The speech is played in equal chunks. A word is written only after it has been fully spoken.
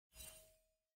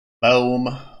Boom.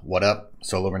 What up?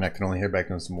 Solo Overnight can only hear back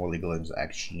on some more League of Legends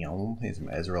action. Here's some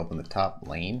Ezreal up in the top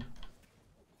lane.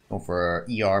 Going for our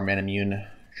ER Manamune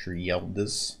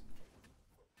Shrieldas.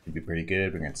 Should be pretty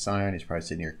good. We're going to Sion. He's probably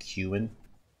sitting here queuing,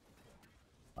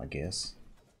 I guess.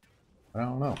 I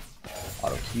don't know.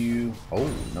 Auto Q.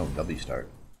 Oh, no. W start.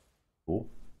 Cool.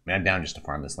 I mean, I'm down just to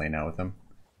farm this lane out with him.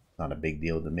 Not a big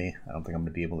deal to me. I don't think I'm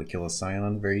going to be able to kill a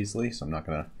Sion very easily, so I'm not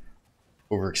going to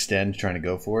overextend trying to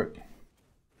go for it.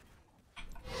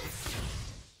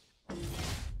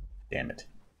 Damn it.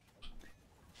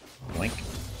 Blink.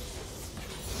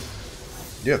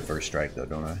 I do have first strike though,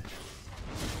 don't I?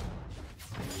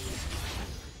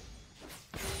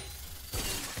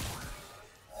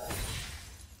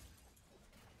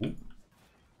 Ooh.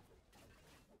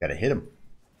 Gotta hit him.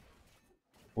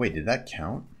 Wait, did that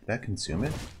count? Did that consume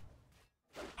it?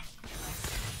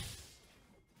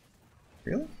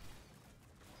 Really?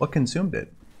 What consumed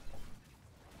it?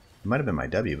 It might have been my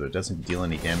W, but it doesn't deal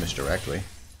any damage directly.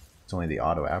 It's only the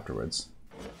auto afterwards.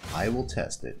 I will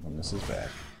test it when this is back.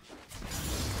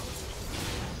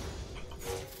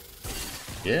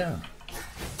 Yeah.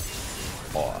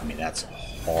 Oh, I mean, that's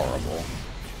horrible.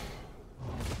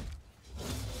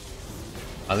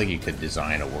 I think you could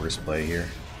design a worse play here.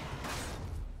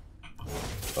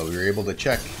 But we were able to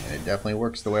check, and it definitely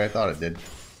works the way I thought it did.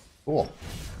 Cool.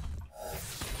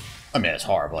 I mean, it's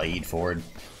horrible. I eat forward.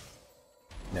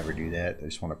 Never do that. I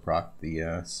just want to proc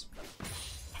the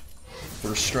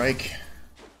first strike.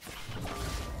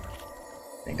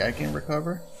 Think I can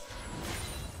recover?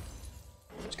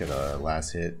 Just got a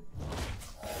last hit.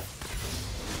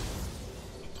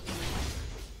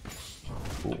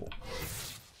 Cool.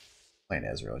 Playing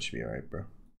Ezreal should be alright, bro.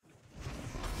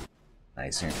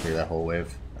 Nice, gonna clear that whole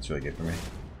wave. That's really good for me.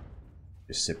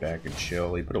 Just sit back and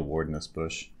chill. He put a ward in this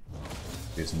bush.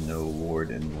 There's no ward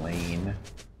in lane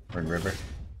or in river.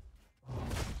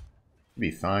 Be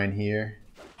fine here.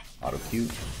 Auto Q.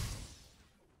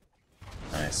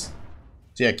 Nice.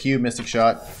 So yeah, Q, Mystic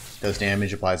Shot, does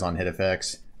damage, applies on hit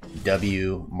effects.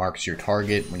 W marks your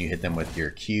target when you hit them with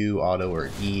your Q, auto, or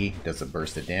E, does a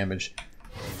burst of damage.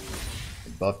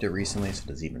 They buffed it recently, so it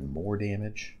does even more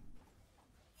damage.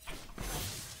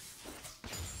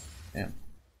 Damn.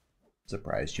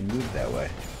 Surprised you moved that way.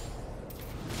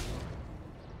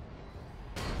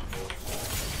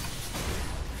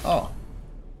 Oh.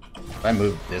 If I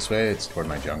move this way, it's toward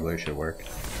my jungler, should work.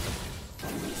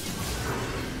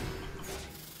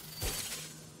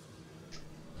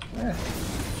 Eh,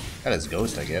 got his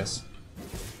ghost, I guess.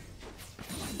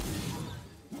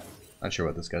 Not sure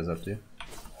what this guy's up to.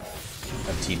 I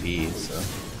have TP, so.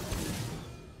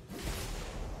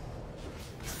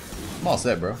 I'm all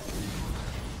set, bro.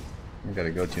 I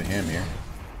gotta go to him here.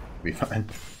 Be fine.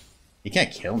 He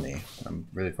can't kill me. I'm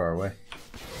really far away.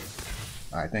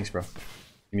 Alright, thanks, bro.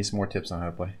 Give me some more tips on how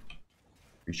to play.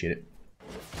 Appreciate it.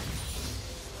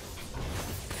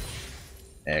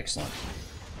 Excellent.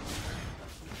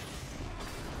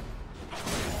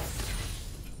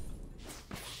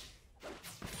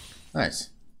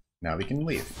 Nice. Now we can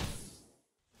leave.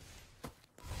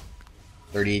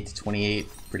 38 to 28.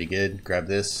 Pretty good. Grab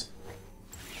this.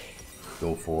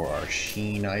 Go for our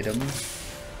Sheen item.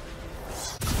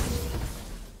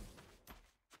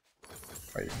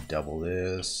 Alright, double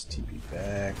this. TP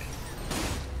back.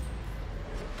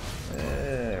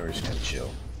 We're just gonna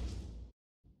chill.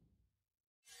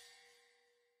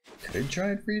 Could try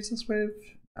and freeze this wave.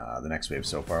 The next wave's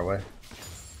so far away.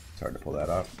 It's hard to pull that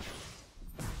off.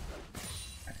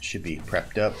 Should be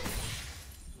prepped up.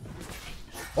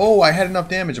 Oh, I had enough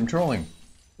damage. I'm trolling.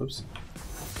 Oops.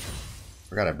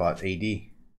 Forgot I bought AD.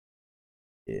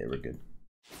 Yeah, we're good.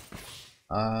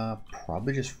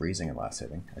 Probably just freezing it last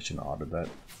hitting. I shouldn't have autoed that.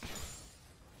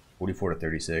 44 to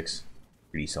 36.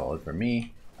 Pretty solid for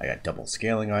me. I got double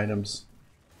scaling items.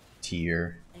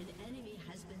 Tier.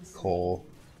 Cole.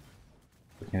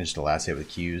 We can just the last hit with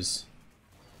Qs.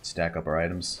 Stack up our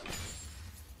items.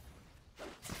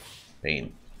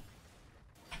 Bane.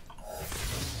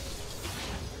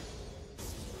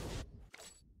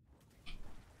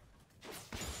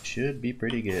 Should be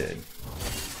pretty good.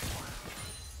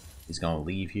 He's gonna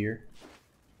leave here.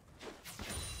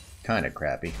 Kinda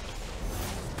crappy.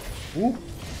 Woo!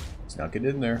 Snuck it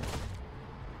in there.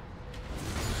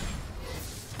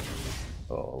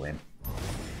 Oh, lame.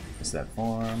 Is that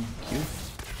farm? Q.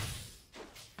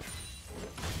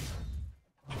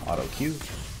 Auto Q.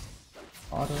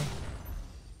 Auto.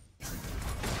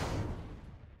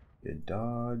 Good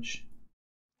dodge.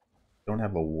 Don't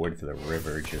have a ward for the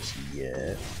river just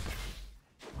yet.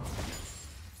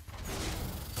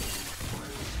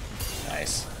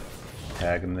 Nice.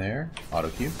 Tag him there. Auto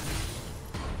Q.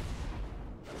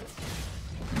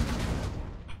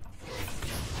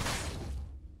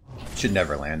 Should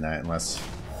never land that unless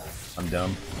I'm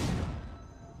dumb.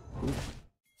 Ooh.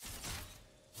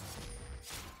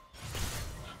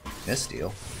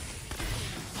 Missteal?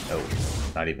 No,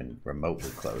 not even remotely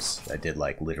close. That did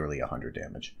like literally 100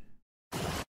 damage.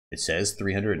 It says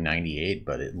 398,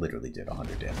 but it literally did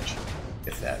 100 damage.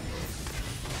 If that.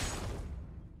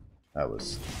 That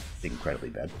was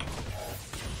incredibly bad.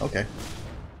 Okay.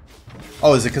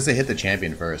 Oh, is it because they hit the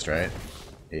champion first, right?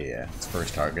 Yeah, it's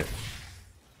first target.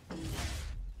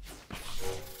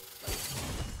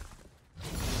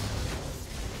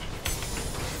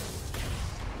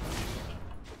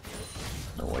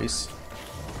 Noise.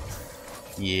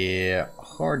 Yeah,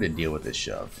 hard to deal with this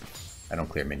shove. I don't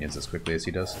clear minions as quickly as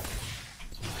he does.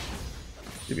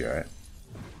 Should be alright.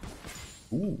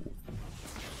 Ooh.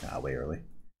 Nah, way early.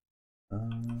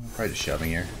 Probably just shoving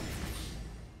here.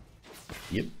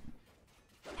 Yep.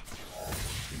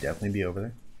 Should definitely be over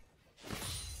there.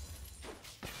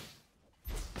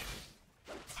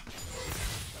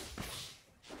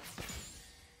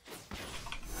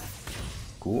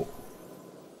 Cool.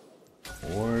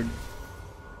 Ward.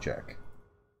 Check.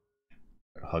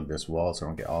 Gotta hug this wall so I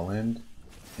don't get all in.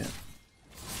 Yeah.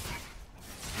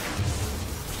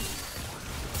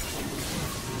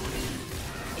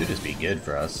 Should just be good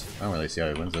for us. I don't really see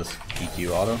how he wins this.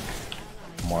 EQ auto.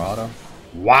 More auto.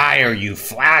 Why are you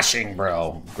flashing,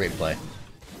 bro? Great play.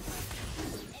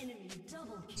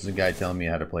 This is a guy telling me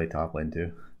how to play top lane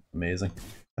too. Amazing.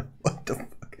 What the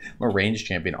fuck? I'm a range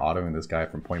champion autoing this guy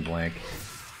from point blank.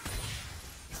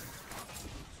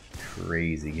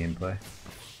 Crazy gameplay.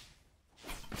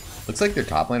 Looks like their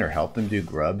top laner helped them do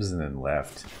grubs and then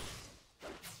left.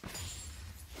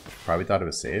 Probably thought it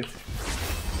was safe.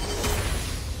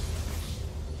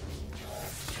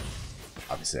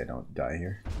 Obviously I don't die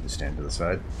here. Just stand to the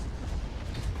side.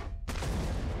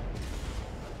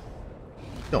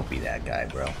 Don't be that guy,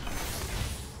 bro.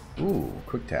 Ooh,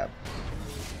 quick tap.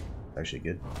 Actually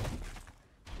good.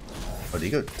 Oh, did he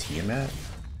go Tiamat?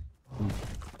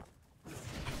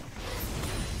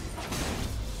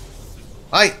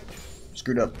 Hi!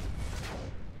 Screwed up.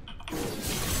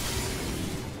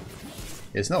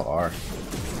 It's no R.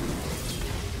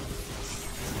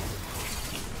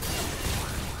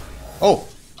 Oh!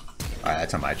 Alright,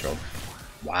 that's how I trolled.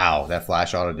 Wow, that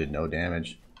flash auto did no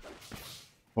damage.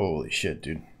 Holy shit,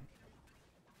 dude.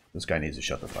 This guy needs to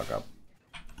shut the fuck up.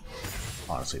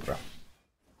 Honestly, bro.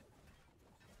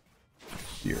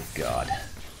 Dear God.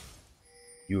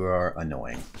 You are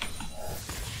annoying.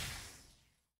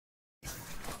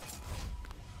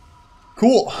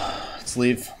 Cool. Let's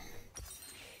leave.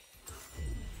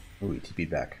 Ooh, he TP'd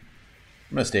back.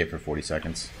 I'm gonna stay for 40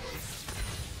 seconds.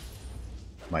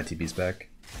 My TP's back.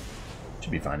 Should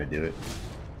be fine to do it.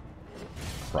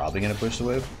 Probably gonna push the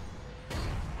wave.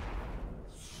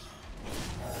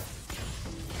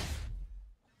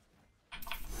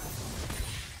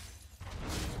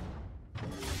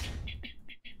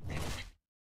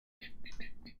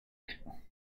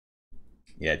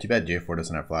 Yeah, too bad J4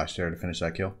 doesn't have flash there to finish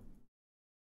that kill.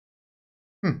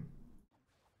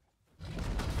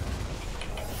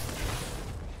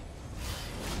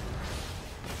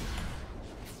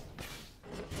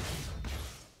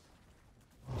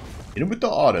 Hit him with the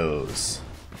autos.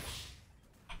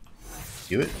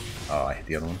 Do it? Oh, I hit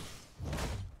the other one.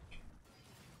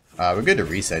 We're good to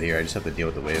reset here. I just have to deal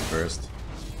with the wave first.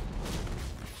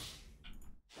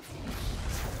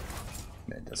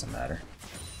 It doesn't matter.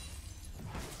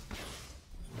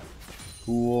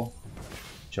 Cool.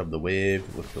 Shove the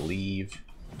wave, look to leave.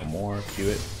 One more, do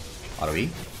it. Auto E.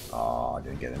 Oh, I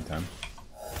didn't get it in time.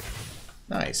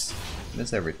 Nice.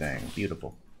 Miss everything.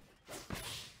 Beautiful.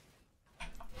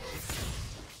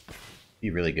 Be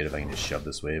really good if I can just shove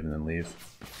this wave and then leave.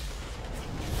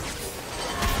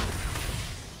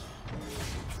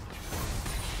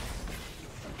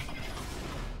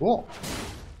 Cool.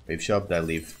 Wave shoved, I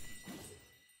leave.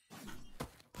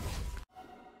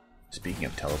 Speaking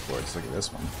of teleports, look at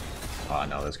this one. Oh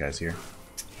no, this guy's here.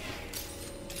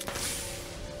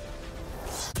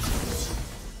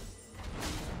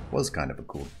 Was kind of a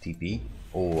cool TP.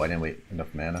 Oh, I didn't wait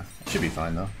enough mana. Should be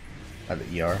fine though. I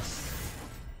have the ER.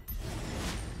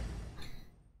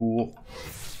 Cool.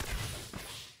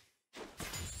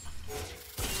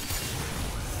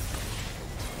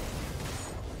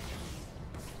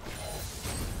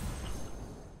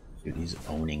 Dude, he's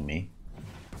owning me.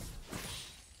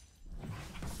 Let's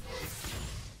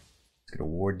get a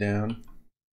ward down.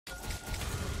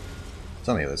 It's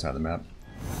on the other side of the map.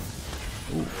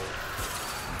 Ooh.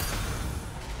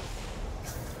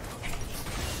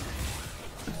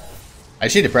 I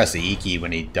should have pressed the E key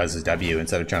when he does his W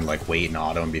instead of trying to like wait and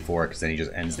auto him before, because then he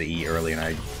just ends the E early and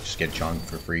I just get chunked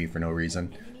for free for no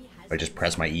reason. I just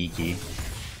press my E key.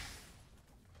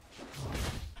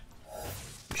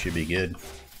 Should be good.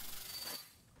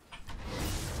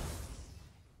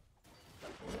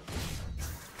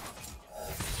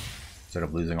 Instead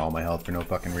of losing all my health for no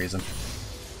fucking reason.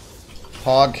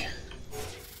 Hog.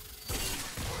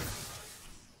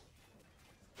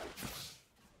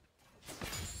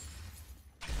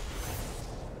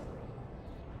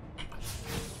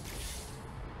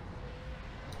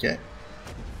 Okay.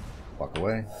 Walk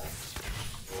away.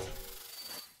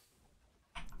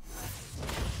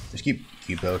 Just keep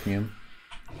poking him.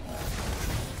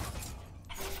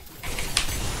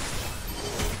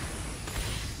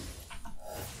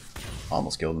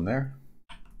 Almost killed him there.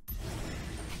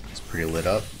 It's pretty lit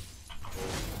up.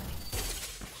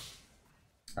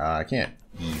 I can't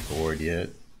E forward yet.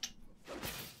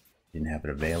 Didn't have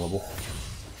it available.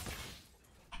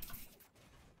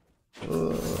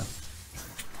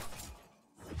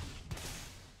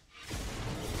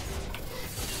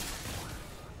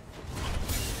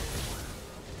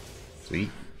 Sweet.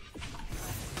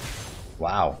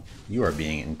 Wow, you are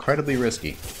being incredibly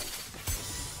risky.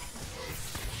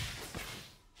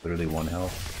 Literally 1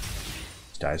 health.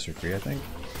 Just dies for free, I think.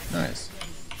 Nice.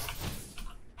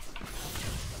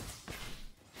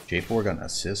 J4 got an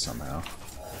assist somehow.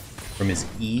 From his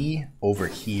E over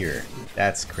here.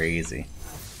 That's crazy.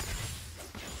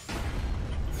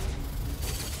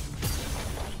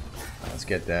 Let's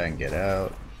get that and get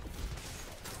out.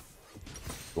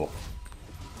 Cool.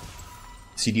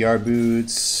 CDR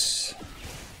boots.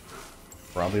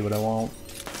 Probably what I want.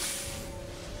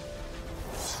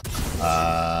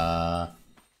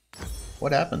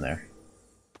 What happened there?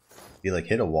 You like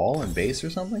hit a wall in base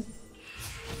or something?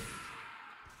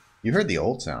 You heard the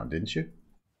old sound, didn't you?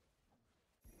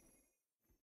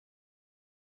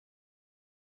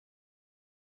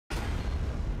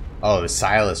 Oh, the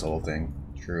Silas ulting.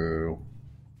 True.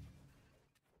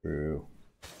 True.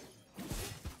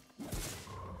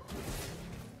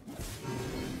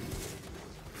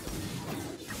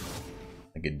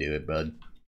 I could do it, bud.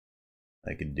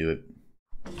 I could do it.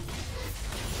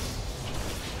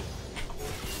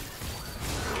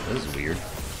 This is weird.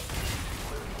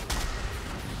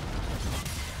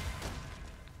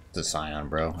 It's a Scion,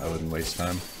 bro. I wouldn't waste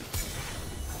time.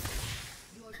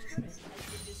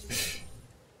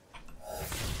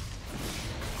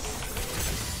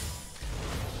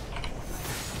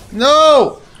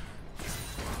 No!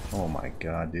 Oh my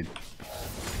god, dude.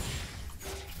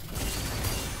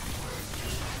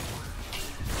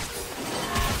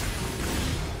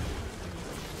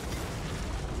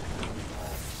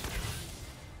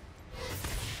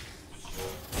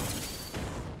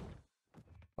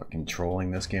 Fucking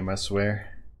trolling this game, I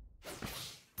swear.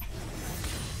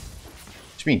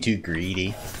 Just being too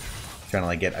greedy. Trying to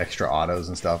like get extra autos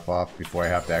and stuff off before I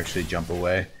have to actually jump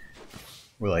away.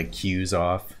 Or like Q's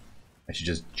off. I should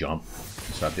just jump.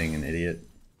 Stop being an idiot.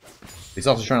 He's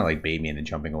also trying to like bait me into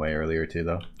jumping away earlier too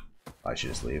though. I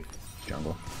should just leave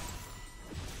jungle.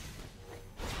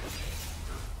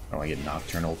 I don't want to get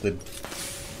Nocturne ulted.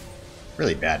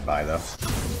 Really bad buy though.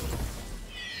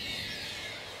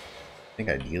 I think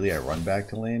ideally I run back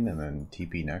to lane and then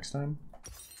TP next time.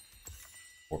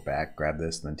 Or back, grab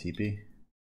this, and then TP.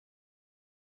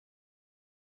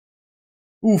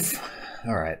 Oof.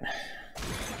 Alright. I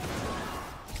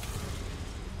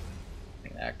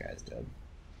think that guy's dead.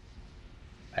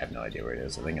 I have no idea where it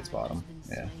is. I think it's bottom.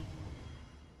 Yeah.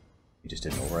 He just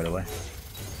didn't know right away.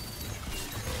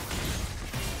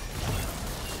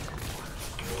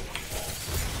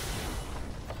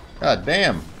 God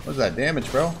damn. What's that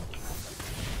damage, bro?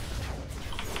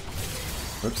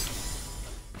 Whoops.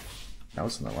 I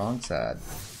was on the wrong side.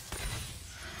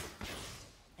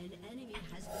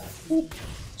 Oop.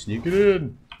 Sneak it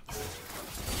in.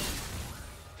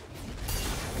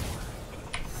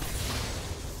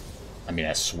 I mean,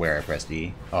 I swear I pressed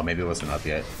E. Oh, maybe it wasn't up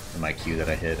yet. In my Q that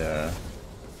I hit,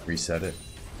 reset it.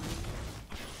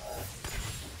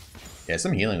 Yeah,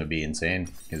 some healing would be insane,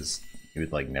 because he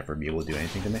would, like, never be able to do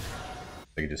anything to me.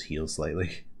 I could just heal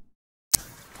slightly.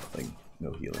 Like,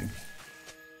 no healing.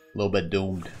 A little bit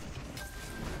doomed.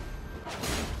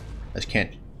 I just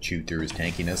can't chew through his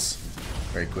tankiness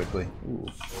very quickly. Ooh.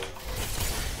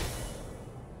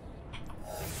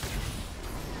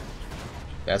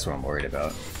 That's what I'm worried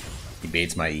about. He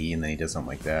baits my E and then he does something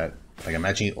like that. Like,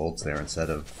 imagine he ults there instead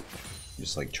of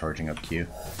just like charging up Q.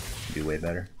 It'd be way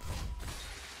better.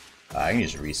 I can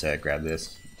just reset, grab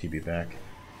this, TP back.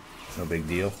 No big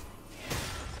deal.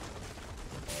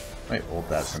 Might ult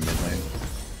that from mid lane,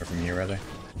 or from here. here, rather.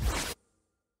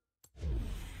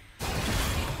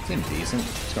 Seems decent.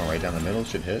 It's going right down the middle.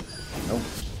 Should hit. Nope.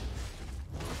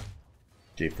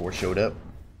 J4 showed up.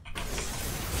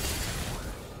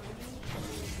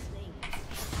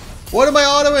 What am I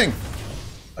autoing?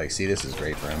 Like, see, this is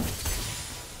great for him.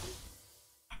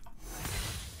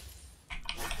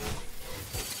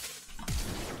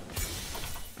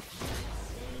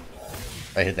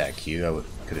 If I hit that Q,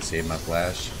 I could have saved my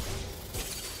flash.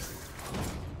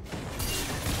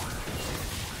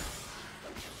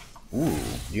 Ooh,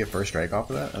 you get first strike off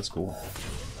of that? That's cool.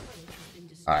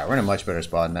 Alright, we're in a much better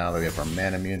spot now that we have our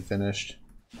mana immune finished.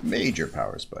 Major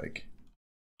power spike.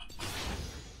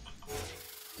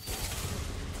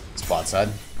 Spot side.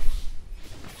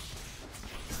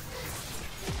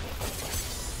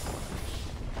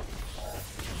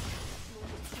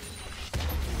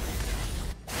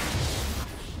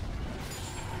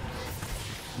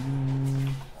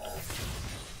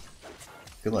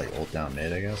 Could like ult down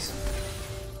mid, I guess.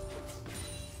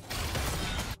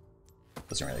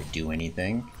 Doesn't really do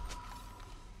anything.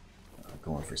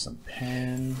 Going for some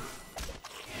pen.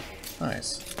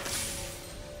 Nice.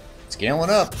 Scaling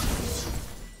up.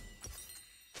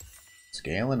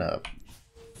 Scaling up.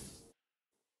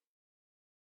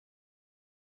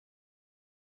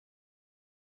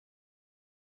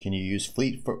 Can you use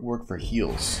fleet footwork for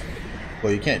heals?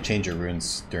 Well, you can't change your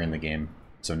runes during the game.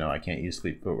 So no, I can't use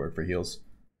fleet footwork for heals.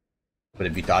 But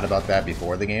if you thought about that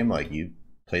before the game, like you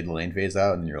played the lane phase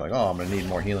out and you're like, oh, I'm gonna need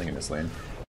more healing in this lane.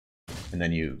 And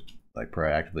then you like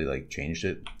proactively like changed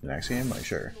it the next game, like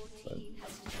sure. But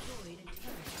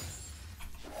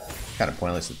kind of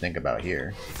pointless to think about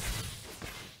here.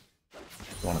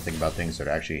 You want to think about things that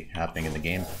are actually happening in the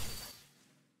game.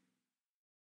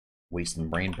 Wasting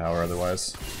brain power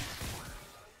otherwise.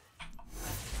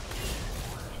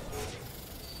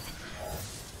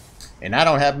 And I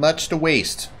don't have much to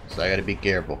waste, so I gotta be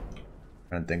careful.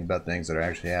 Trying to think about things that are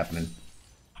actually happening.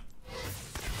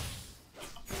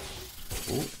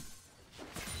 Ooh.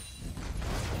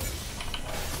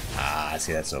 Ah, I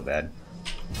see that so bad.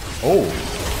 Oh!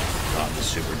 Oh, I'm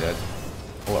just super dead.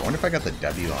 Oh, I wonder if I got the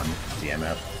W on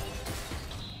DMF.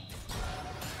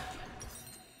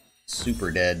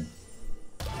 Super dead.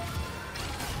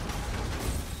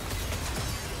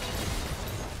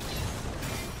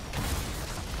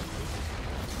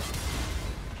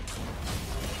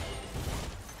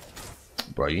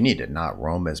 Bro, you need to not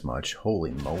roam as much.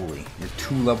 Holy moly. You're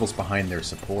 2 levels behind their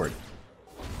support.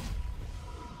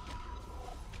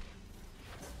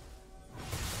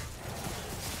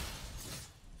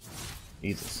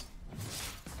 Jesus.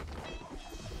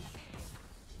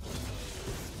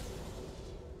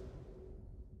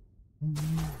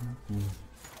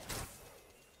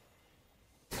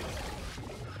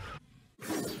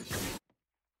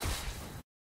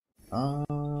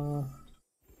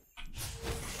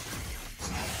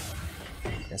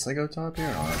 Guess I go top here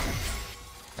or not?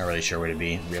 Not really sure where to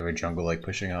be. We have a jungle like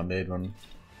pushing out mid when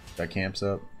that camps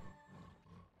up.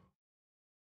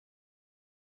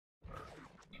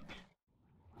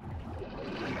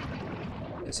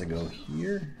 Guess I go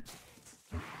here.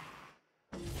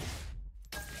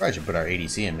 Probably should put our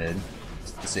ADC in mid.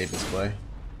 It's the safest play.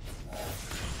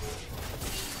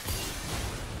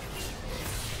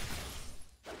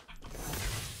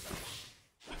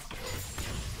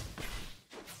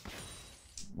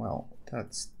 Well,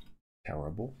 that's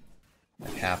terrible.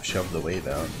 Like half shoved the wave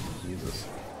out. Jesus.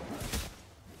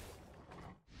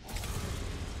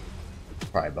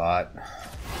 Probably bot.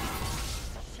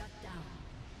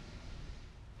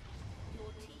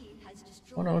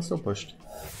 Oh no, it's still pushed.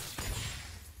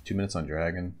 2 minutes on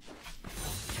dragon.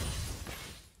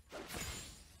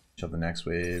 Shove the next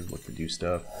wave, look to do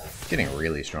stuff. It's getting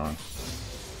really strong.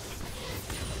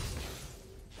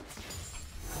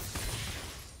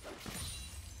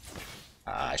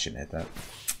 I shouldn't hit that.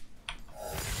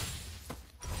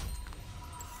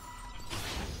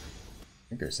 I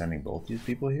think they're sending both these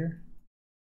people here.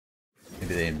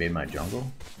 Maybe they invade my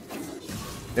jungle.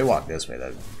 If they walk this way,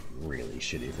 that's really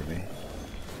shitty for me.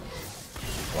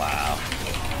 Wow.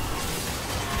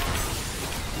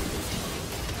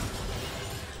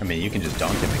 I mean, you can just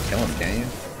dunk him and kill him, can't you?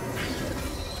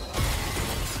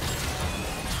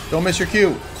 Don't miss your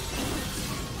Q.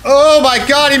 Oh my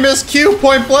god, he missed Q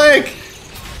point blank!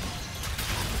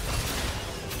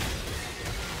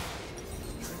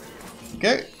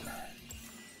 Okay.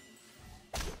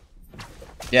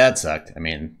 Yeah, it sucked. I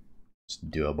mean,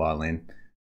 just duo bot lane.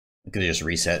 I could have just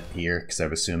reset here because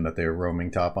I've assumed that they were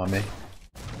roaming top on me.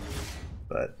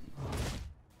 But,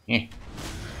 that's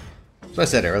what I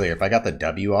said earlier. If I got the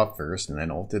W off first and then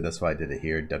ulted, that's why I did it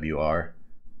here, WR.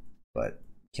 But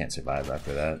Can't survive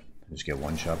after that. Just get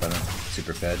one shot by them.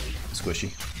 Super fed,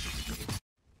 squishy.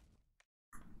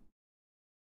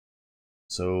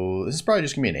 So this is probably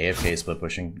just gonna be an AFK split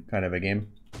pushing kind of a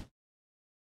game.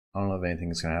 I don't know if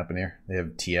anything's gonna happen here. They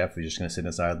have TF who's just gonna sit in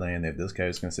the side lane. They have this guy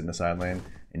who's gonna sit in the side lane,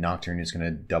 and Nocturne who's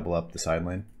gonna double up the side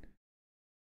lane.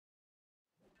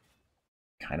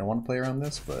 Kind of want to play around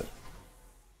this, but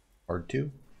hard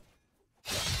to.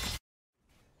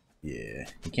 Yeah,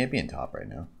 he can't be in top right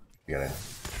now. You gotta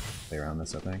play around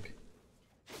this, I think.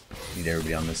 Need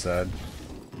everybody on this side.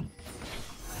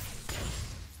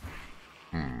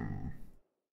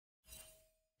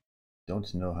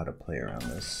 Don't know how to play around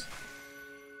this.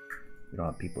 We don't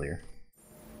have people here.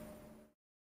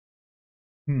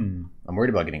 I'm worried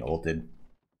about getting ulted.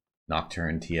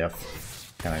 Nocturne,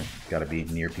 TF. Kind of gotta be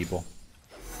near people.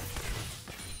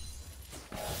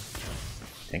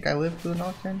 Think I live for the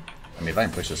Nocturne? I mean, if I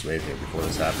can push this wave here before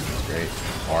this happens, it's great.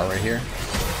 R right here.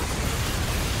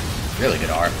 Really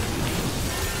good R.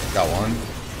 Got one.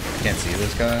 Can't see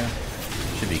this guy.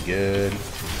 Should be good.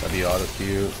 W auto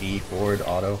Q. E forward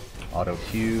auto. Auto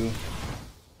Q.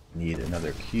 Need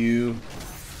another Q.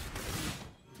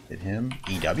 Hit him.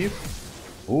 EW?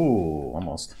 Ooh,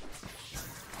 almost.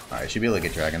 Alright, should be able to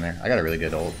get Dragon there. I got a really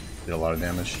good ult. Did a lot of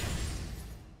damage.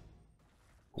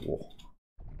 Cool.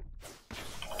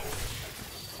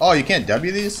 Oh, you can't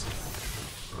W these?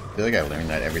 I feel like I learn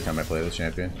that every time I play this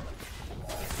champion.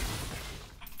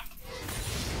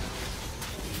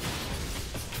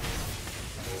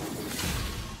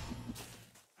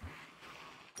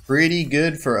 Pretty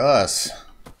good for us.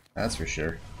 That's for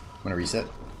sure. I'm gonna reset.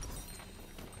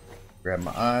 Grab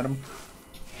my item.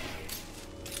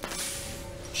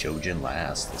 Chojin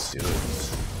last. Let's do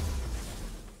it.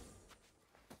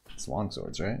 It's long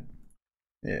swords, right?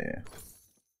 Yeah.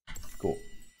 Cool.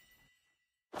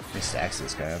 How many stacks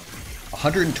does this guy have?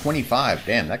 125.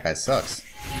 Damn, that guy sucks.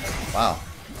 Wow.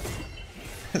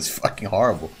 That's fucking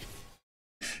horrible.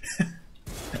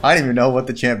 I don't even know what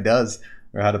the champ does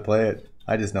or how to play it.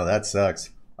 I just know that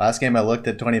sucks. Last game I looked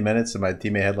at 20 minutes and my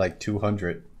teammate had like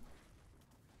 200.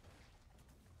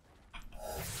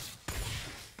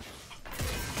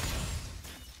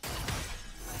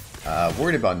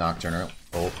 Worried about Nocturne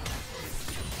ult,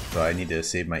 so I need to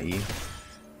save my E.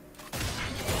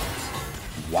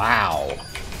 Wow.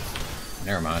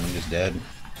 Never mind, I'm just dead.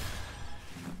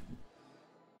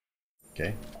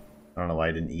 Okay. I don't know why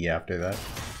I didn't E after that.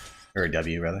 Or a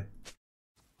W, rather.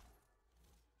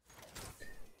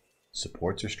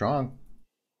 Supports are strong.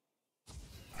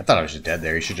 I thought I was just dead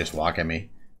there. He should just walk at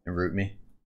me and root me.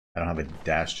 I don't have a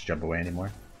dash to jump away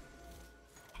anymore.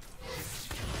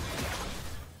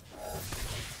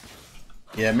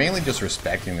 Yeah, mainly just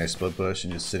respecting their split push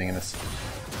and just sitting in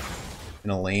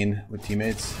a lane with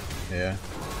teammates. Yeah.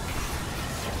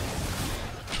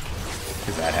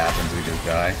 Because that happens, we just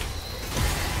die.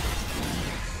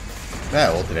 I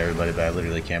ulted everybody, but I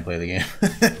literally can't play the game.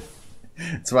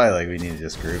 That's why like we need to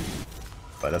just group.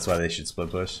 But that's why they should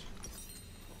split push.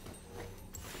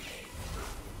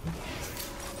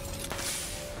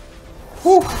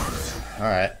 Whew!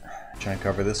 Alright. Try and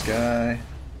cover this guy.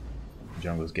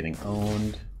 Jungle's getting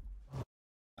owned.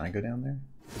 Can I go down there?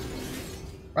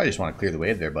 I just want to clear the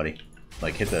wave there, buddy.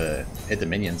 Like hit the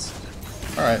minions.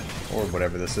 Alright. Or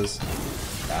whatever this is.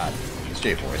 God, this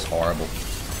J4 is horrible.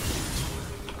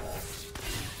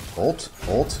 Ult,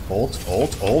 ult, ult,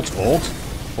 ult, ult, ult.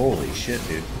 Holy shit,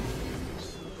 dude.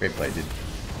 Great play, dude.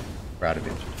 Proud of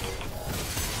you.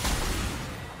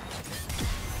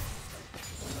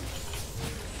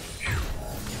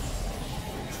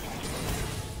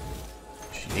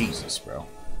 Jesus, bro.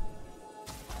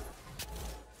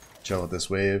 Chill with this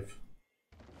wave.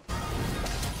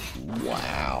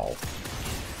 Wow.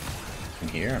 I'm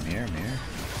here, I'm here, I'm here.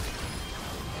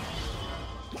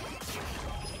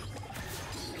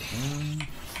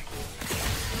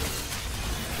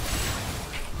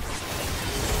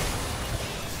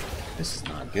 This is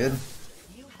not good.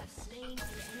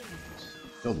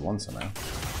 Killed one somehow.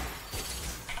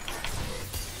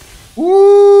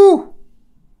 Woo!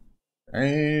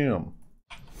 Damn.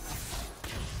 I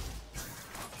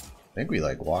think we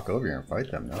like walk over here and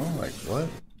fight them, no? Like what?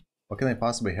 What can they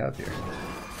possibly have here?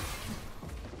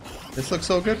 This looks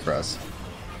so good for us.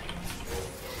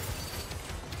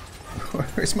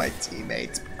 Where's my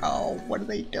teammates? Oh, what are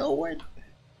they doing?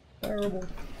 Terrible.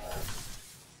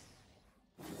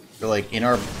 They're like in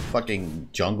our fucking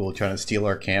jungle trying to steal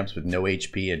our camps with no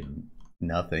HP and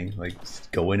nothing. Like, just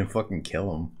go in and fucking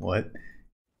kill them. What?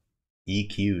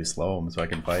 EQ, slow them so I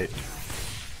can fight.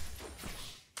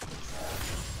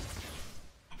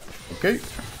 Okay.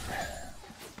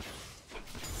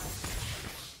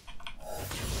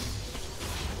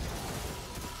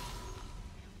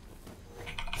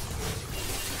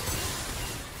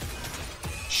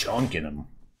 chunking him.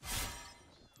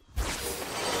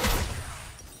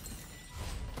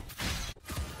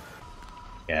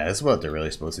 Yeah, this is what they're really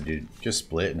supposed to do. Just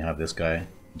split and have this guy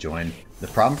join. The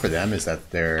problem for them is that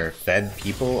their fed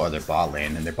people are their bot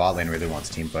lane, and their bot lane really wants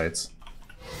team fights.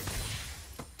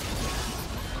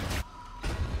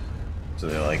 So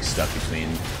they're like stuck between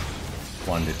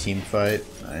one to team fight,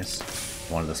 nice,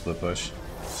 one to the split push.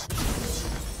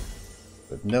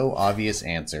 With no obvious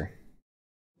answer.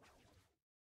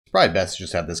 It's probably best to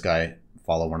just have this guy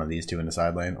follow one of these two in the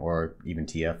side lane, or even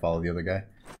TF follow the other guy.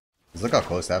 Because look how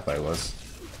close that fight was.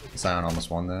 Sion almost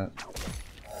won that.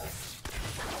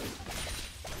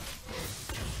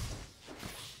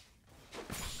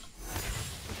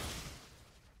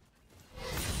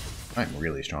 I'm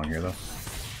really strong here though.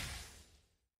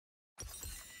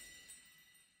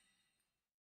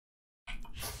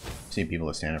 See people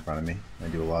that stand in front of me. I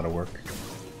do a lot of work.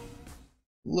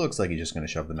 Looks like he's just going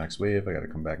to shove the next wave. I got to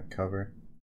come back and cover.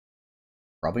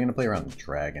 Probably going to play around the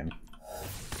dragon.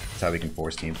 That's how we can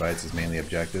force team fights, is mainly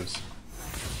objectives.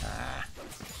 Ah.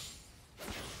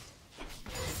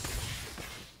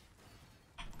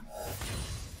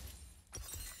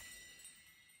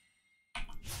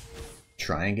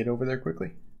 Try and get over there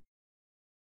quickly.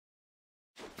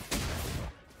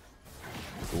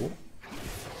 Cool.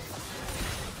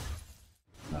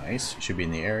 Nice. Should be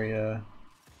in the area.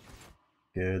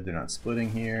 Good. They're not splitting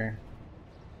here.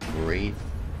 Great.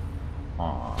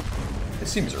 Aw. This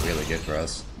seems really good for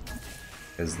us.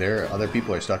 Because other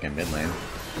people are stuck in mid lane.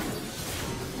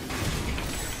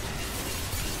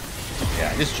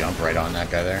 Yeah, just jump right on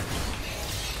that guy there.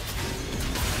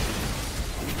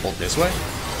 Hold this way?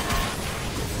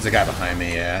 There's a guy behind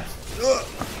me, yeah. Ugh.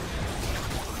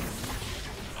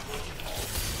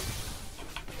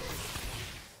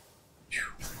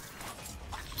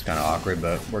 It's kind of awkward,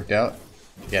 but worked out.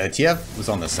 Yeah, the TF was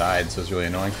on the side, so it's really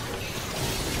annoying.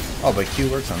 Oh, but Q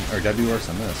works on, or W works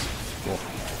on this. Cool.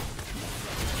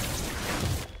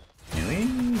 Can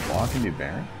we walk and do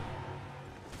Baron?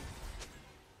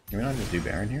 Can we not just do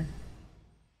Baron here?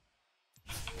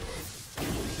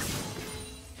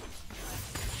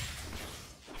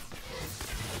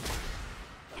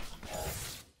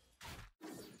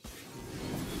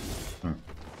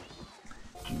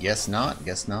 Guess not,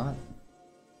 guess not.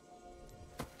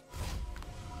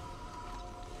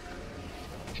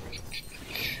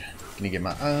 Can you get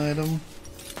my item?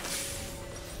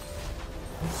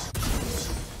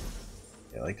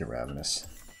 Yeah, I like the Ravenous.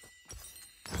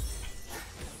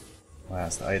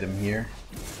 Last item here.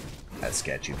 That's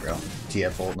sketchy, bro.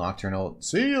 TF ult, Nocturne ult.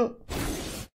 See ya!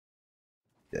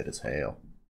 Dead as hell.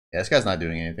 Yeah, this guy's not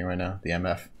doing anything right now, the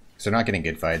MF. So they're not getting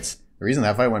good fights. The reason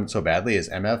that fight went so badly is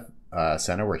MF,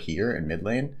 Senna were here in mid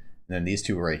lane, and then these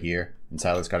two were right here. And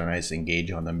Silas got a nice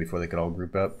engage on them before they could all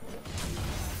group up.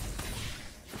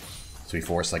 So we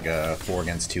forced like a 4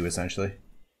 against 2 essentially.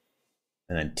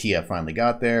 And then TF finally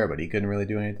got there, but he couldn't really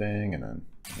do anything, and then,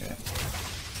 yeah.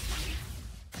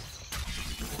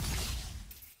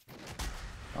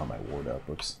 Oh, my ward up,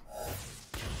 whoops.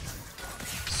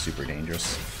 Super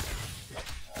dangerous.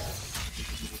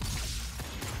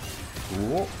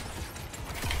 Cool.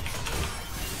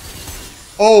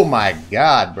 Oh my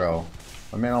god, bro.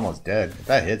 My man almost dead. If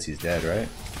that hits, he's dead, right?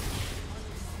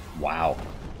 Wow.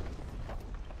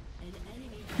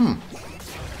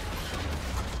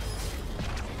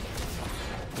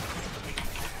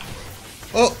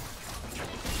 Oh!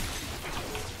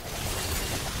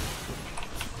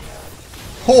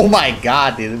 Oh my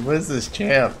god, dude. What is this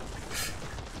champ?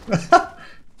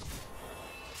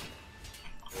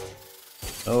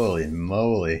 Holy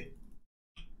moly.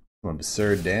 Some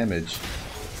absurd damage.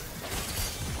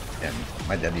 And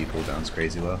my W cooldown's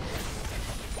crazy low.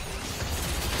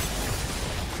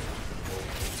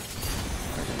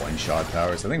 Like one-shot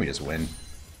towers. I think we just win.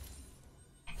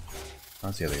 I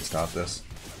don't see how they can stop this.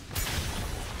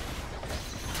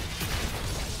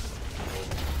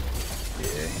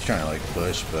 Yeah, he's trying to like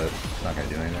push, but not gonna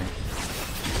do anything.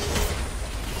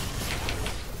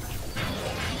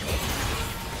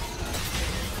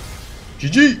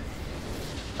 GG!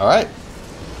 Alright.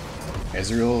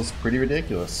 Ezreal's pretty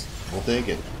ridiculous. We'll take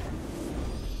it.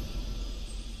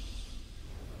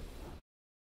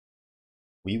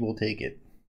 We will take it.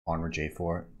 Onward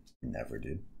J4. Never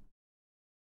did.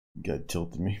 God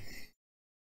tilted me.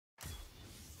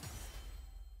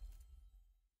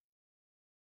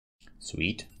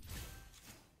 Sweet.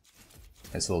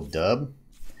 Nice little dub.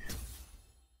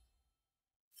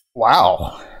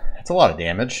 Wow. That's a lot of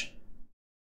damage.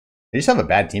 They just have a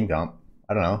bad team comp.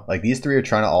 I don't know. Like, these three are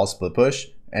trying to all split push,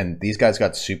 and these guys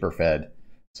got super fed.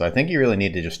 So I think you really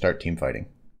need to just start team fighting.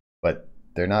 But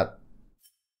they're not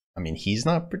I mean, he's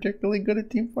not particularly good at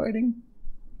team fighting.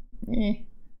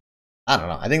 I don't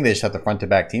know. I think they just have to front to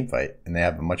back team fight and they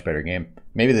have a much better game.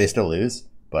 Maybe they still lose,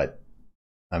 but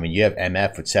I mean, you have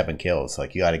MF with 7 kills.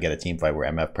 Like, you got to get a team fight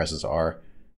where MF presses R.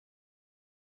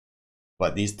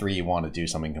 But these three want to do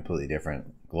something completely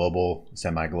different. Global,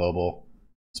 semi-global,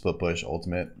 split push,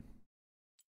 ultimate.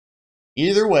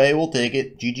 Either way, we'll take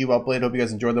it. GG, well played. Hope you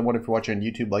guys enjoyed that one. If you're watching on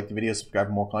YouTube, like the video, subscribe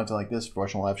for more content like this. If you're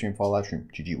watching on live stream, follow live stream.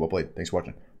 GG, well played. Thanks for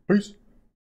watching. Peace.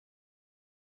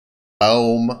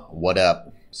 Boom. What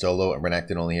up? Solo and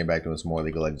Renekton only here, back doing some more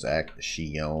League of Legends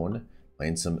action.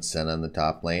 Playing some Senna in the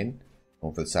top lane.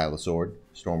 Going for the Silo Sword.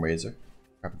 Storm Razor.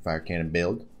 Rapid Fire Cannon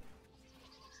build.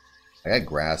 I got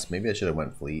grass. Maybe I should have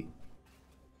went fleet.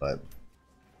 But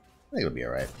I think it'll be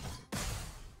alright.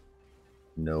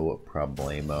 No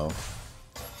problemo.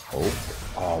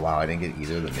 Oh wow, I didn't get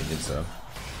either of the minions though.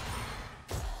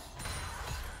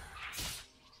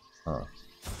 Huh.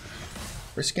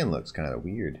 Her skin looks kind of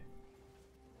weird.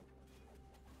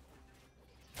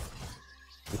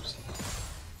 Oops.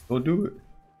 Don't do it.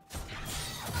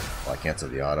 Oh, I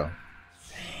canceled the auto.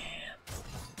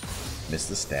 Missed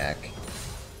the stack.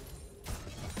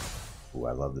 Ooh,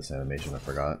 I love this animation, I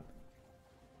forgot.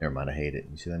 Never mind, I hate it.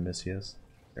 You see that miss? Yes?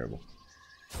 Terrible.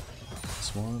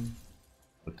 This one.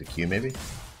 Look to Q maybe?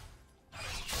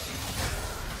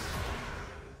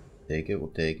 Take it, we'll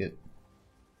take it.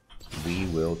 We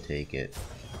will take it.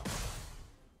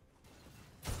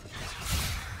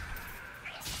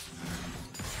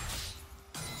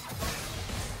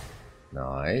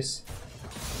 Nice.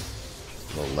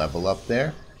 Little level up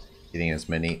there. Getting as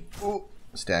many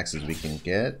stacks as we can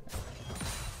get.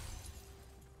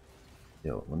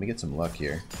 Yo, let me get some luck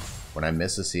here. When I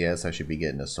miss a CS, I should be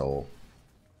getting a soul.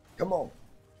 Come on.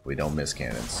 We don't miss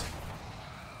cannons.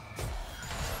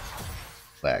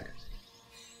 Flag.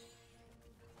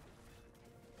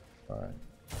 Alright.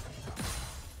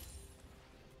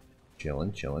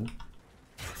 Chillin', chillin'.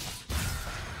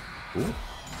 Ooh.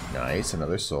 Nice,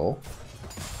 another soul.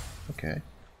 Okay.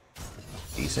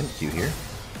 Decent. Q here.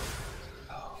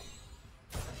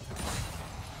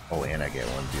 Oh, and I get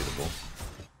one. Beautiful.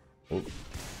 Oh.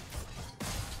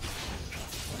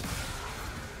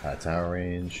 Tower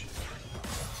range.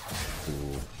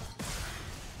 Cool.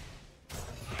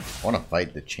 I want to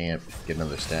fight the champ. Get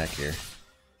another stack here.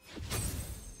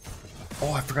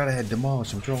 Oh, I forgot I had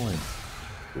demolish. I'm trolling.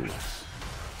 Ooh.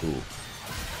 Ooh.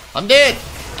 I'm dead!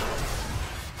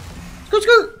 Skirt,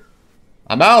 skirt!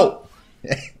 I'm out!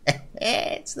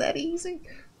 It's that easy.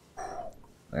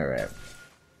 Alright.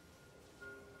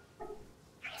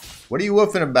 What are you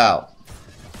woofing about?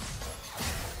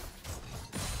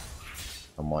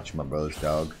 I'm watching my brother's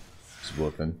dog. He's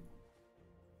woofing.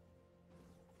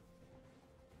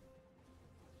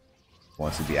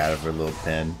 Wants to be out of her little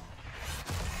pen.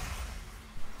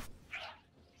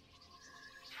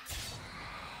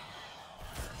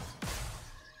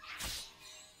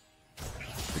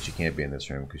 But she can't be in this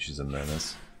room because she's a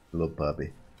menace. Little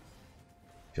puppy.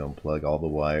 She'll unplug all the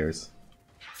wires.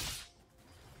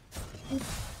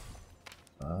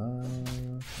 I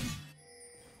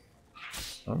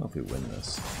don't know if we win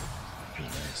this. Be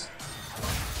nice.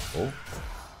 Oh.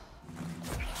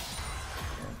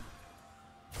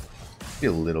 Be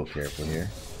a little careful here.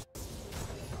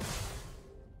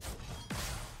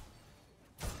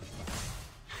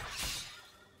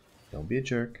 Don't be a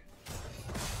jerk.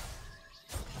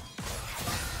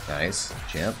 Nice.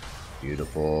 Champ.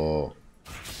 Beautiful.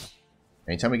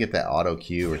 Anytime we get that auto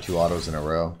Q or 2 autos in a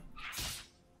row.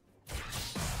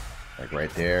 Like right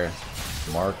there.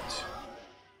 Marked.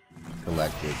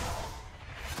 Collected.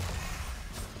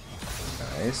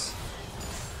 Nice.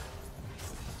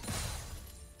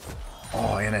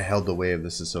 Oh, and I held the wave.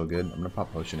 This is so good. I'm gonna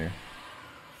pop potion here.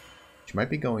 She might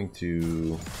be going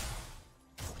to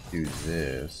do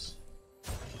this.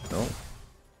 Nope.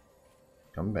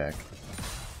 Come back.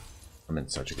 I'm in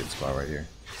such a good spot right here.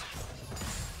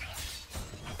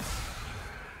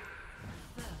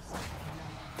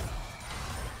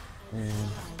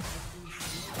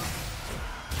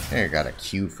 And I got a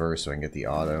Q first so I can get the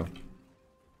auto.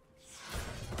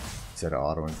 Instead of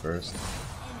autoing first.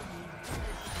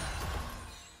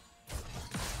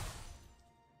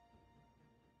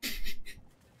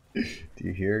 Do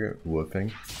you hear it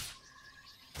whooping?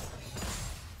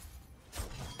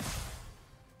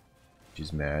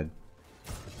 She's mad.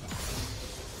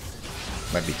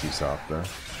 Might be too soft though.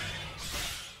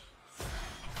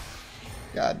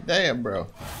 God damn, bro.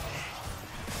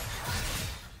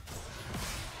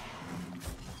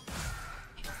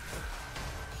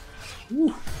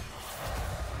 Woo.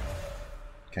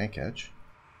 Can't catch.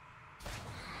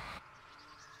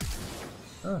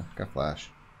 Oh, got flash.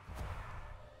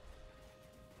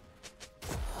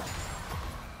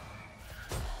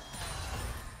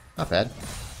 Not bad.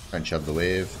 Try and shove the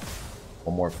wave.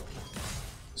 One more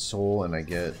soul and I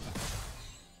get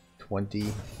 20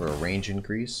 for a range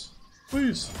increase.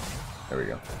 Please. There we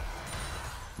go.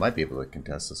 Might be able to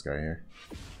contest this guy here.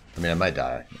 I mean, I might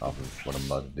die off of what I'm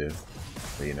about to do.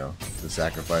 But you know, the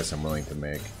sacrifice I'm willing to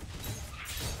make.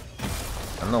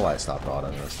 I don't know why I stopped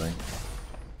autoing this thing.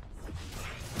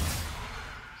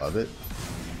 Love it.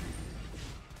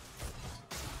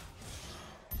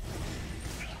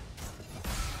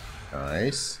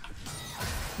 Nice.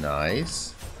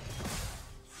 Nice.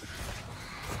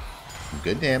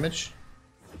 Good damage.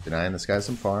 Denying this guy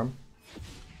some farm.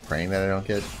 Praying that I don't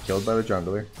get killed by the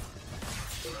jungler.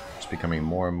 It's becoming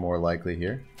more and more likely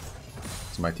here.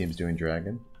 So my team's doing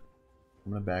dragon.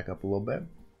 I'm gonna back up a little bit.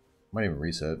 Might even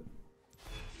reset.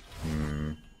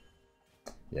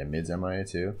 Yeah, mid's MIA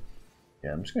too.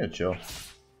 Yeah, I'm just gonna chill.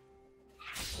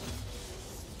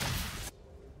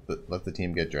 Let the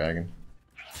team get dragon.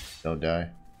 Don't die.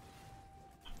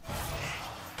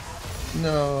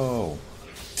 No.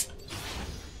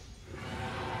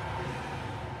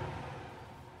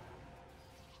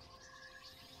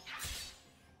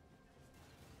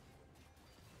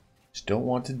 Just don't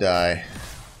want to die.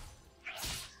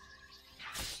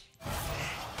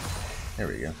 There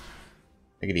we go.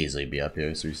 I could easily be up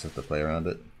here, so we just have to play around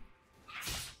it.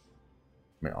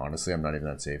 I mean, honestly, I'm not even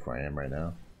that safe where I am right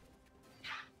now.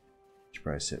 Should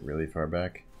probably sit really far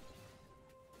back.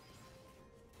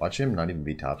 Watch him not even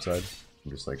be topside. I'm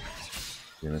just like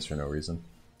doing this for no reason.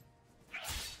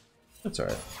 That's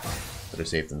alright. Better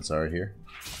safe than sorry here.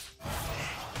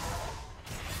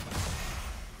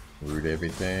 Root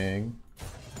everything.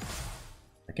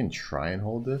 I can try and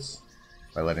hold this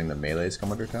by letting the melees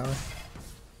come under tower.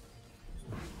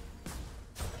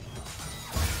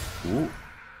 Ooh.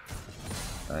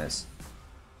 Nice.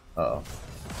 Uh-oh.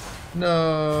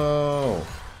 No!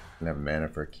 I don't have mana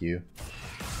for a Q.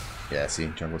 Yeah,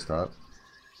 see, jungle's top.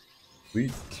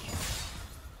 Sweet.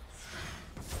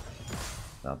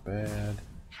 Not bad.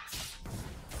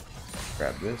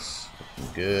 Grab this.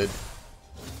 Looking good.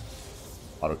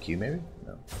 Auto Q maybe?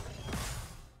 No.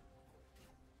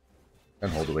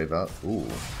 And hold the wave out. Ooh.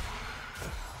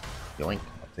 Yoink.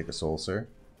 I'll take a soul, sir.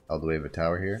 Hold the wave of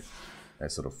tower here.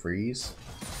 Nice little freeze.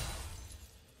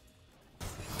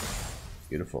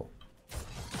 Beautiful.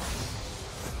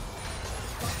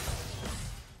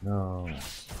 No.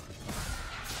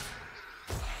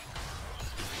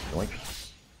 Yoink.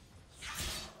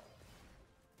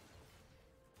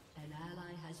 An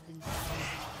ally has been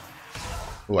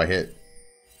Ooh, I hit.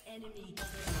 enemy.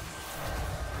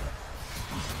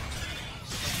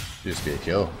 Should just be a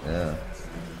kill. Yeah.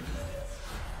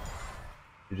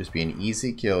 Should just be an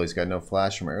easy kill. He's got no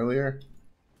flash from earlier.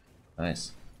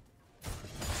 Nice.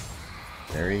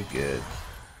 Very good.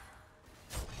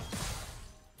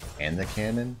 And the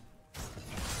cannon?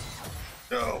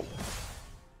 No!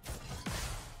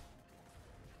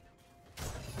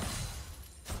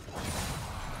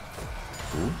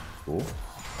 Cool, cool.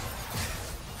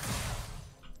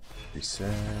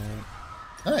 Reset.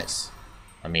 Nice.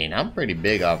 I mean, I'm pretty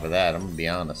big off of that, I'm gonna be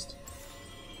honest.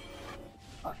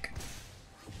 Fuck.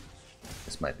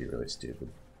 This might be really stupid.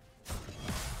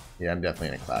 Yeah, I'm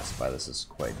definitely gonna classify this as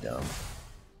quite dumb.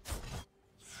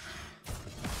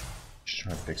 Just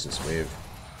trying to fix this wave.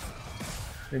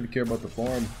 Maybe care about the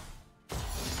farm.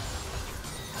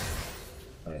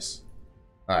 Nice.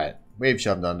 Alright, wave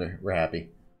shoved under. We're happy.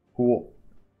 Cool.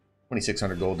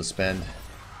 2,600 gold to spend.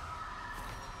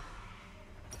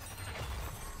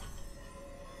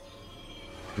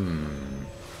 I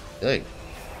feel like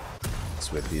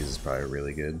Swifties is probably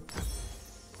really good.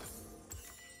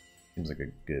 Seems like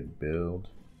a good build.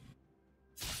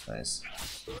 Nice.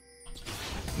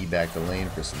 E back the lane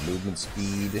for some movement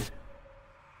speed.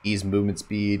 E's movement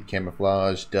speed,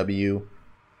 camouflage, W,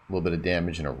 a little bit of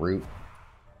damage and a root.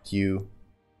 Q.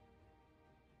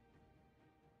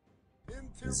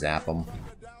 Zap them.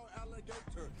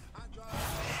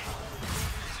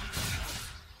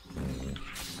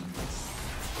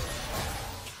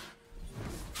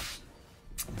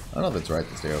 I don't know if it's right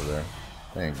to stay over there.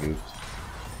 I ain't goofed.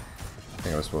 I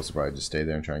think I was supposed to probably just stay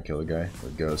there and try and kill the guy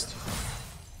with Ghost.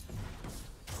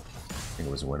 I think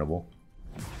it was winnable.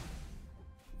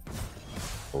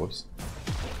 Whoops.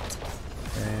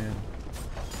 And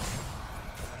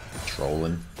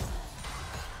trolling.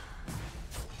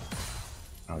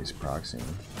 Oh, he's proxying.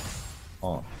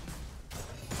 Oh.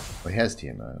 Oh, he has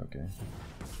TMI, okay.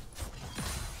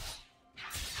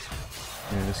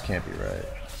 Yeah, this can't be right.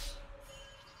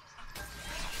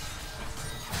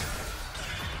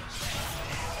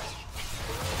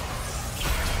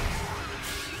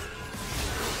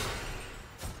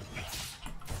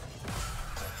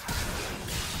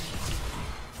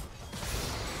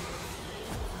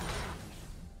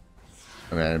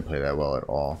 I mean, I didn't play that well at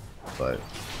all, but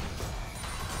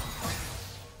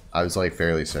I was like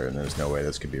fairly certain there's no way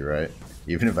this could be right.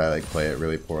 Even if I like play it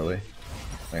really poorly.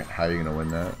 Like, how are you gonna win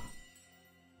that?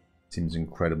 Seems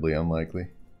incredibly unlikely.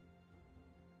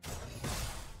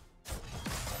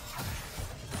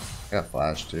 I got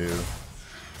flash too.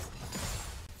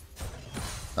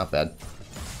 Not bad.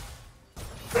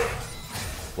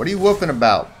 What are you whooping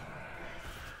about?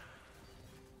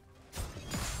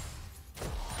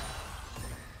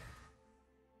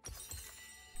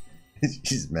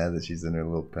 She's mad that she's in her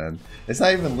little pen. It's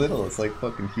not even little, it's like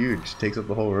fucking huge. It takes up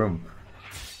the whole room.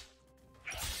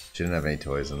 She didn't have any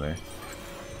toys in there.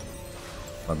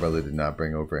 My brother did not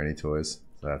bring over any toys,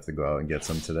 so I have to go out and get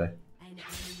some today.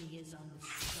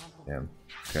 Damn,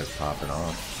 this guy's popping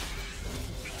off.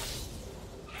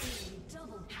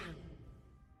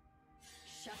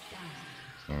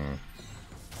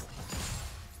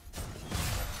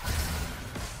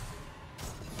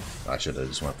 I should have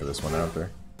just went for this one out there.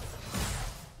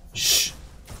 Shh.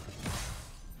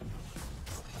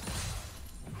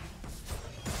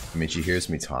 I mean, she hears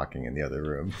me talking in the other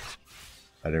room.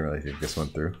 I didn't really think this one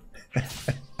through.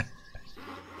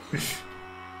 This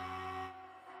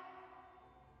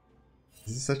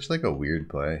is such like a weird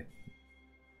play.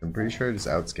 I'm pretty sure I just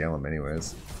outscale him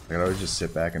anyways. I could always just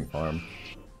sit back and farm.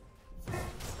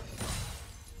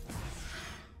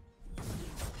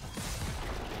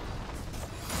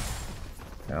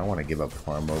 I don't want to give up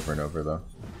farm over and over though.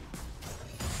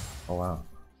 Oh wow.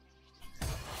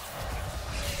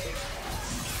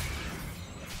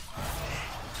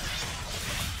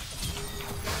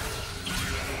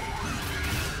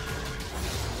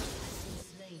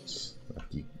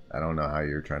 I don't know how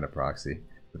you're trying to proxy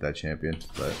with that champion,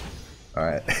 but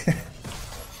alright.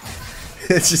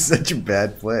 It's just such a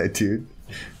bad play, dude.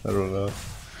 I don't know.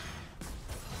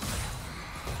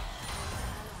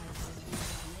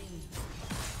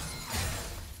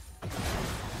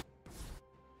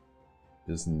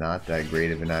 Just not that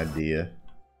great of an idea.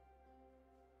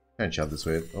 Try and shove this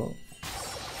way. Oh.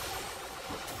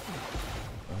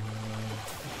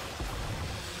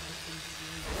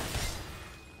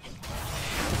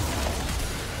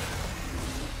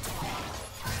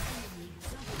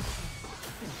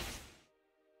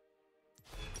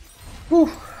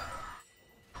 Whew.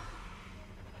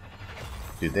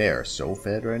 Dude, they are so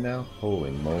fed right now.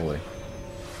 Holy moly.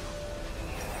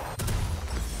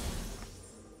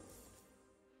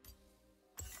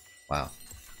 Wow.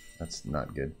 That's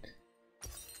not good.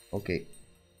 Okay.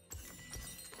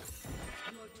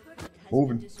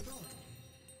 Moving.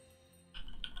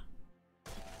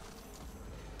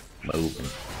 Moving.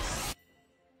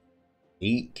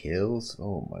 8 kills?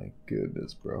 Oh my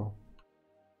goodness, bro.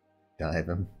 Dive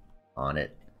him. On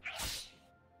it.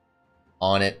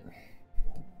 On it.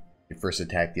 Your first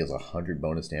attack deals 100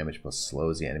 bonus damage plus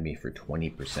slows the enemy for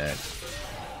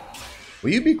 20%.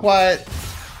 Will you be quiet?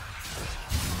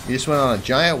 You just went on a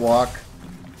giant walk.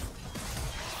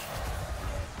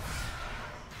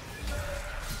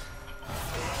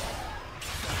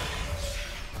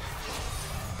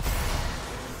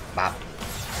 Bop.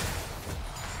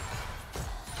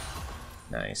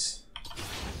 Nice.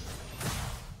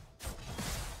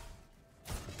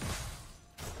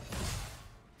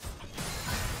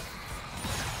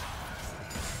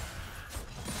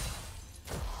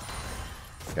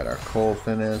 Got our coal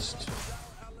finished.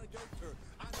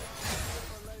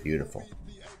 Beautiful.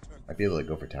 Might be able to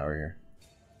go for tower here.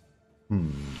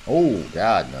 Oh,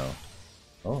 God, no.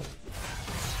 Oh.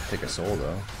 Take a soul,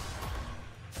 though.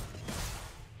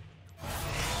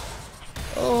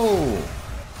 Oh!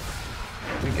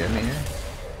 Can you get me here?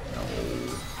 No.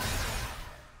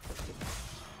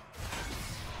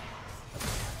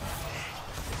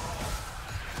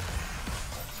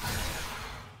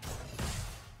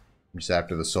 I'm just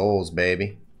after the souls,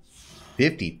 baby.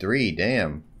 53,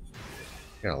 damn.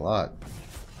 Got a lot.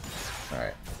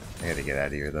 Alright. I gotta get out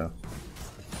of here, though.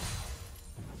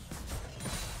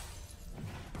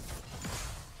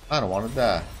 I don't want to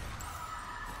die.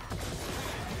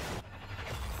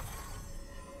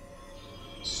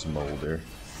 Smolder.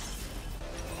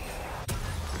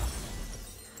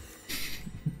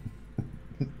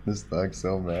 This dog's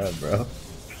so mad, bro.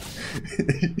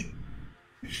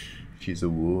 She's a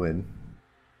wooing.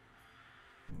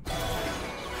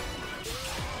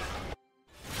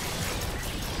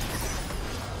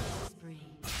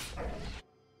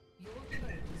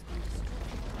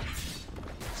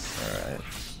 Alright.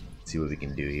 See what we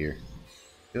can do here.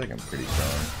 I feel like I'm pretty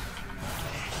strong.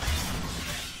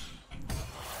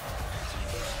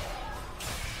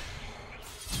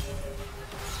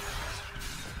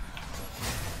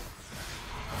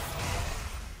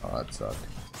 that sucked.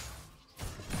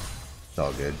 It's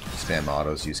all good. Spam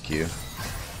autos, use Q. Ooh.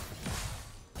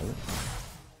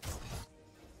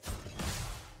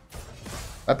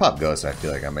 If I pop Ghost, I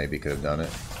feel like I maybe could have done it.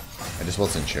 I just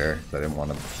wasn't sure, so I didn't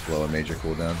want to blow a major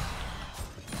cooldown.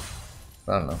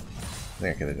 But I don't know. I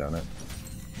think I could have done it.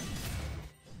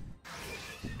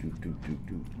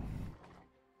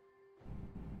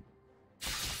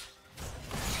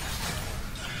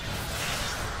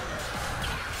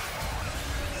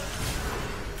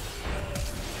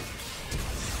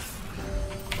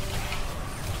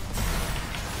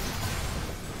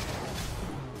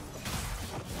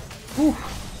 Whew.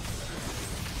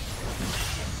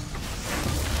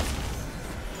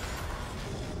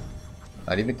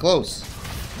 Not even close.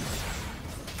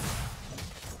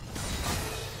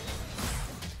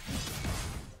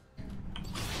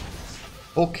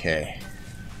 Okay.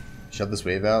 Shove this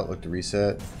wave out, look to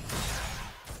reset.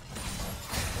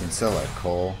 And sell that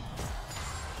coal.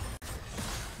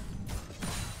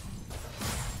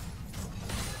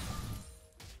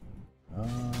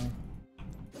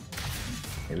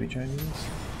 Maybe try and do this?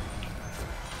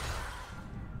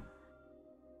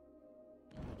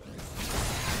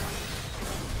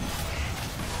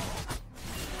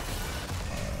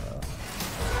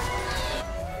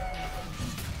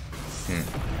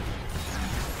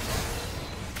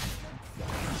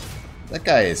 That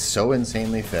guy is so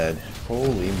insanely fed.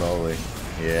 Holy moly.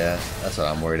 Yeah, that's what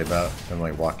I'm worried about. I'm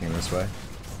like walking this way.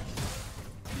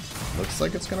 Looks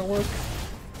like it's gonna work.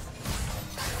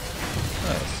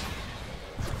 Nice.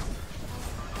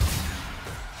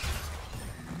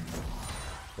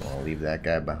 I'll leave that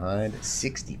guy behind.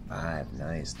 65.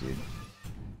 Nice, dude.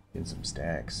 Getting some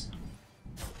stacks.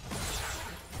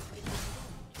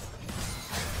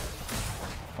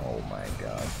 Oh my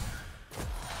god.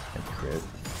 And crit.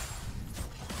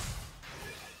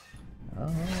 Oh,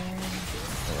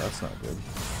 that's not good.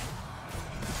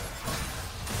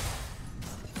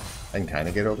 I can kind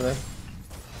of get over there.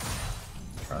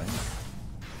 Trying.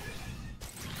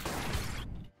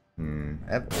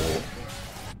 I have ult.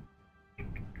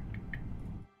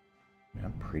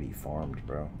 I'm pretty farmed,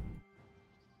 bro.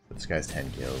 But this guy's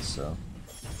 10 kills, so.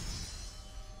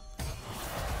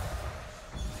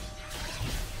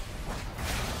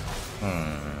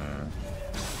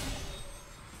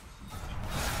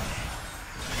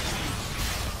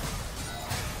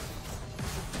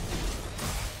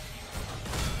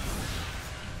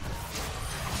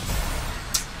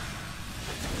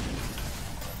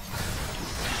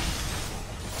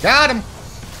 Got him!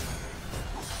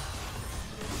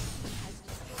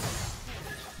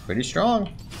 Pretty strong.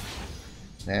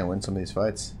 Man, win some of these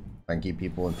fights. If I can keep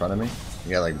people in front of me.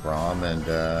 You got like Braum and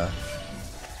oh,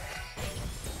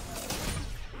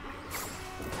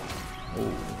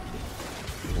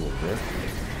 a little bit.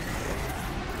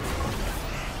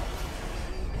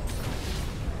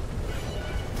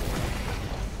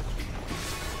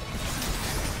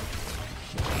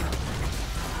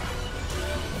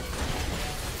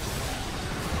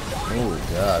 Oh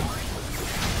god.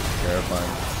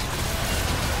 Terrifying.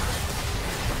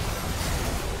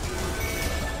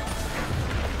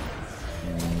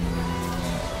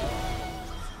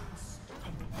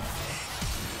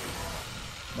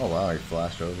 Oh wow, he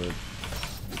flashed over it.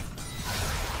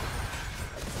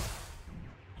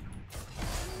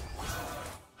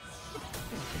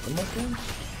 Come up in?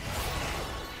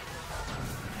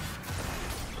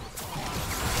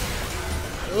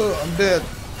 Oh, I'm dead.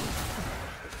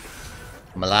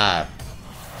 I'm alive.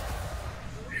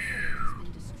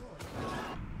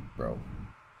 Bro.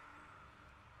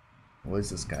 What is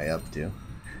this guy up to?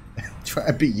 Try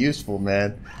to be useful,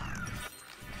 man.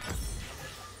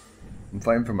 I'm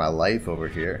fighting for my life over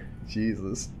here.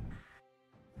 Jesus.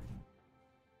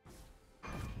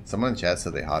 Someone in chat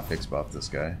said they hotfix buffed this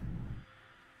guy.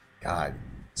 God.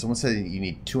 Someone said you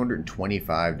need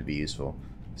 225 to be useful.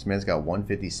 This man's got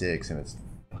 156 and it's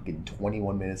fucking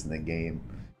 21 minutes in the game.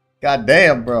 God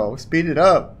damn, bro. Speed it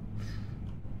up.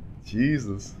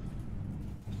 Jesus.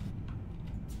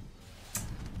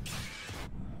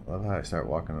 I love how I start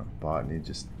walking up bot and he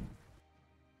just...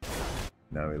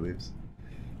 Now he leaves.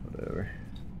 Whatever.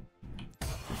 To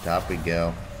the top we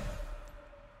go.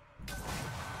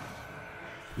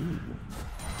 Ooh.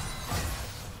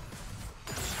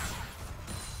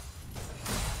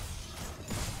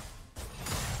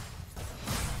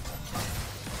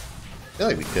 I feel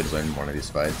like we could win one of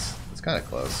these fights. It's kind of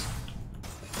close.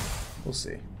 We'll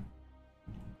see.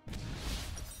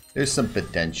 There's some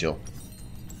potential.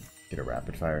 Get a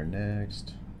rapid fire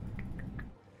next.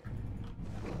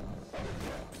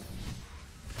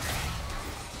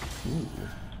 Ooh.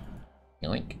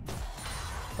 Yoink.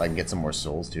 I can get some more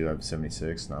souls too. I have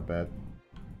 76, not bad.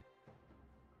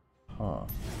 Huh.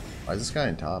 Why is this guy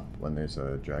in top when there's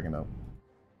a dragon up?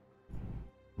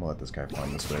 I'm gonna let this guy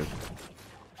farm this wave.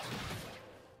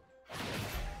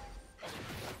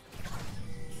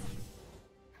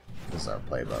 This is our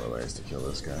play, by the way, is to kill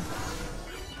this guy.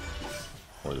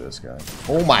 Or this guy.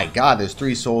 Oh my god, there's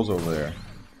 3 souls over there.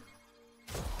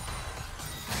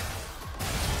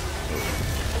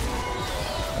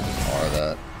 I just R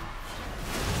that.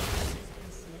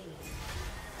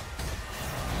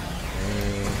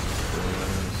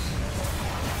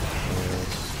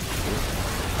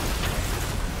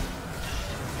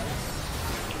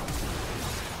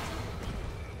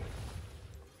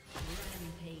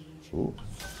 Ooh.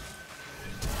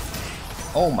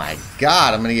 Oh my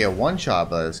god, I'm gonna get one shot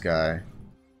by this guy.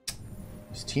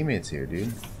 His teammates here,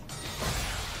 dude.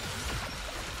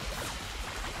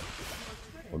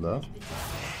 Hold up.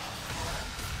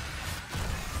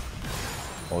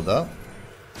 Hold up.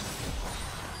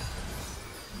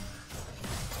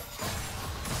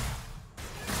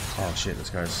 Oh shit, this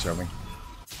guy's shoving.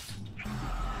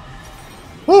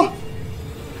 Woo!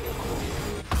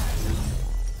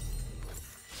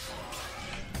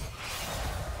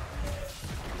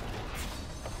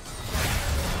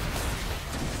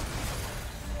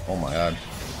 Oh my god.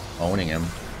 Owning him.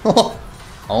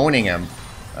 Owning him.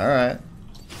 Alright.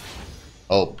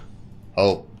 Oh.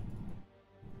 Oh.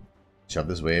 Shove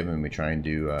this wave and we try and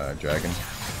do dragon.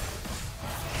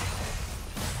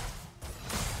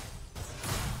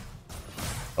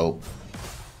 Oh.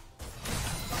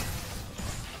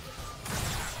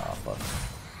 Oh fuck.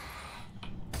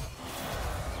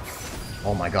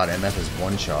 Oh my god, MF is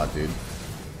one shot, dude.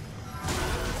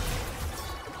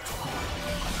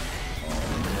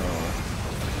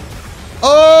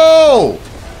 Oh!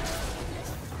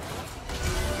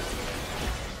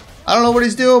 I don't know what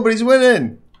he's doing, but he's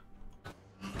winning.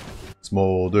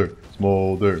 Smolder,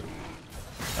 smolder.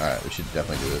 Alright, we should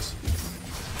definitely do this.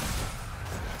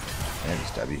 And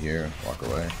just stab you here, walk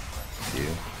away. You.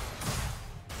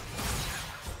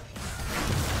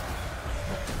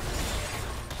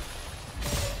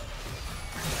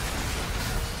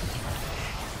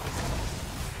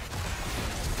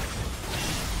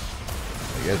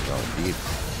 You guys are going deep.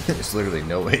 There's literally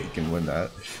no way you can win that.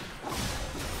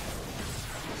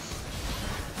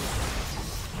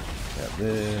 Got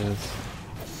this.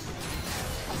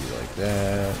 Do like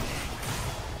that.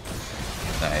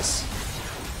 Nice.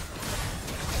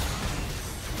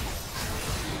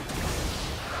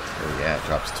 Oh yeah, it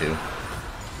drops 2.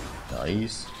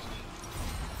 Nice.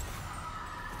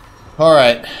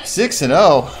 Alright,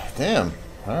 6-0. Damn.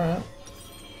 Alright.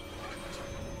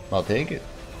 I'll take it.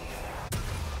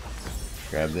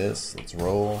 Grab this, let's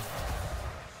roll.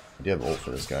 I do have ult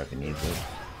for this guy if he needs it.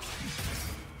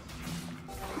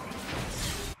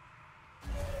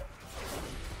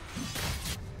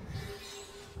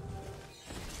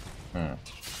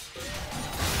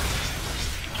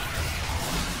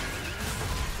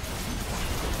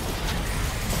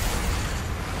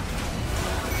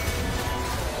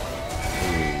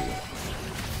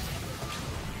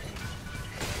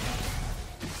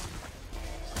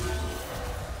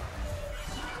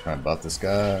 Try and buff this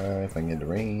guy if I can get into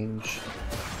range.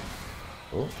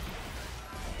 Oh.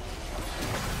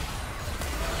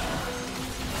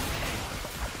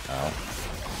 Ow.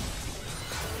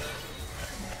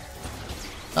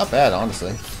 Not bad,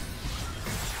 honestly.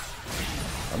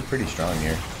 I'm pretty strong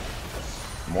here.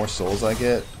 The more souls I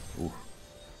get, ooh,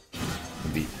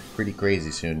 it'll be pretty crazy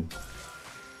soon.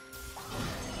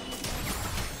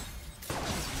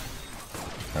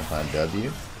 Try and find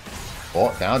W. Oh,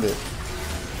 found it.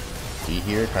 D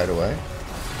here, kite away.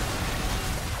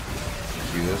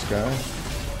 Do this guy.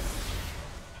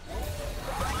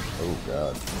 Oh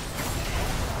god.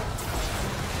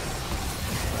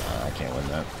 I can't win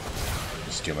that.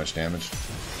 Just too much damage.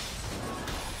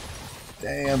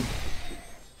 Damn.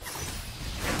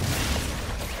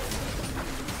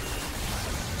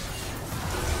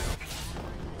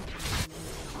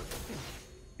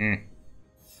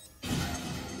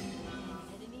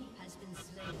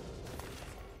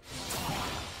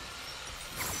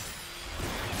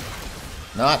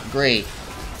 Not great.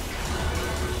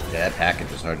 Yeah, that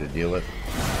package is hard to deal with.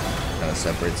 Kind of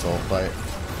separates the whole fight.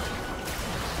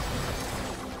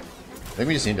 I think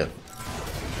we just need to,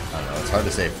 I don't know, it's hard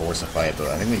to say force a fight, but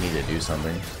I think we need to do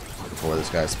something before this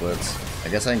guy splits. I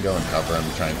guess I can go and cover him,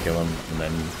 try and kill him, and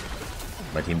then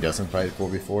my team doesn't fight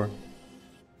 4v4.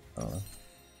 I don't know.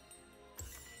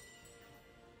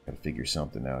 Gotta figure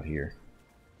something out here.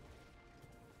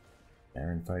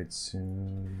 Aaron fights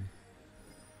soon.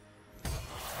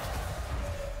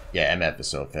 Yeah, MF is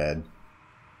so fed.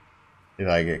 If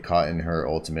I get caught in her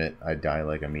ultimate, I die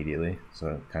like immediately. So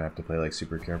I kind of have to play like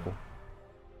super careful.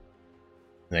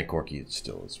 And then Corki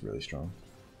still is really strong.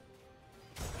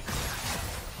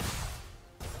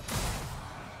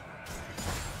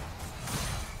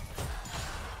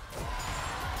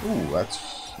 Ooh,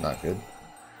 that's not good.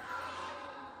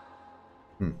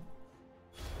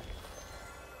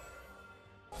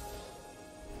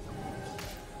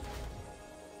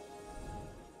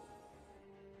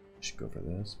 Should go for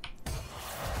this.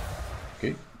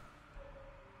 Okay.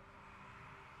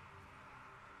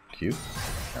 Cute.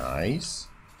 Nice.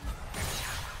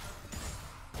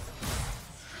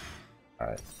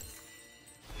 Alright.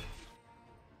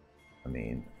 I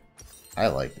mean, I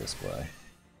like this play.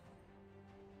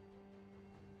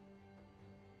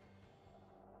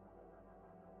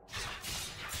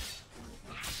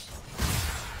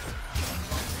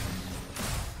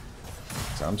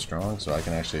 So I'm strong, so I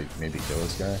can actually maybe kill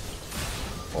this guy.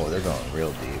 Oh, they're going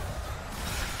real deep.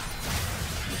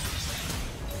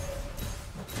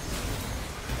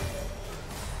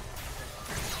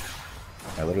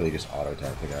 I literally just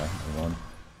auto-attacked the guy and won.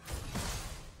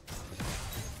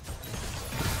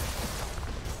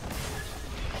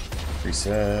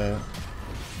 Reset.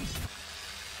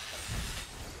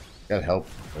 Got help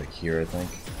like here, I think.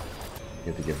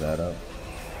 You have to give that up.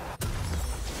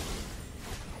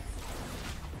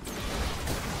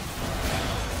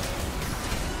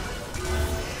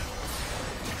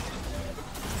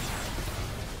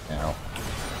 Ow.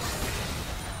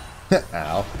 Ow.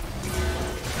 Oh,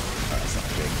 that's not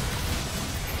good.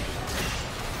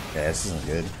 Yeah, this isn't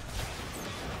good.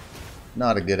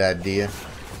 Not a good idea.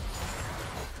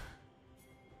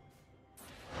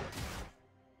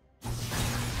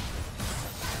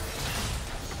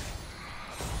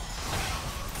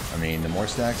 I mean, the more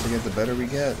stacks we get, the better we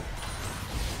get.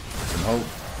 Some hope.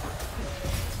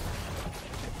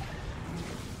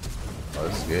 Oh,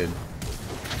 this is good.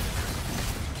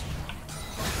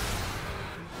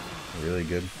 Really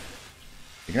good.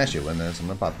 You can actually win this. I'm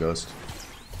gonna pop Ghost.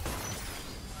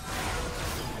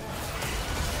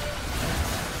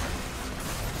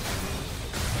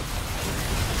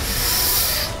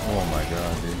 Oh my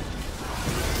god, dude.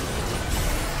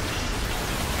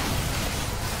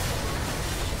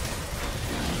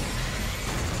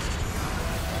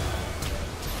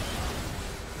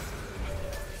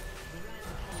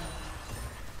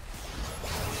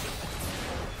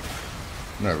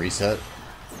 I'm gonna reset.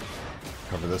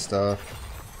 Cover this stuff.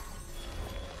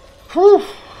 Whew.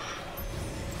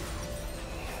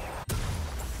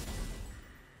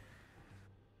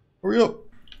 Hurry up!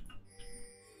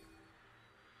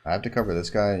 I have to cover this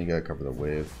guy, and you gotta cover the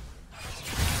wave.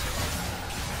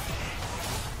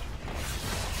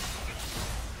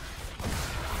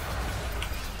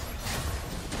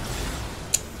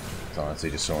 It's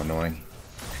honestly just so annoying.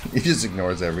 He just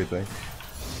ignores everything.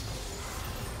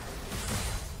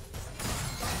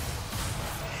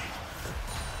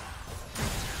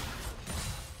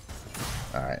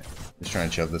 Alright, just trying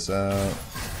to shove this out.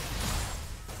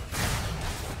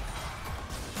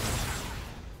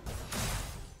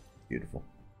 Beautiful.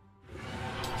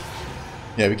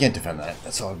 Yeah, we can't defend that.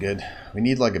 That's all good. We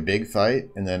need like a big fight,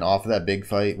 and then off of that big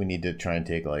fight, we need to try and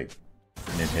take like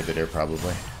an inhibitor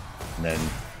probably. And then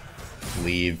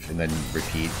leave, and then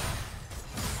repeat.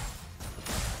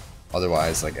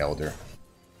 Otherwise, like Elder.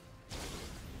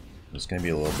 It's gonna be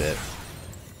a little bit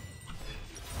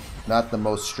not the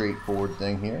most straightforward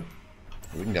thing here.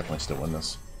 We can definitely still win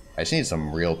this. I just need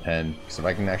some real pen, because if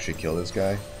I can actually kill this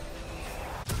guy,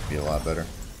 it'd be a lot better.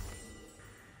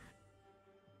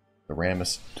 The Ram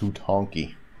is too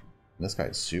tonky. This guy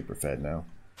is super fed now.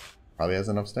 Probably has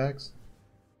enough stacks.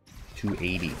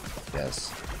 280,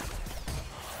 yes.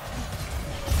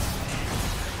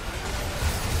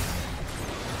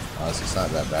 Honestly, it's not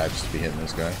that bad just to be hitting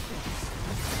this guy.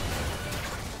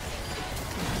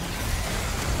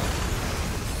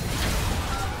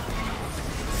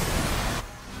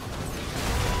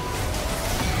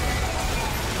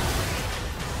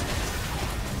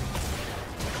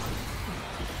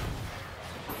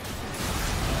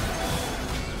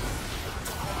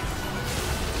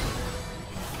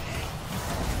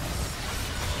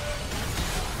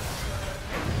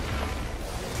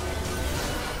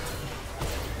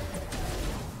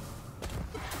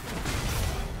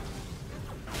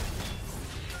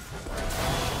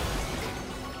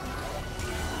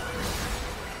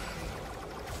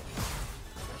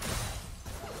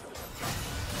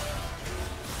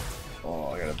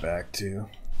 Back to,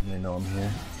 they know I'm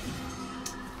here.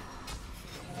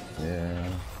 Yeah.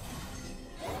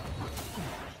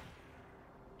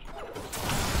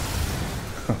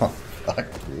 Oh, fuck,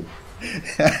 dude.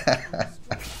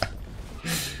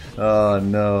 Oh,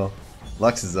 no.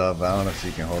 Lux is up. I don't know if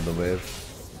she can hold the wave.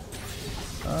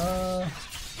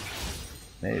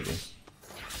 Maybe.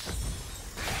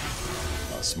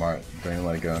 Oh, smart. Don't even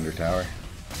let it go under tower.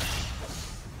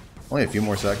 Only a few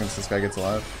more seconds this guy gets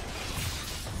alive.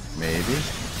 Maybe.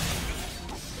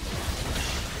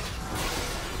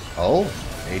 Oh,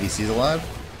 ADC's alive.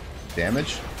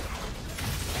 Damage.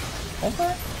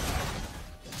 Okay.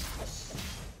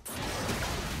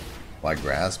 Why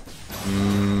grasp?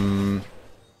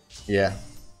 Yeah.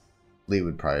 Lee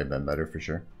would probably have been better for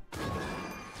sure.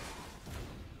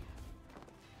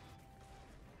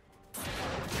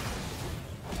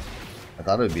 I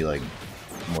thought it would be like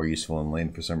more useful in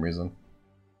lane for some reason.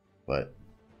 But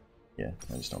yeah,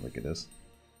 I just don't think it is.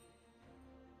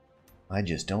 I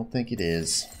just don't think it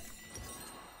is.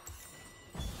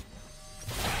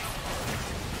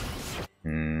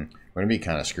 We're gonna be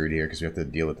kind of screwed here because we have to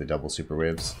deal with the double super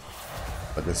waves.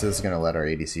 But this is gonna let our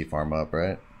ADC farm up,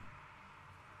 right?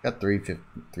 Got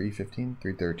 315,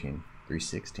 313,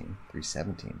 316,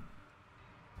 317.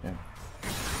 Yeah.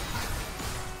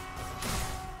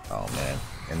 Oh man,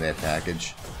 and that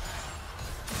package.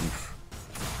 Oof.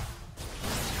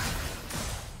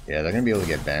 Yeah, they're gonna be able to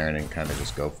get Baron and kind of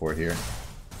just go for it here.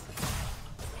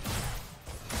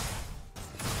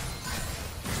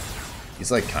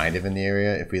 He's like kind of in the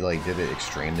area if we like did it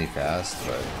extremely fast,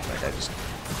 but like I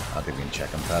don't think we can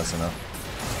check him fast enough.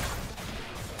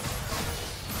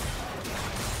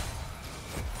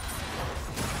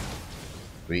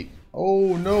 Sweet.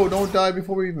 Oh no, don't die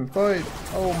before we even fight.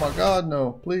 Oh my god,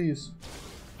 no, please.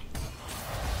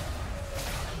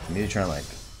 I need to try and like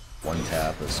one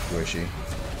tap a squishy.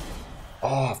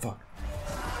 Oh fuck.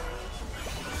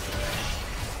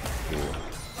 Ooh,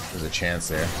 there's a chance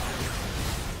there.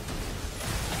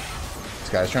 This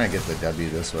guy's trying to get the W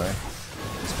this way.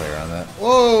 Let's play around that.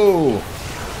 Whoa!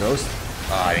 Ghost?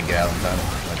 Oh, I didn't get out in time.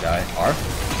 I'm gonna die. R?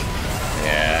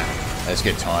 Yeah. I just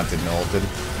get taunted and ulted.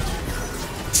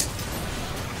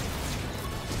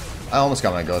 I almost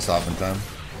got my ghost off in time.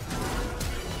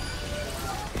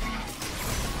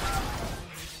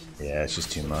 Yeah, it's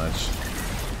just too much.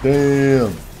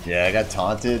 Damn! Yeah, I got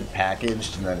taunted,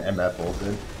 packaged, and then MF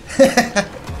ulted.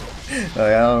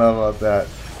 Like, I don't know about that.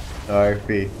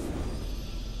 RP.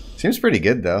 Seems pretty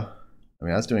good though. I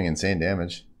mean, I was doing insane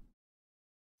damage.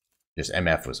 Just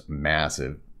MF was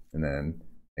massive. And then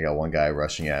I got one guy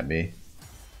rushing at me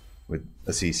with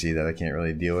a CC that I can't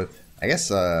really deal with. I guess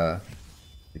the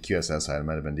QSS side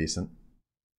might have been decent.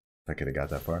 If I could have got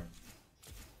that far.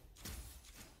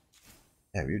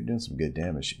 Yeah, we were doing some good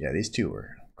damage. Yeah, these two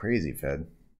were crazy fed.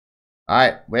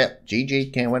 Alright, well,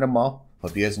 GG, can't win them all.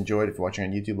 Hope you guys enjoyed. If you're watching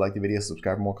on YouTube, like the video,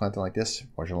 subscribe for more content like this.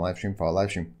 Watching the live stream, follow the live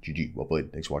stream. GG, well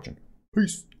played. Thanks for watching.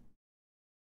 Peace.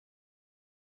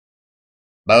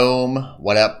 Boom.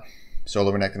 What up?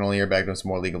 Solo Renekton only here, back doing some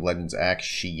more League of Legends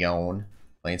action.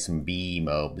 Playing some B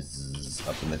mobs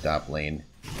up in the top lane.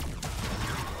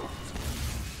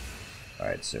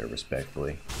 Alright, sir,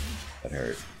 respectfully. That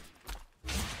hurt.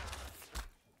 I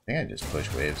think I just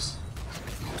push waves.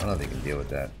 I don't know if they can deal with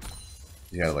that.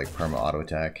 He's got like perma auto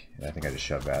attack, and I think I just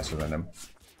shove faster than him.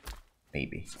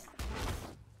 Maybe.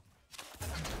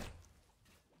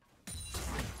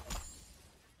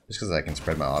 Just because I can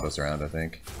spread my autos around, I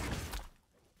think.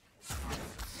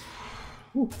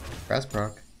 Ooh, fast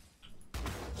proc.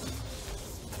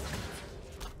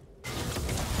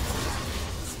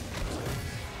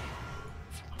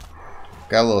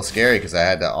 Got a little scary because I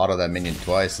had to auto that minion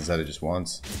twice instead of just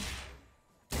once.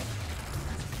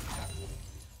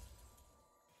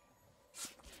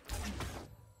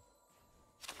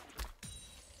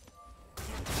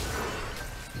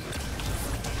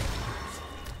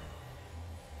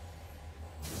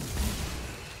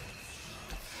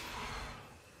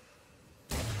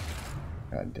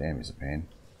 God damn, he's a pain.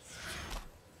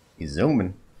 He's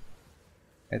zooming.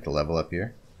 I have to level up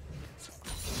here.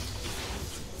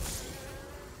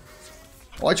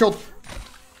 Oh, I chilled.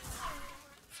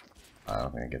 I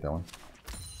don't think I get that one.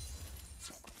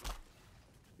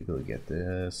 People get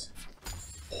this.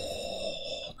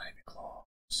 Oh, not even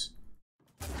close.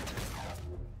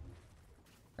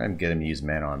 I'm get him to use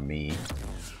mana on me.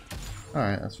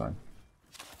 Alright, that's fine.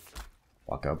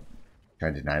 Walk up. Try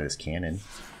to deny this cannon.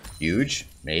 Huge.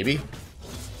 Maybe.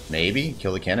 Maybe.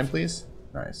 Kill the cannon, please.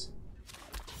 Nice.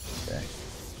 Okay.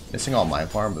 Missing all my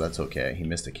farm, but that's okay. He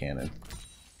missed a cannon.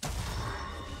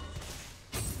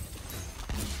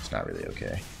 It's not really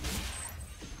okay.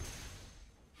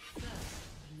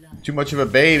 Too much of a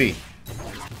baby.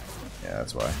 Yeah,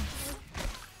 that's why.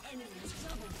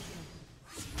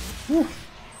 Whew.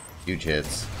 Huge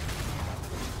hits.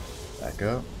 Back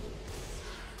up.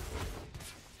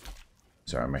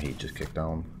 Sorry, my heat just kicked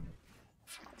on.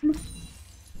 This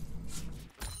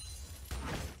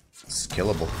is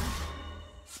killable.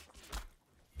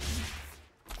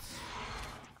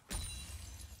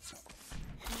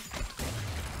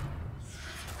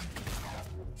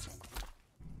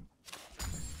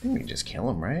 I think we can just kill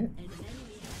him, right?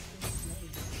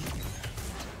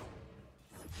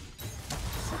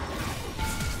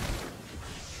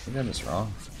 I think I'm just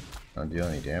wrong. I don't deal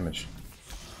any damage.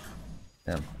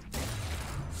 Damn.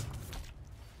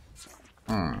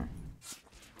 I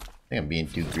think I'm being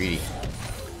too greedy.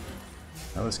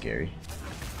 That was scary.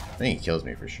 I think he kills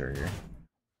me for sure here.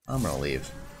 I'm gonna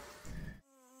leave.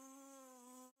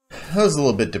 That was a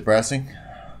little bit depressing.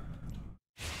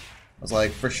 I was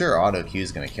like, for sure auto Q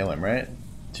is gonna kill him, right?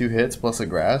 2 hits plus a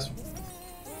grasp?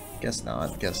 Guess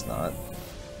not, guess not.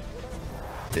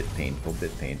 Bit painful,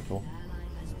 bit painful.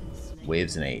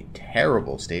 Wave's in a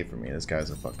terrible state for me. This guy's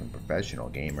a fucking professional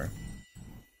gamer.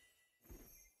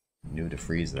 Knew to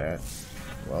freeze that.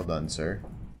 Well done, sir.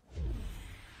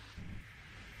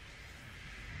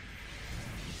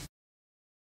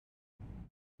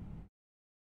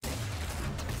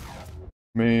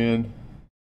 Man.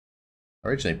 I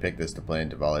originally picked this to play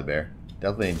into Volibear.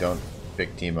 Definitely don't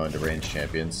pick Teemo into ranged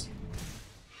champions.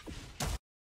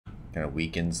 Kind of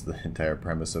weakens the entire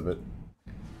premise of it.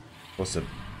 Supposed to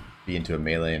be into a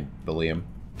melee and bully him.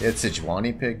 They had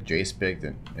Sejuani picked, Jace picked,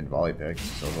 and Volley picked.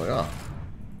 So I was like, oh.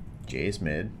 Jace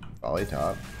mid, Volley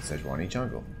top, Sejuani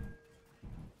jungle.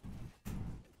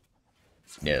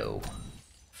 No.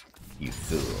 You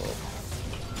fool.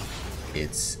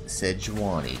 It's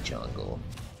Sejuani jungle.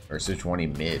 Or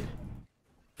Sejuani mid.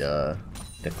 Duh.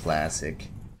 The classic.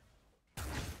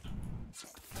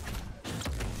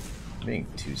 Being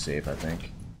too safe, I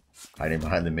think. Hiding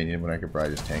behind the minion when I could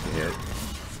probably just tank a hit.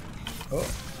 Oh,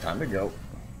 time to go.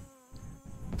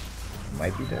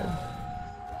 Might be dead.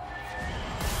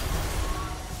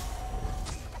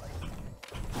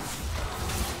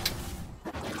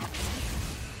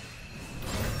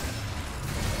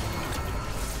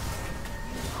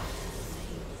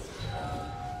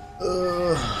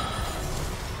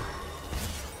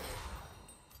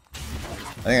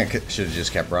 I think I should have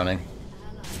just kept running.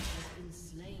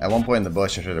 At one point in the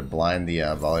bush, I should have blinded the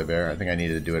Volibear. I think I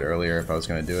needed to do it earlier if I was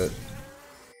going to do it.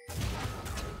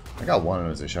 I got one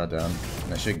as a shutdown,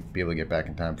 and I should be able to get back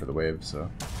in time for the wave, so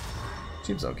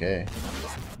seems okay.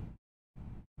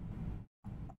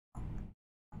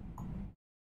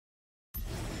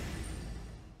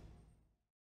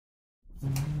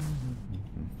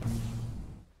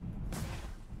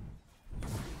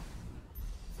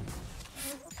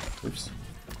 Oops.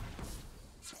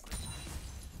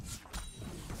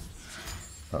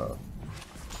 Uh-oh.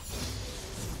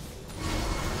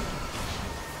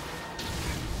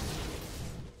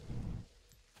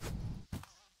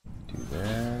 Do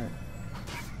that.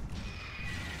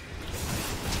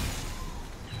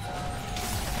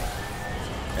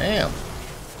 Damn.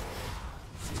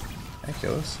 Can I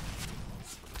kill this?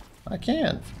 I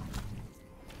can.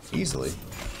 Easily.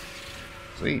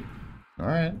 Sweet.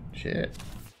 Alright. Shit.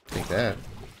 Take that.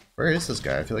 Where is this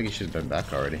guy? I feel like he should have been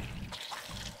back already.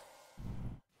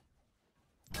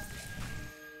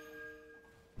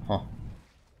 Huh.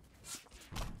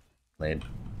 Lame.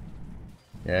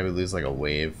 Yeah, we lose like a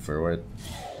wave for what?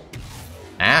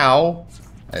 Ow!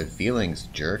 I have feelings,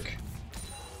 jerk.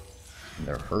 And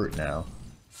they're hurt now.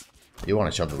 You want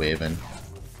to shove the wave in.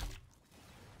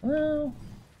 Well...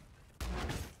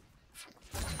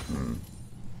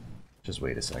 Just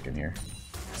wait a second here.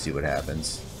 See what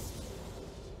happens.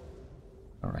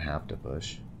 I don't have to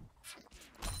push.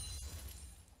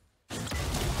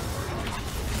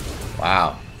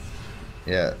 Wow.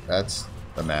 Yeah, that's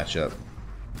the matchup.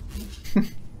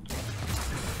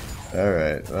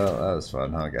 Alright, well, that was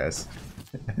fun, huh, guys?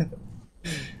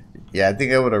 Yeah, I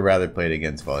think I would have rather played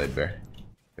against Volibear.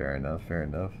 Fair enough, fair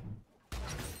enough.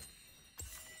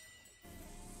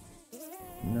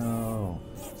 No.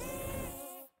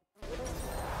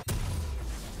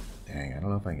 Dang, I don't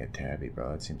know if I can get Tabby,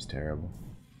 bro. That seems terrible.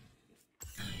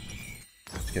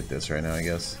 Let's get this right now, I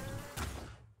guess.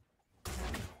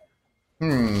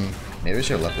 Maybe I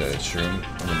should have left a shroom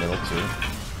in the middle, too.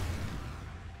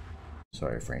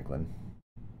 Sorry, Franklin.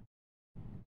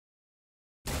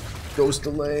 Ghost to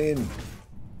lane!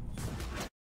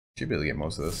 Should be able to get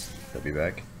most of this. He'll be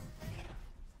back.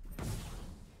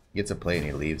 He gets a play and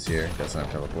he leaves here. Doesn't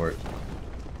have teleport.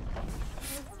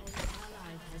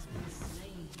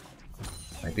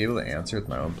 Might be able to answer with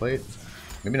my own plate.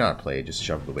 Maybe not a plate, just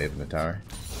shove the wave in the tower.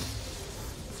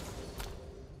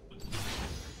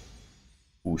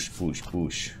 Push, push,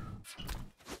 push.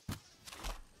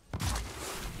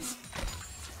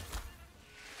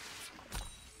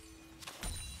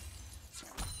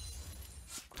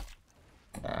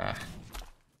 Ah.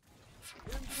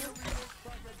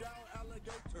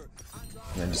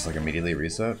 And then just like immediately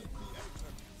reset.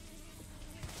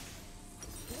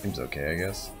 Seems okay, I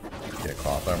guess. Get a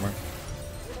cloth armor.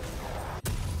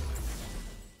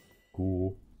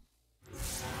 Cool.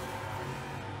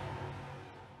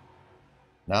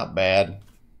 Not bad.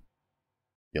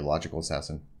 Yeah, logical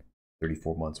assassin.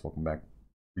 34 months. Welcome back.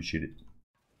 Appreciate it.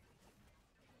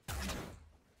 Yeah,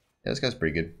 this guy's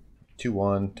pretty good.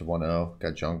 2-1 to 1-0.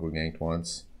 Got jungle ganked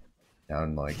once.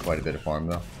 Down like quite a bit of farm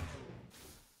though.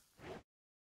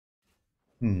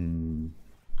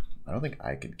 I don't think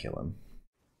I could kill him.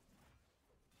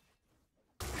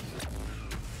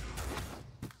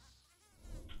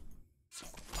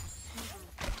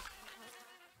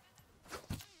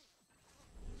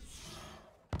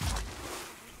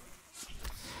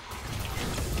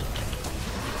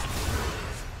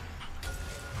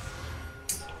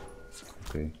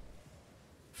 Okay.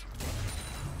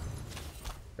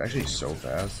 Actually so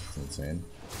fast, it's insane.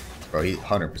 Bro, he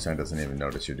 100% doesn't even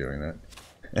notice you're doing that.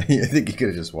 I think he could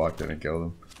have just walked in and killed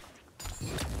him.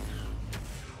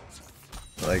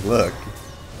 Like, look,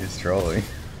 he's trolling.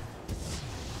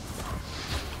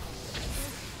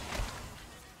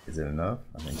 Is it enough?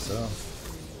 I think so.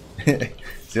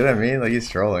 See what I mean? Like, he's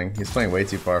trolling. He's playing way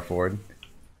too far forward.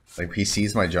 Like, he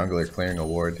sees my jungler clearing a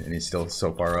ward, and he's still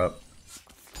so far up.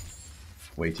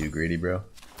 Way too greedy, bro.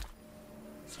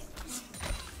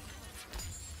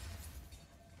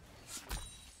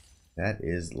 That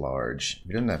is large. If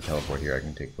he doesn't have teleport here, I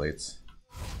can take plates.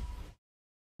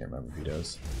 Can't remember if he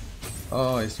does.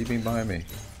 Oh, he's TPing behind me.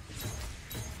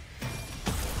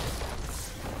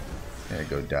 There,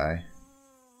 go die.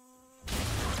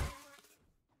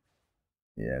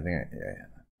 Yeah, I think yeah.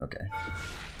 Okay.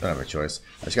 Don't have a choice.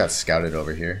 I just got scouted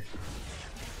over here.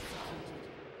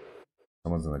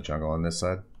 Someone's in the jungle on this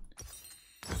side.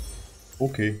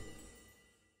 Okay.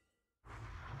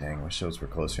 Dang, wish those were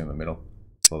closer in the middle.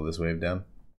 Slow this wave down.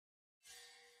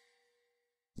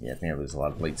 Yeah, I think I lose a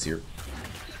lot of plates here.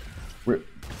 Rip.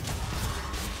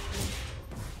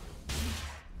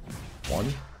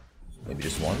 One? Maybe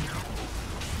just one?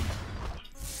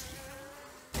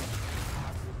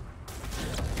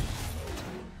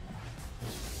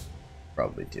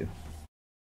 Probably two.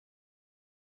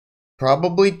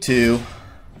 Probably two.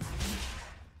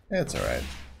 That's alright.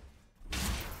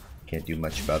 Can't do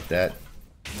much about that.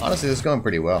 Honestly, this is going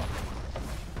pretty well.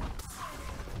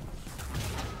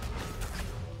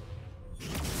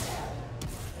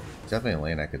 Definitely a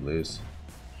lane I could lose.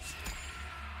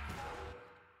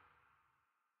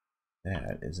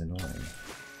 That is annoying.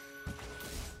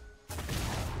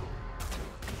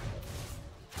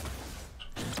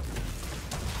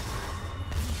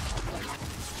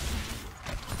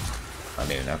 I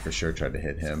mean, I for sure tried to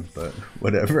hit him, but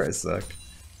whatever, I suck.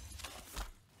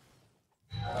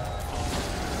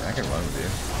 I can run with you.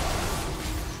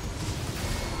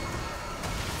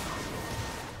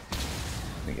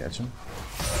 Let me catch him.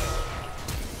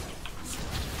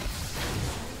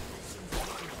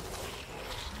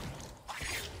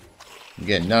 I'm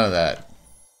getting none of that.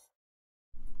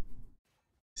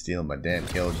 Stealing my damn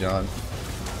kill, John.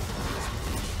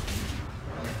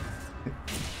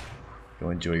 Go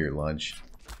enjoy your lunch.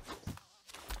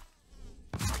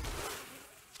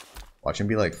 Watch him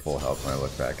be like full health when I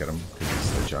look back at him, because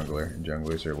he's a jungler, and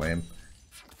junglers are lame.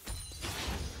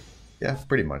 Yeah,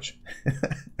 pretty much.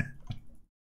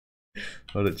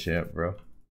 What a champ, bro.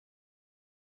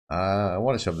 I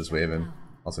want to shove this wave in.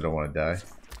 Also don't want to die.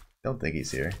 Don't think he's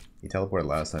here. He teleported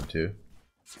last time too.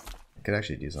 I could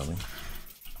actually do something.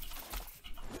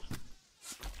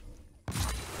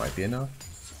 Might be enough.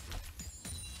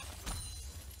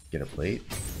 Get a plate.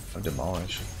 I'll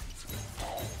demolish.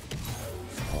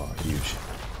 Oh, huge.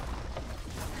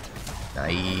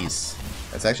 Nice.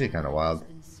 That's actually kind of wild.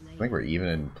 I think we're even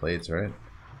in plates, right?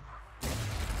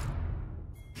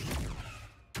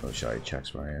 Oh, shit, he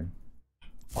checks where I am.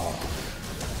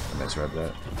 Oh, I misread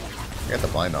that. I got the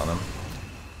blind on him.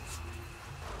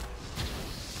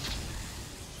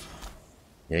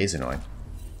 Yeah, he's annoying.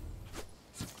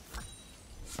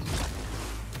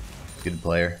 Good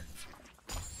player.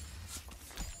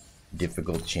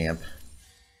 Difficult champ.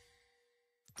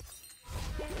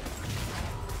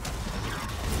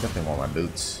 Definitely want my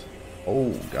boots.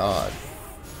 Oh, God.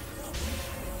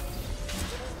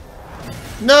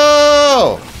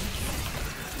 No!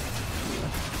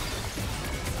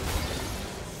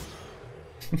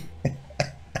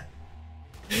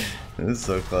 This is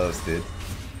so close, dude.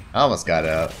 I almost got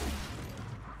out.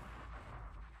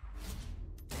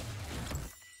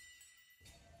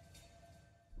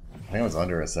 I think it was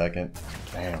under a second.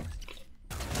 Damn.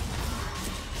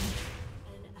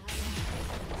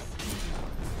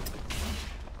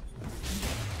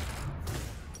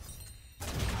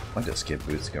 I'll just skip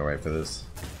boots, go right for this.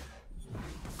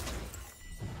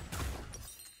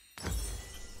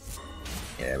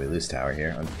 Yeah, we lose tower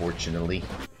here, unfortunately.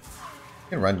 We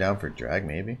can run down for drag,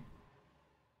 maybe.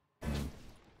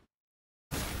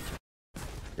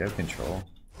 Do you have control?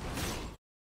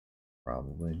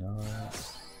 Probably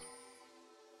not.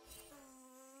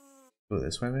 Go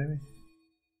this way, maybe?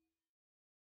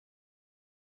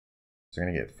 So we're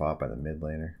gonna get fought by the mid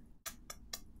laner.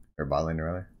 Or bot laner,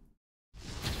 rather.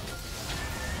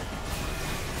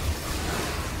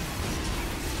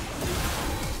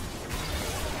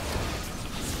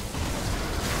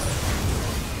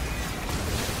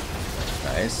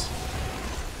 Nice.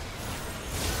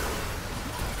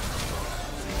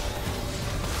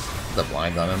 The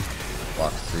blind on him.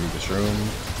 Walks through the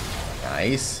shroom.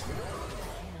 Nice.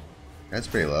 That's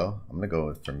pretty low. I'm gonna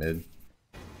go for mid.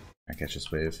 I catch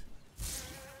this wave.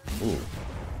 Ooh.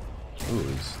 Ooh,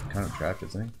 he's kind of trapped,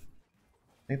 isn't he?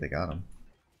 I think they got him.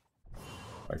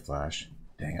 White flash.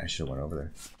 Dang, I should have went over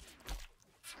there.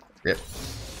 Rip.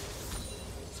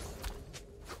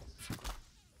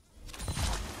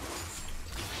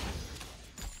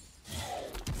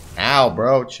 Ow,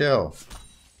 bro, chill.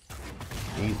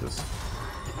 Jesus.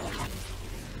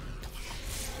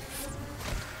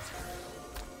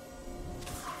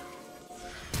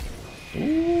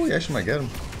 Ooh, you actually might get him.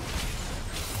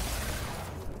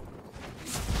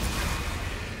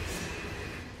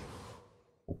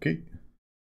 Okay.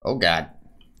 Oh god.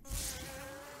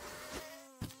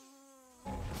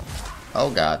 Oh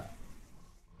god.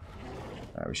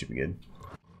 Alright, we should be good.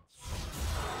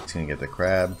 He's gonna get the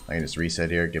crab. I can just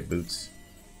reset here, get boots.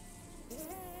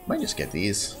 Might just get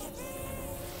these.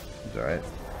 It's alright.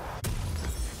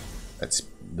 That's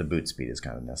the boot speed is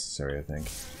kind of necessary, I think.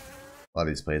 A lot of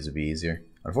these plays would be easier.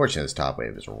 Unfortunately, this top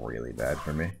wave is really bad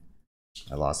for me.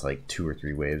 I lost like 2 or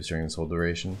 3 waves during this whole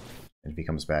duration. And if he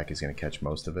comes back, he's gonna catch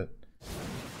most of it.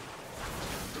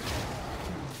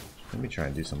 Let me try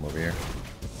and do something over here.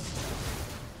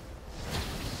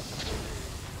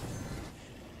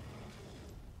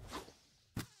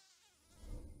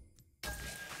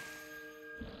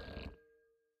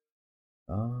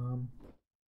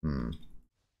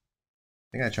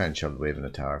 I think I try and shove the wave in the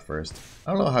tower first.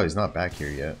 I don't know how he's not back here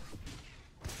yet.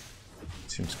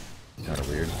 Seems kind of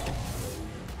weird.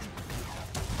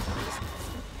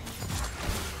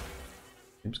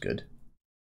 Seems good.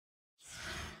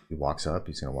 He walks up,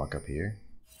 he's gonna walk up here.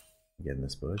 Get in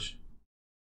this bush.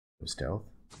 Go stealth.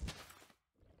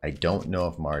 I don't know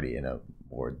if I'm already in a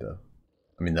ward though.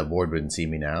 I mean, the ward wouldn't see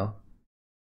me now.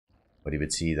 But he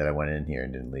would see that I went in here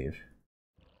and didn't leave.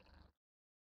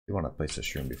 You want to place a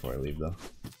shroom before I leave though.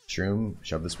 Shroom,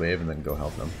 shove this wave and then go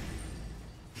help them.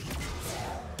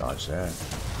 Dodge that.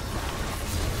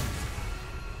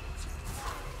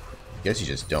 Guess you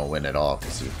just don't win at all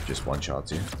because he just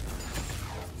one-shots you.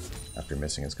 After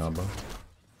missing his combo.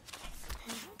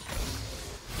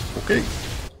 Okay.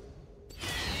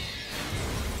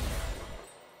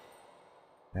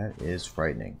 That is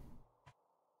frightening.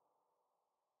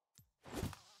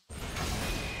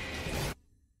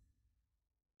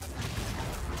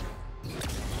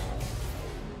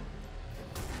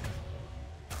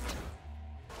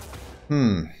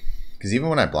 Because even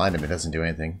when I blind him, it doesn't do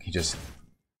anything. He just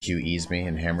QEs me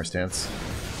in hammer stance.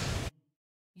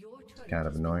 Kind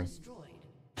of annoying.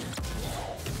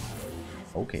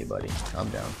 Okay, buddy. Calm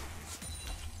down.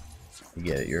 You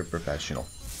get it. You're a professional.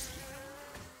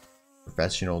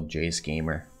 Professional Jace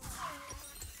gamer.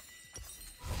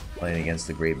 Playing against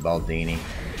the great Baldini.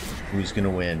 Who's gonna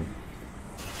win?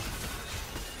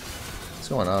 What's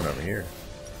going on over here?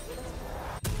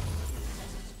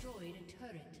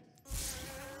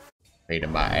 Right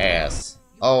in my ass.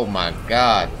 Oh my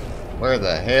god. Where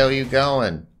the hell are you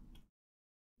going?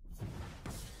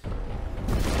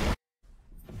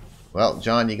 Well,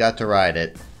 John, you got to ride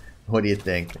it. What do you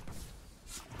think?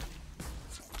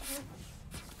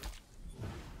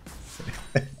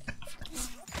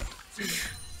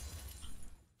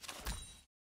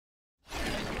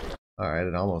 Alright,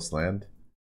 it almost landed.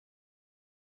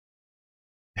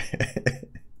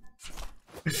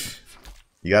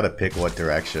 You gotta pick what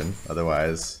direction,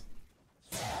 otherwise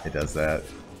it does that.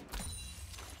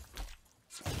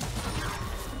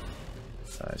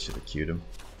 I should have queued him.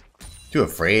 Too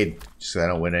afraid, just 'cause I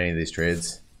don't win any of these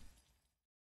trades.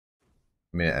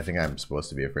 I mean, I think I'm supposed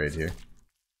to be afraid here.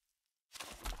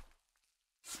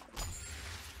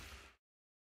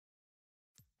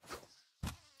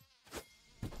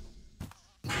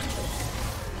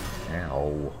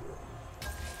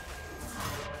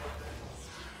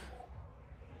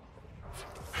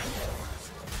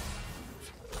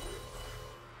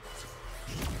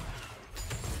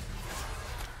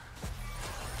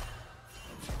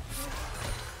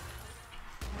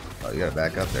 Oh, you gotta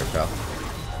back up there, pal.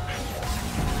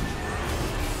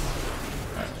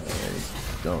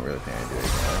 Don't really think I do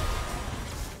anything.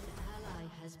 Ally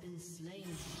has been slain.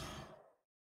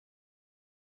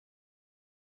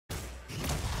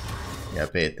 You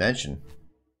gotta pay attention.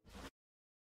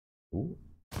 Ooh.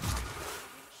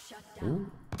 Shut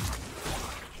down.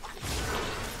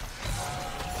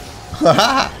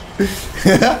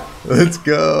 Let's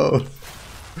go.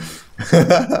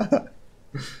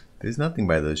 There's nothing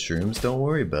by those shrooms. Don't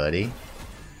worry, buddy.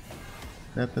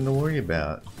 Nothing to worry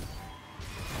about.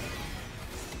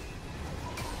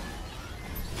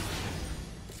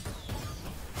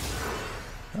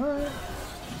 Alright.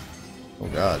 Oh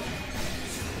god.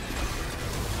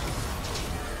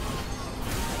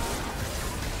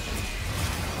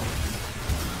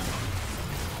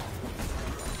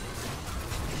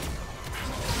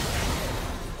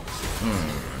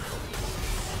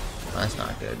 That's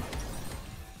not good.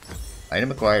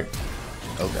 Item acquired.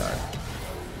 Oh god.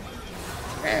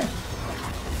 Eh.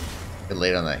 Bit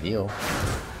late on that heal.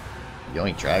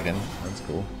 Yoink dragon. That's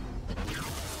cool.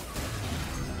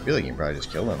 I feel like you can probably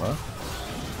just kill him, huh?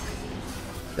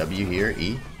 W here,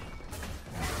 E.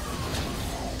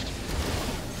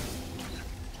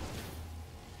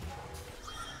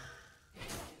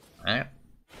 Ah.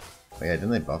 Oh yeah, didn't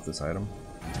they buff this item?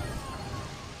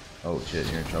 Oh shit,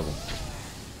 you're in trouble.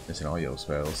 Missing all your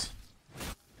spells.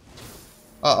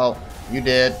 Uh-oh, you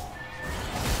did.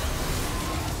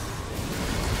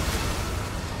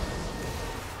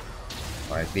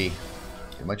 Alright, B.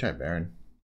 I might try Baron.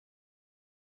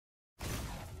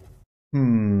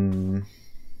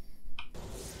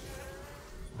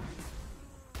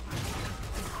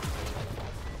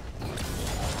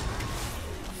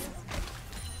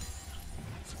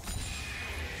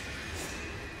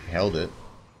 Held it.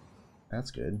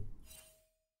 That's good.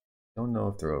 Don't know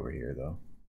if they're over here though.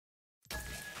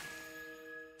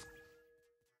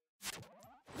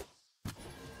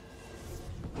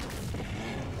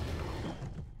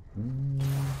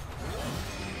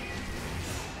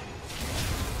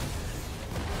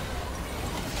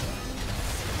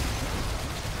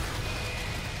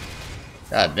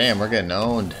 God damn, we're getting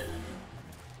owned.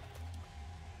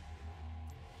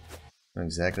 Don't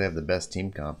exactly have the best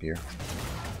team comp here.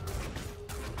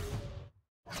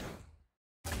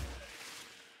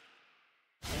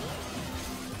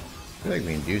 I feel like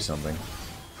we can do something.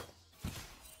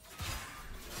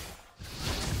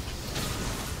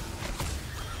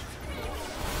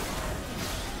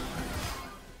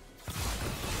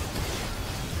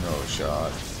 No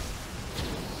shot.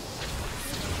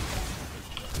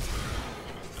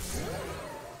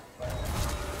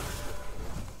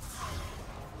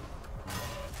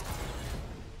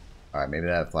 Alright, maybe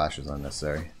that flash was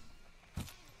unnecessary.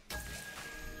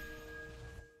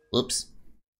 Whoops.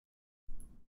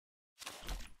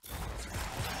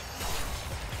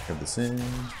 Grab this in.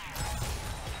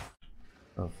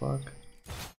 Oh fuck.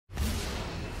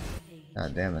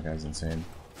 God damn, that guy's insane.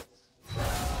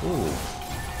 Ooh.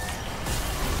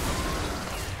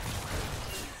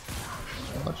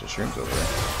 A bunch of shrooms over there.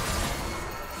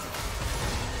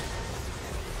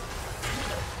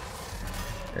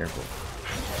 Careful.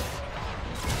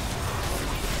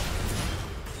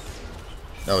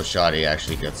 No shot he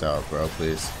actually gets out, bro,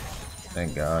 please.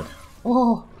 Thank God.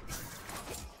 Oh!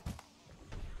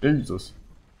 Jesus.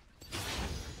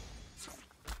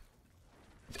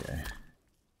 Okay.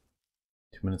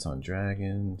 2 minutes on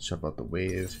dragon. Shove out the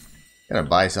wave. Gotta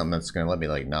buy something that's gonna let me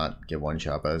like not get one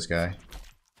shot by this guy.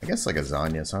 I guess like a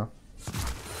Zanya's, huh?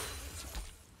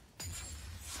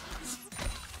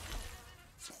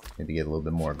 Maybe get a little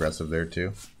bit more aggressive there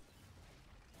too.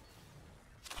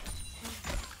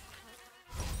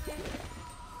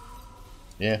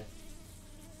 Yeah.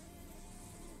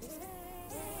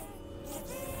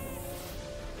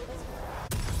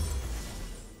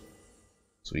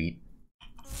 Sweet.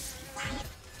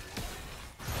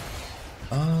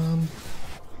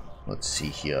 Let's see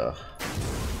here.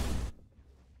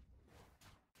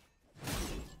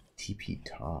 TP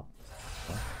top.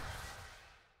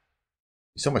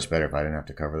 He's so much better if I didn't have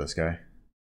to cover this guy.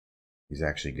 He's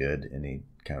actually good and he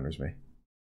counters me.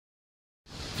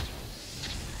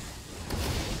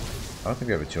 I don't think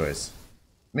we have a choice.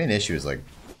 The main issue is like,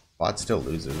 bot still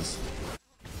loses.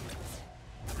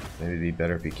 Maybe it'd be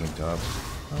better if he came top.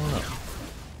 I don't know.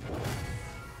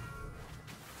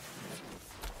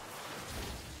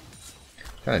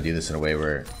 Trying to do this in a way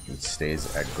where it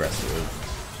stays aggressive.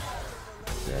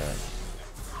 Yeah.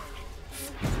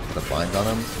 Put the blinds on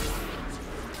him.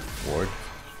 Ward.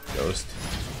 Ghost.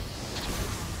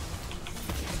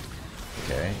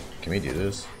 Okay. Can we do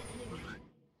this?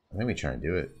 I think we try and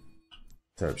do it.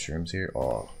 Set up shrooms here?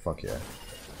 Oh, fuck yeah.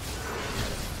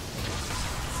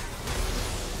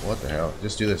 What the hell?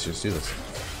 Just do this, just do this.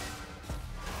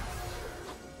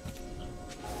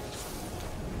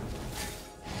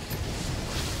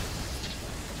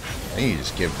 I think you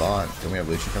just give bot. Don't we have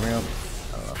Lucian coming up?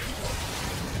 I don't know.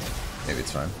 Maybe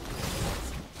it's fine.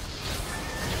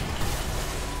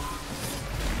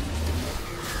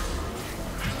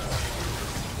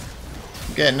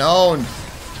 I'm getting owned!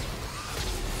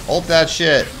 Ult that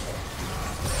shit!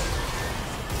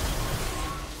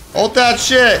 Ult that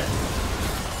shit!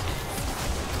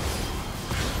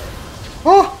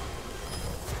 Oh!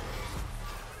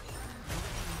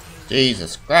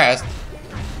 Jesus Christ!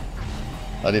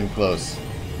 Not even close.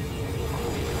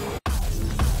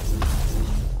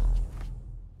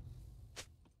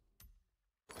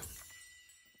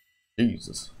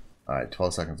 Jesus. Alright,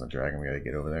 12 seconds on Dragon. We gotta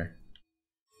get over there.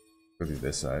 Go through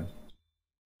this side.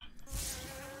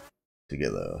 To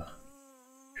get low.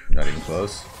 Not even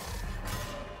close.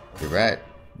 You're right.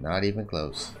 Not even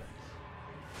close.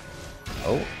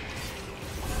 Oh.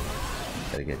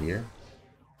 Gotta get here.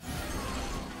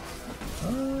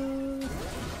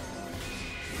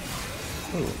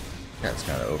 Oh. That's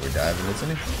kind of overdiving,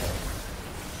 isn't he?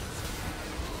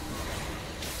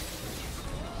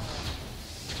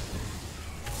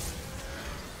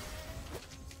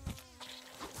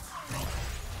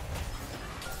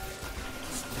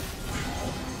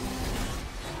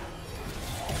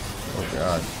 Oh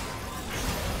god.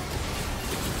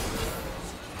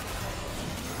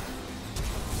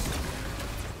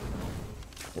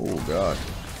 Oh god.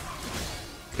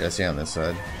 Yeah, I see on this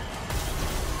side.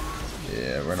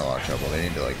 Yeah, we're in a lot of trouble. They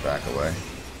need to like back away.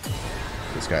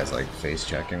 This guy's like face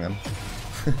checking them.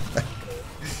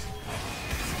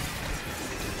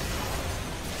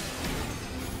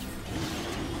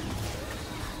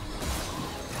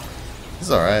 This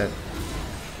is alright.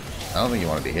 I don't think you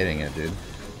want to be hitting it, dude.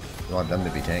 You want them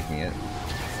to be tanking it.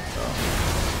 So.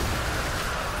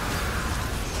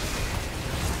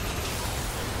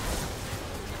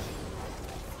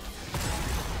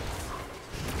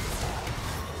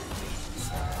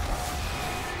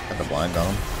 Got the blind on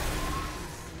him.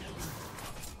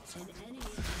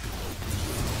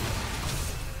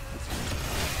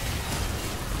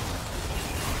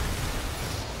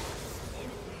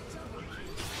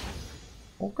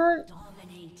 Okay.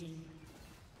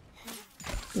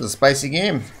 This is a spicy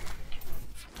game.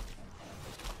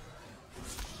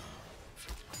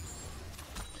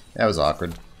 That was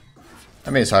awkward.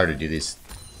 I mean, it's hard to do these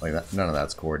like that. None of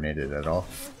that's coordinated at all.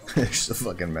 It's just a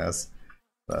fucking mess.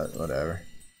 But whatever.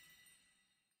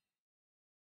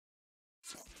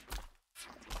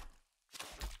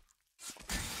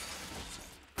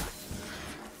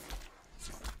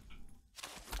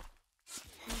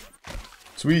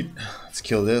 Sweet. Let's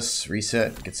kill this,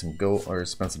 reset, get some gold, or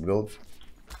spend some gold.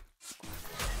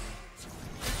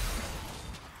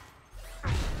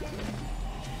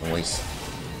 Waste.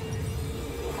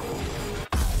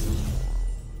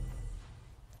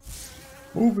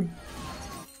 Moving.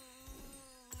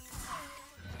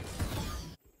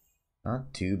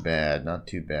 Not too bad, not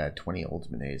too bad. 20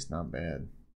 ultimate ace, not bad.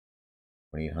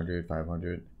 2800,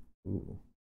 500. Ooh.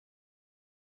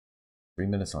 3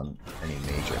 minutes on any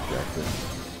major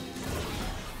objective.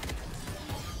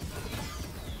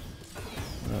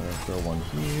 Throw one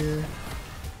here.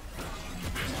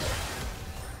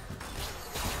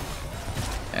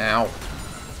 Ow.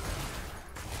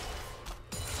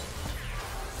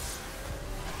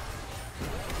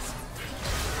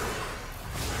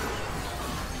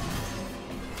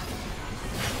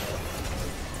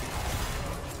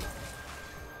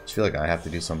 I just feel like I have to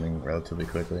do something relatively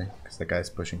quickly because that guy's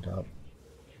pushing top.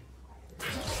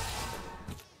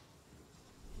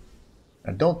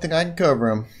 I don't think I can cover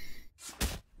him.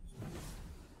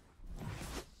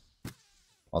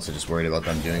 Also just worried about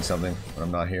them doing something when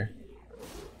I'm not here.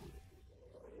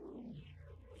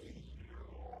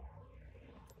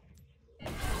 Ooh,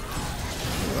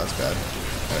 that's bad.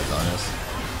 That is honest.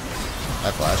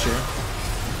 I flash here.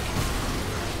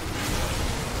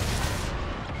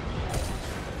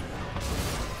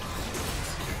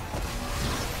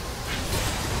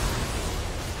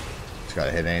 Just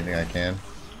gotta hit anything I can.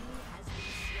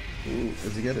 Ooh,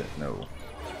 does he get it? No.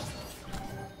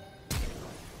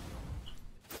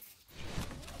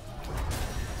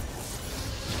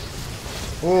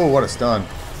 Oh, what a stun.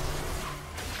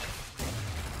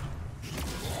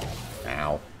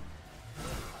 Ow.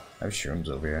 I have shrooms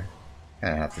over here.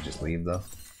 Kinda have to just leave though.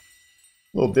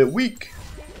 A little bit weak.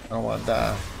 I don't want to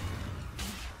die.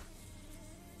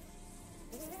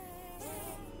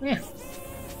 Yeah.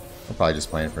 I'm probably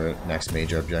just playing for next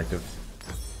major objective.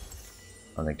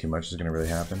 I don't think too much is gonna really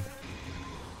happen.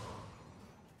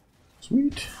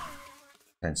 Sweet.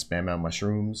 Try and spam out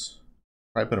mushrooms.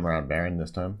 Probably put them around Baron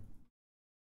this time.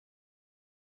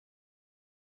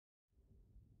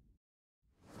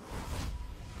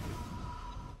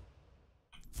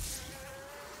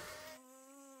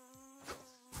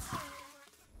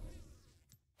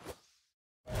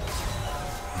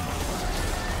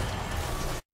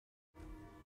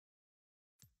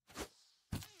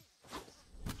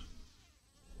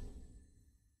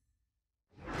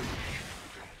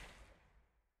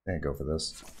 Can't go for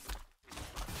this.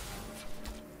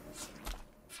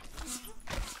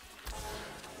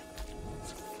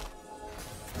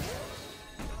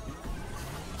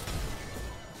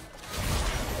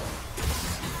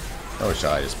 Oh shit,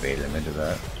 I just baited him into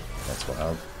that. That's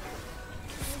wild.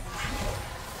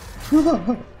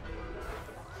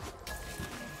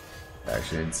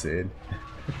 Actually insane.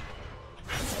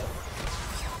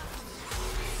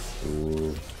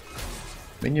 Ooh.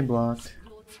 Minion blocked.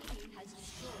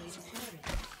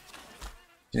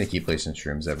 Gonna keep placing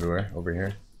shrooms everywhere over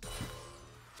here.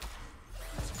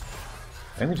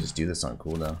 I'm gonna just do this on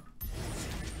cooldown.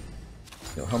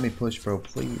 Yo, help me push, bro,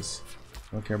 please. I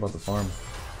don't care about the farm.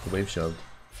 The wave shoved.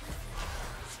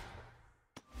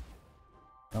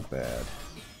 Not bad.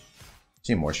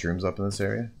 See more shrooms up in this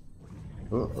area?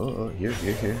 Oh, here.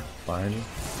 Behind me.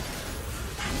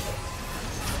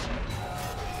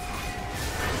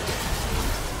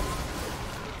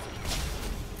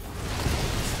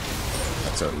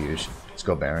 So huge. Let's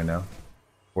go Baron now.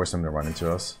 Force them to run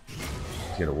into us.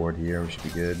 Get a ward here, we should be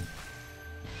good.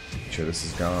 Make sure this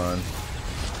is gone.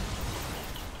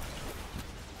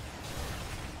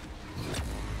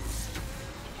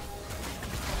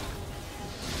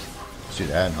 Let's do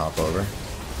that and hop over.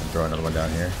 And throw another one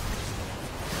down here. I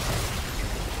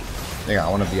think I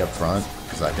want to be up front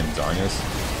because I can Zarya's.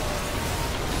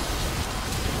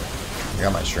 I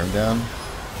got my shroom down. I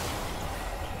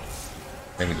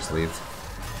think we just leave.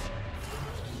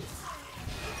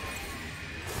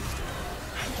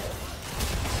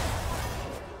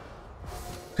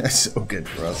 That's so good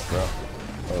for us, bro.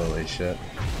 Holy shit.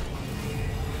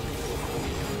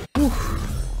 Whew.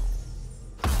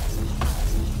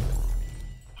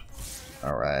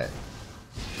 Alright.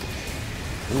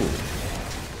 Ooh.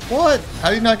 What? How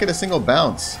did you not get a single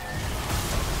bounce?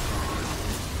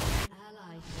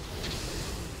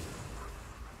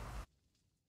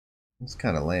 It's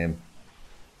kind of lame.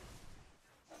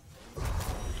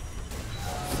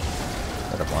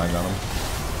 Got a blind on him.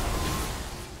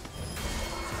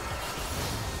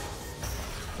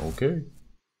 Okay.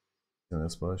 In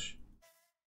this bush.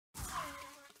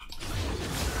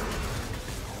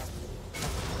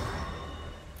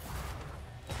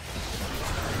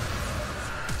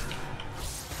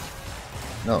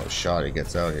 No shot he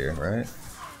gets out here, right?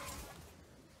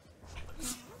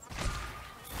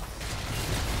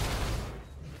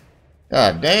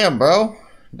 God damn, bro.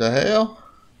 The hell?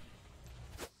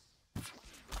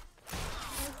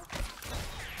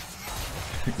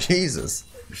 Jesus.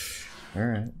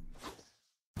 Alright.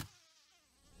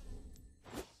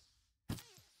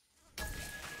 As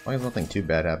long as nothing too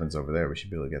bad happens over there, we should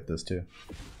be able to get this too.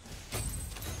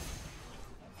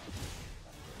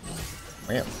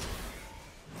 Man.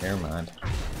 Never mind.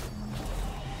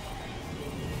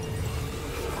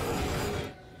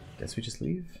 Guess we just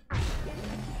leave? I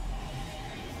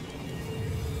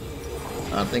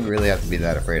don't think we really have to be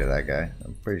that afraid of that guy.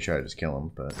 I'm pretty sure I just kill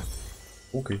him, but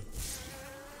okay.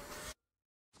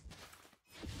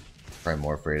 Probably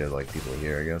more afraid of like people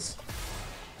here, I guess.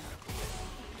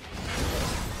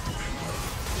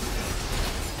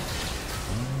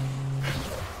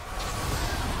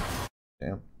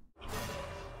 Damn.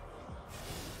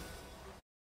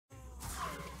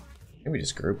 Maybe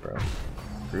just group, bro.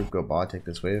 Group, go bot, take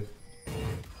this wave.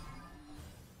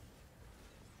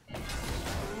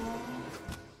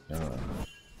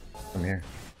 Come here.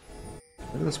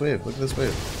 Look at this wave, look at this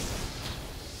wave.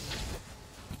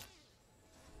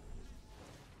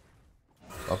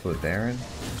 Up with Baron.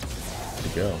 Where'd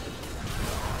he go?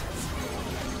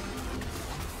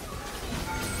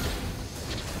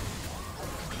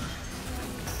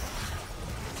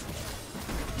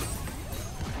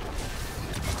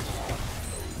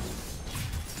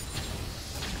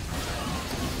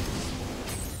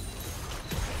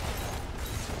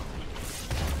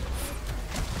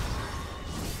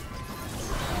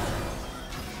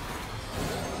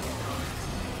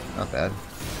 Not bad.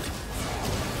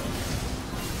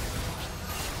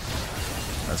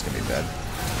 That's gonna be bad.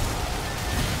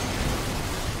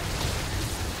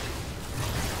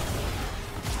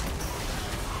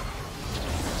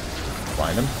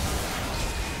 Blind him.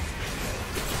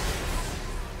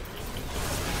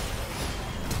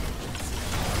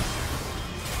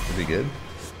 Should be good.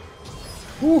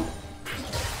 Whew.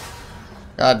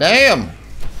 God damn!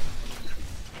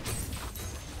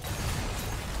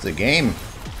 It's a game.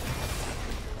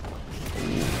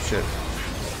 Ooh, shit.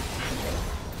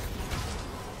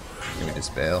 Let me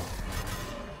just bail.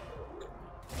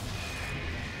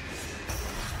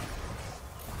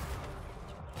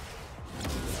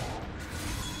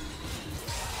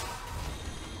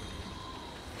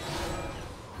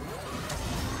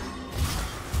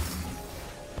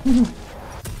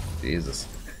 Jesus.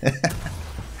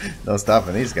 No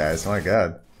stopping these guys, my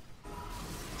god.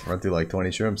 Let's run through like 20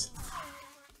 shrooms.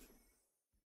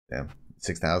 Damn.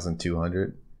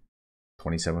 6,200.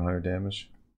 2,700 damage.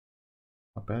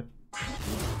 Not bad.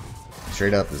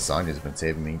 Straight up, this Sonya's been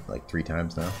saving me like 3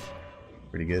 times now.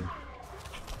 Pretty good.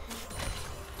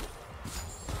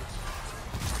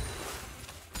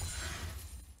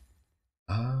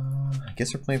 I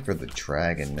guess we're playing for the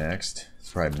dragon next.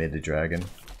 It's probably mid to dragon.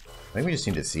 I think we just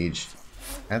need to siege.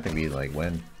 I don't think we like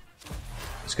win.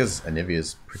 Just because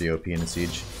Anivia's pretty OP in the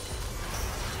siege.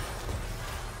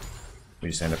 We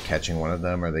just end up catching one of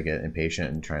them, or they get impatient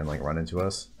and try and like run into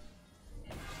us.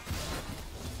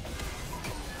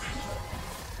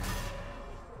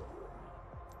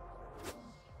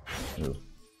 Ooh.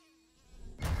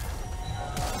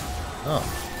 Oh.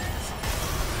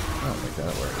 I don't think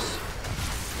that works.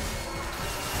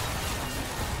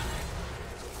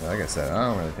 Like I said, I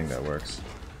don't really think that works.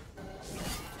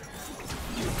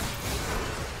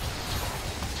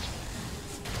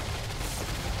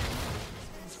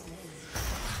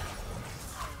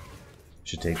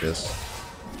 Should take this.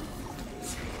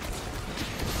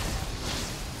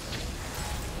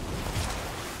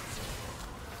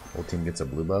 Whole team gets a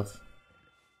blue buff.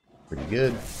 Pretty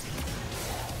good.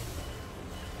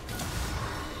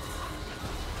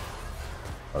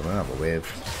 Oh, we don't have a wave.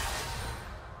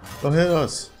 Don't hit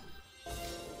us.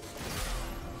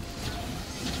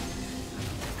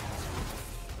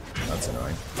 That's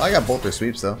annoying. Oh, I got both their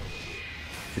sweeps though.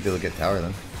 Should be able to get tower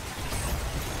then.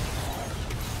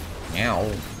 Ow.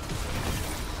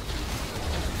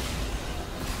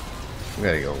 We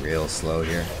gotta go real slow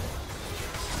here.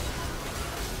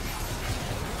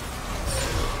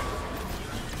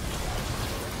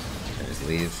 And just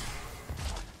leave.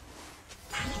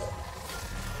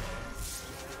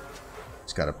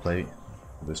 Just gotta play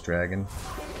with this dragon.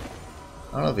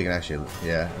 I don't know if we can actually.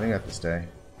 Yeah, I think I have to stay.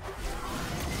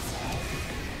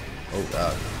 Oh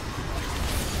god.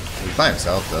 He's by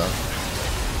himself though.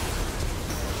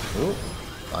 Ooh,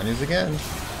 Anya's again.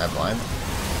 I blind.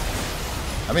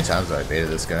 How many times have I baited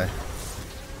this guy?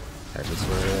 Head this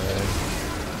way.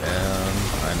 Down.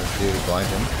 Behind this dude. Blind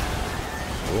him.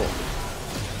 Cool.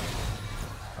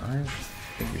 I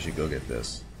think we should go get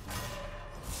this.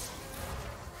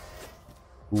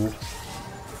 Ooh.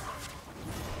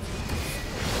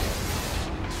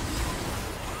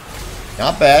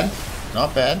 Not bad.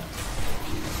 Not bad.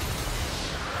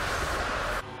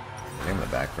 Get him in the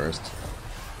back first.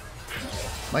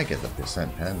 Might get the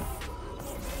percent pen.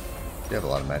 You have a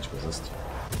lot of match resist.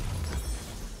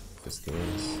 Just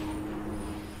this.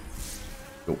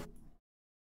 Go.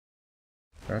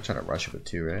 They're not trying to rush it with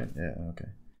 2, right? Yeah, okay.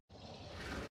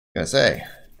 Gonna say,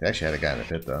 they actually had a guy in the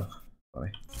pit though.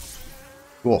 Funny.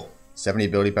 Cool. 70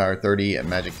 ability power, 30 a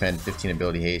magic pen, 15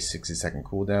 ability haste, 60-second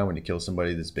cooldown when you kill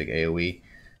somebody. This big AoE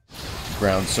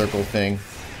ground circle thing.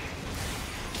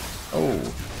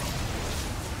 Oh.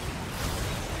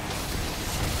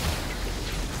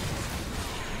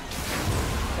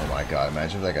 Oh my god,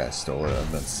 imagine if that guy stole it. That would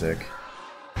have been sick.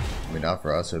 I mean, not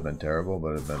for us, it would have been terrible, but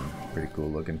it would have been pretty cool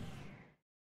looking.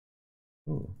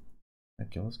 Ooh. Can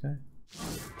I kill this guy?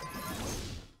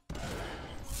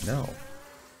 No.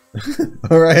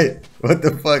 Alright. What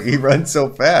the fuck? He runs so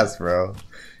fast, bro.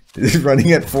 He's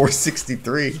running at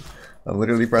 463. I'm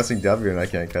literally pressing W and I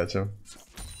can't catch him.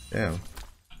 Damn.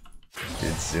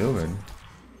 Dude, zooming.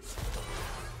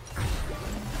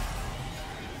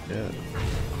 Yeah.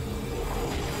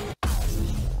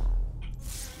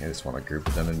 I just want to group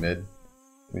with them in mid.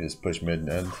 We just push mid and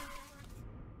end.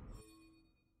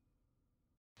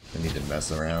 I need to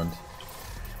mess around.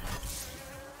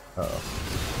 Uh-oh.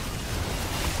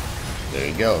 There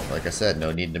you go. Like I said,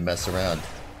 no need to mess around.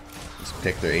 Just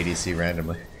pick their ADC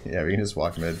randomly. Yeah, we can just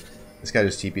walk mid. This guy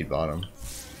just TP'd bottom.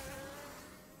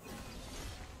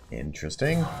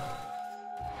 Interesting. Yeah,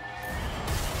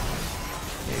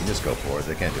 you can just go forward.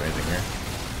 They can't do anything here.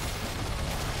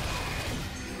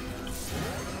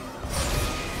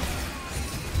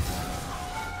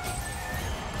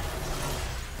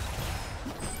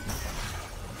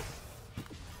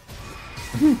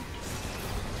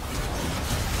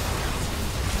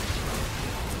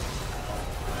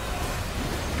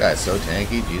 Guy's so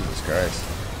tanky, Jesus Christ.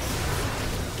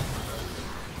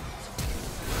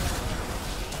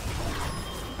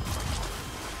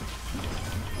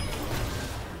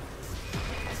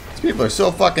 These people are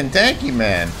so fucking tanky,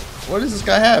 man. What does this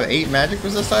guy have? 8 magic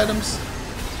resist items?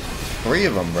 3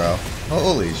 of them, bro.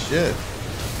 Holy shit.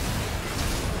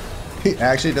 He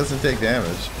actually doesn't take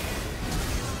damage.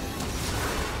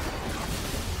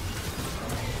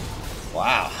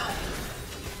 Wow.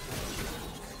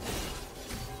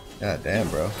 God damn,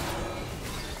 bro.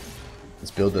 This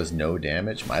build does no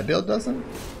damage. My build doesn't?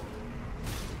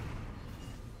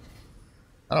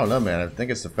 I don't know, man. I think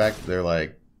it's the fact that they're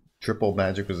like triple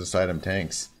magic resist item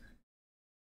tanks.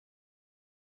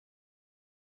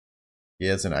 He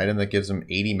has an item that gives him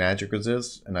 80 magic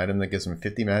resist, an item that gives him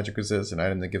 50 magic resist, an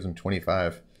item that gives him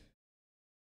 25.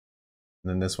 And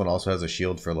then this one also has a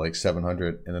shield for like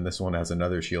 700, and then this one has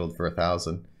another shield for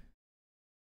 1,000.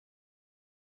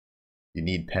 You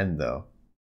need pen though.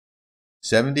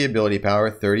 70 ability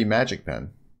power, 30 magic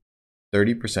pen.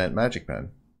 30% magic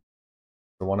pen.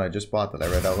 The one I just bought that I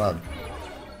read out loud.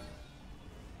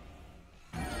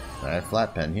 I have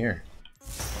flat pen here.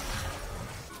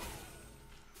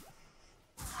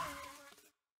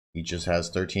 He just has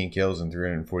 13 kills and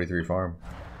 343 farm.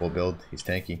 Full build, he's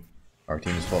tanky. Our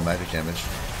team is full magic damage.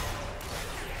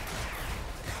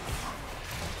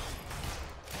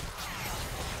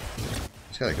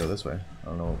 Just gotta go this way. I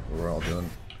don't know what we're all doing.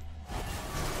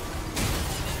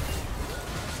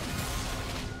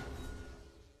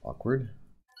 Awkward.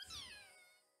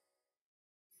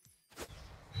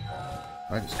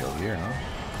 Might just go here, huh?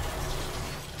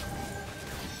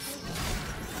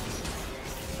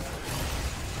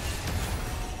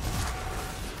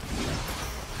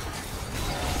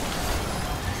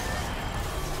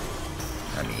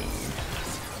 I mean,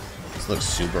 this looks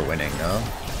super winning, no?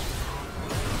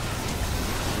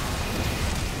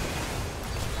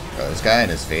 Bro, this guy in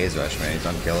his phase rush, man, he's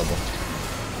unkillable.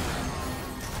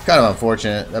 Kind of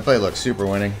unfortunate. That play looks super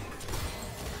winning.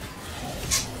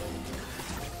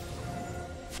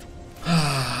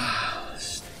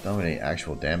 So many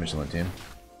actual damage on the team.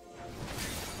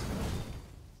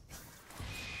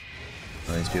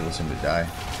 None of these people seem to die.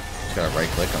 Just gotta right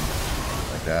click them.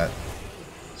 Like that.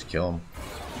 Just kill them.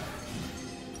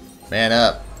 Man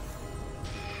up!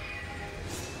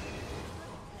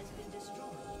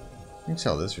 You can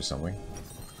sell this for something.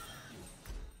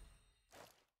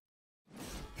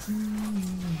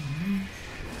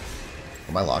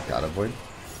 Am I locked out of Void?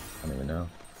 I don't even know.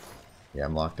 Yeah,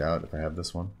 I'm locked out if I have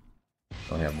this one.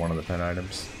 I only have one of the pen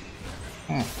items.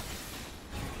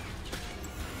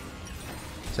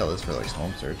 Sell this for like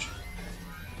home search.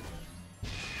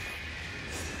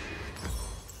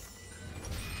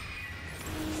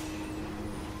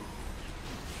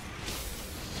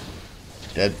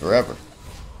 Dead forever.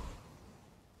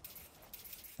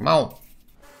 Come on.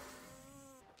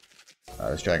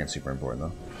 This dragon's super important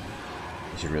though.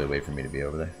 You should really wait for me to be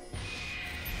over there.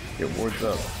 Get wards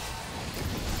up.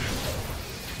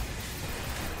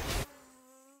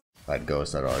 If I had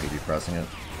Ghost, I'd already be pressing it.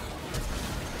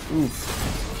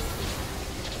 Oof.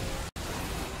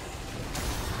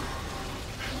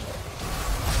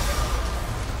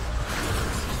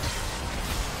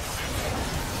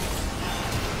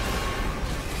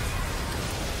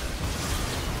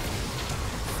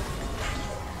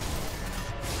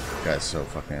 This guy's so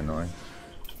fucking annoying.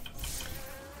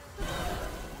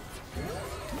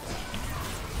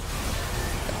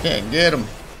 I can't get him.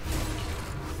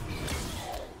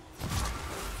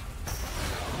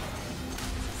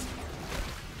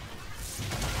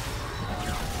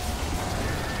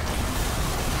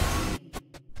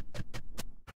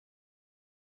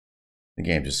 The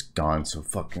game just gone so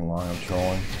fucking long, I'm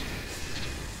trolling.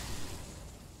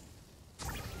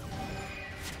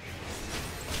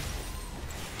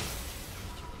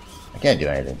 I can't do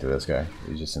anything to this guy.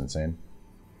 He's just insane.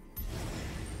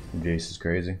 Jace is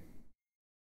crazy.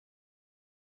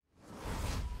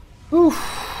 Oof.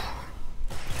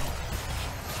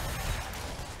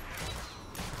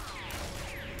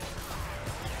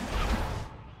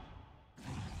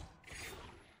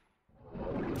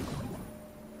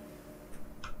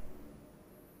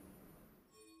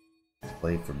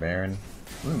 Play for Baron.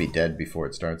 I'm gonna be dead before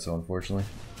it starts, so unfortunately.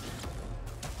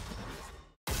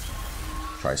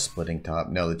 Try splitting top.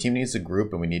 No, the team needs to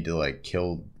group and we need to like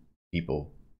kill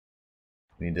people.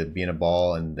 We need to be in a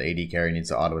ball and the AD carry needs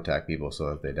to auto attack people so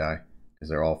that they die. Because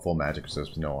they're all full magic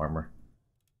resist with no armor.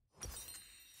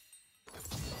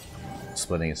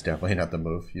 Splitting is definitely not the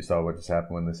move. You saw what just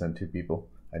happened when they sent 2 people.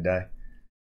 I die.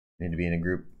 Need to be in a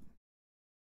group.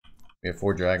 We have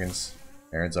 4 dragons.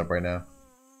 Baron's up right now.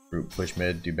 Group push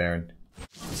mid, do Baron.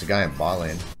 There's a guy in bot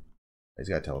lane. He's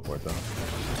got teleport though.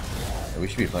 Yeah, we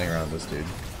should be playing around this dude.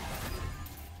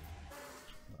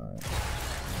 Alright.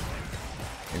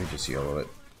 Maybe just YOLO it.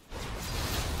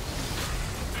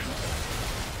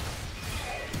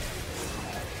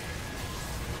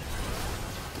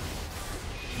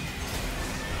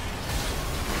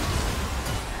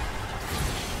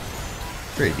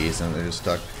 Pretty decent, they're just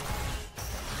stuck.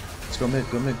 Let's go mid,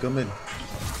 go mid, go mid.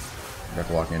 Back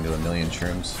walking into a million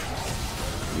shrooms.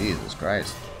 Jesus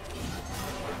Christ.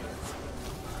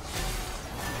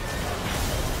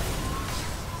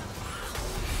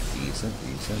 Decent.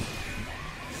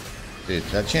 Dude,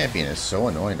 that champion is so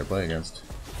annoying to play against.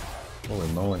 Holy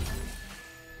moly.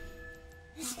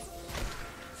 It's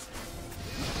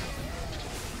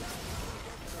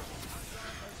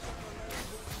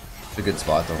a good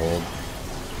spot to hold.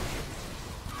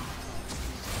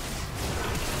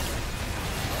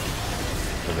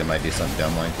 So they might do something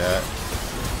dumb like that.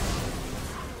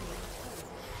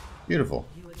 Beautiful.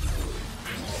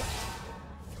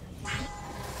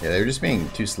 Yeah, they were just being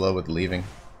too slow with leaving.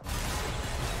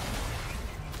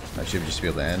 I should just be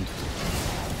able to end.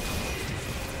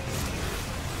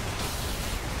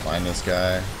 Find this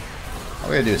guy. All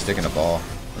we gotta do is stick in a ball.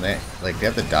 And they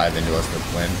have to dive into us to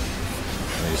win.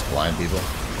 And they just blind people.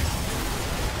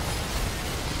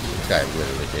 This guy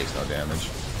literally takes no damage.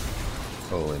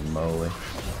 Holy moly.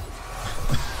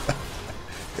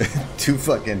 2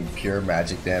 fucking pure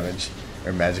magic damage.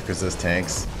 Or magic resist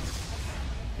tanks.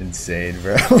 Insane,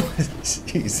 bro.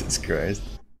 Jesus Christ.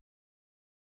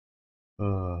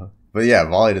 But yeah,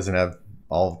 Volley doesn't have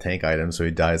all tank items, so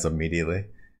he dies immediately.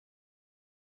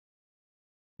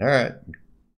 Alright.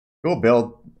 Cool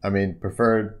build. I mean,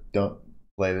 preferred don't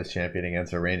play this champion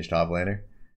against a ranged top laner.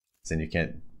 Then you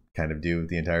can't kind of do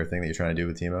the entire thing that you're trying to do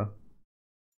with Teemo.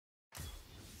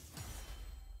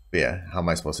 But yeah, how am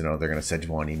I supposed to know they're going to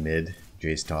Sejuani mid,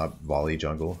 Jace top, Volley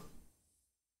jungle?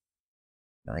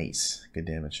 Nice. Good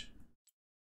damage.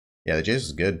 Yeah, the Jace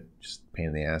was good. Just a pain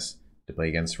in the ass to play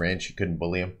against range. You couldn't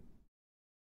bully him.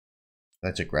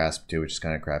 That's a grasp too, which is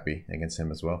kind of crappy against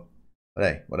him as well. But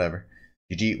hey, whatever.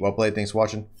 GG, well played. Thanks for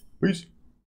watching. Peace.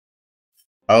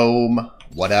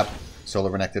 What up? Solo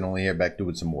Renekton only here. Back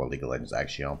doing some more League of Legends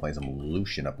action. I'm playing some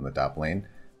Lucian up in the top lane.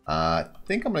 I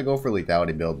think I'm going to go for a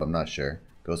lethality build, but I'm not sure.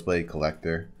 Ghostblade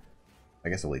Collector. I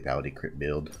guess a lethality crit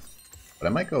build. But I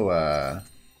might go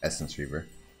Essence Reaver.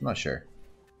 I'm not sure.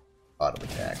 Auto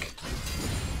attack.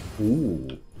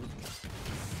 Ooh.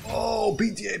 Oh,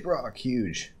 PTA proc.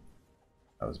 Huge.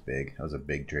 That was big. That was a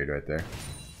big trade right there.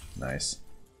 Nice.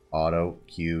 Auto,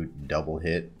 Q, double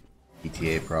hit,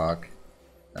 PTA proc.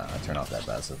 Nah, turn off that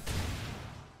passive.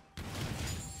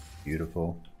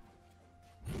 Beautiful.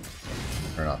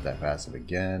 Turn off that passive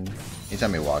again.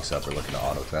 Anytime he walks up, we're looking to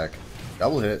auto attack.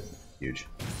 Double hit. Huge.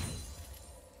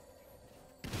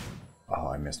 Oh,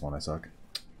 I missed one. I suck.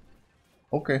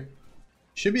 Okay.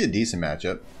 Should be a decent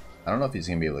matchup. I don't know if he's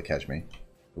going to be able to catch me.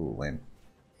 Ooh, lame.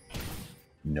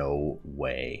 No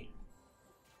way.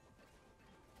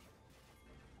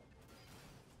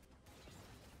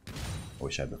 I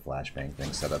wish I had the flashbang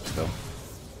thing set up still.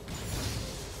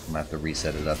 I'm going to have to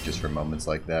reset it up just for moments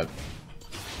like that.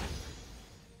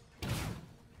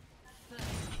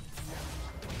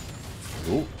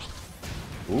 Ooh.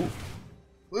 Ooh.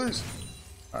 Lose.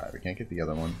 Alright, we can't get the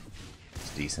other one.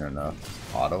 It's decent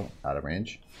enough. Auto, out of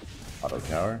range. Auto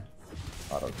tower.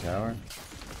 Auto tower.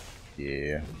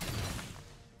 Yeah.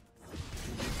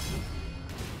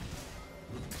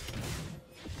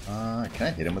 Can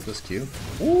I hit him with this Q?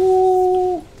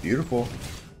 Ooh! Beautiful.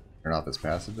 Turn off his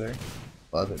passive there.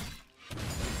 Love it.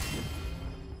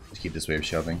 Just keep this wave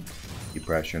shoving. Keep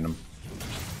pressuring him.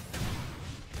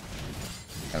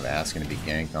 Kind of asking to be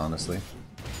ganked, honestly.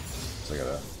 So I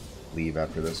gotta leave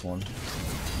after this one.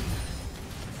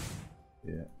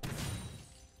 Yeah.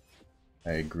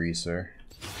 I agree, sir.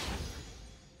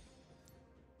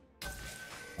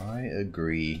 I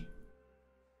agree.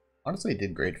 Honestly, I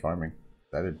did great farming.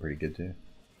 That did pretty good too.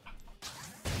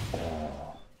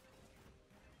 Oh.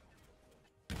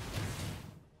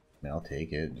 Man, I'll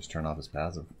take it. Just turn off his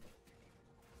passive.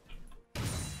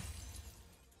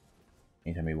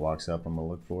 Anytime he walks up, I'm gonna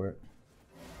look for it.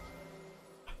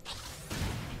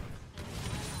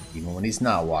 Even when he's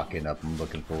not walking up, I'm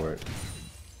looking for it.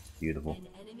 Beautiful.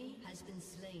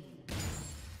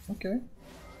 Okay.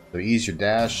 So use your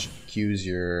dash, Q's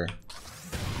your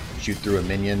shoot through a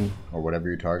minion, or whatever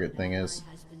your target thing is.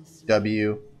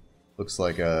 W looks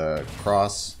like a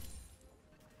cross.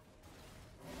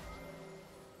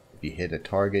 If you hit a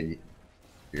target,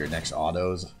 your next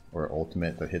autos or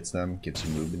ultimate that hits them gives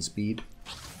you movement speed.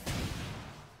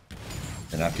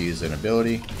 And after you use an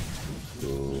ability,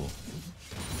 ooh,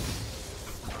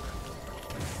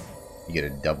 you get a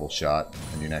double shot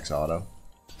on your next auto.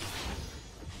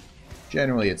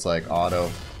 Generally, it's like auto,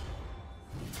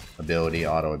 ability,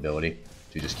 auto, ability.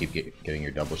 So you just keep getting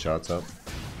your double shots up.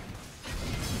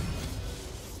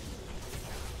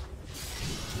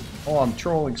 Oh, I'm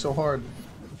trolling so hard.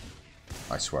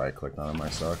 I swear I clicked on him, I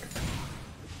suck.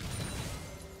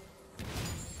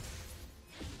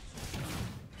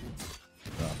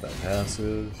 Not that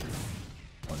passive.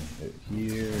 One hit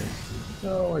here.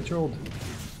 No, I trolled.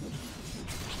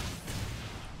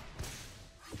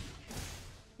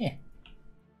 Yeah.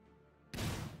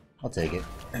 I'll take it.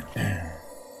 You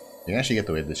can actually get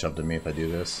the wave to shove to me if I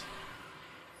do this.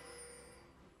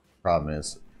 Problem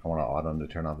is, I want to auto him to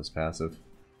turn off his passive.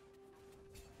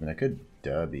 I mean, I could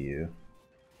W.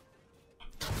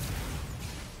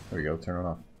 There we go, turn it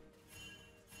off.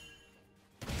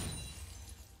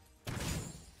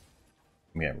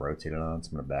 I'm getting rotated on, so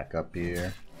I'm gonna back up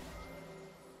here.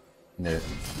 I'm gonna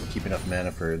keep enough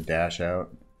mana for a dash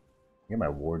out. Get my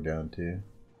ward down too.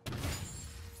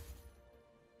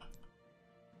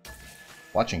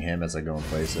 Watching him as I go and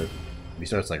place it. If he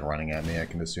starts like running at me, I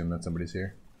can assume that somebody's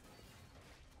here.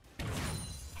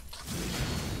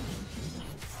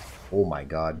 Oh my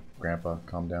god, Grandpa,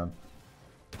 calm down.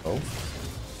 Oh.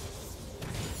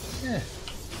 Yeah.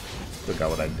 Still got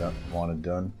what I wanted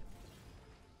done.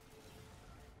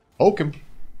 Poke him.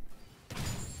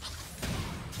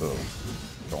 Boom.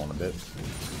 Going a bit.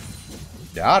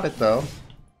 Got it though.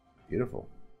 Beautiful.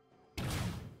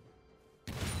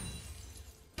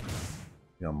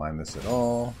 You don't mind this at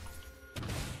all.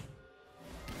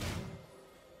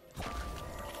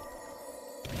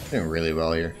 Doing really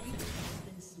well here.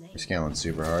 We're scaling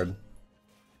super hard.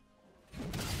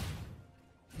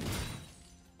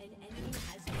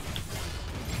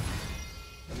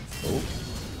 Oh,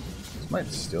 this might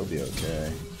still be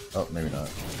okay. Oh, maybe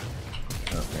not.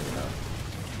 No, maybe not.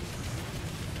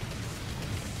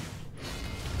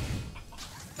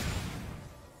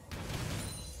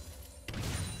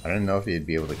 I didn't know if he'd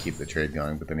be able to keep the trade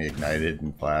going, but then he ignited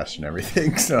and flashed and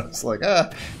everything, so I was like,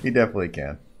 ah, he definitely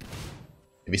can.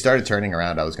 If he started turning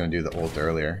around, I was going to do the ult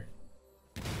earlier.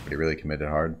 But he really committed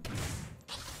hard.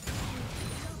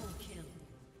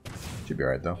 Should be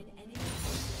alright though.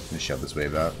 I'm gonna shove this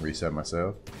wave out and reset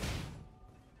myself.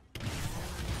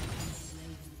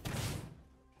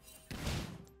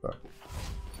 But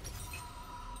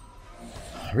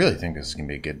I really think this is going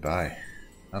to be a good buy.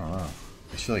 I don't know.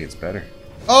 I feel like it's better.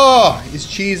 Oh! He's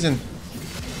cheesing.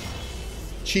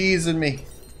 Cheesing me.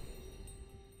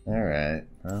 Alright.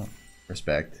 Well,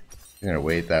 respect. You're gonna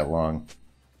wait that long.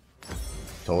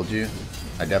 Told you.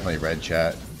 I definitely read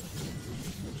chat.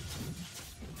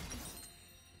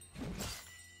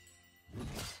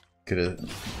 Could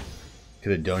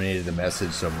have donated the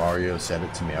message so Mario said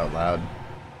it to me out loud.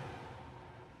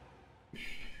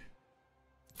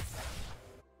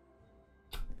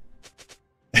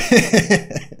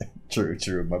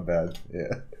 True, my bad.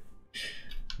 Yeah.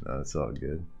 No, it's all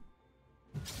good.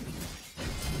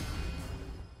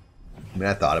 I mean,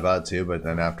 I thought about it too, but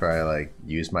then after I like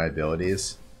used my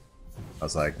abilities, I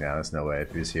was like, nah, there's no way.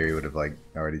 If he was here, he would have like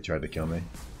already tried to kill me.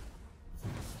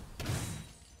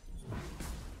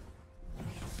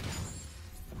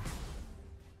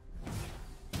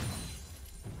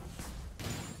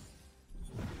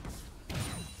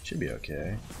 Should be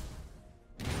okay.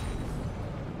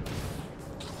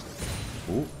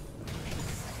 Ooh.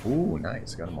 Ooh,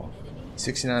 nice. Got them all.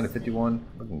 69 to 51.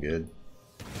 Looking good.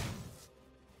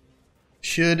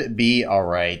 Should be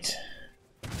alright.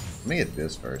 Let me get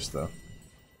this first, though.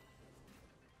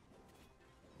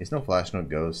 It's no flash, no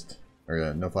ghost.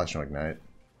 Or no flash, no ignite.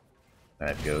 I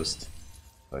have ghost.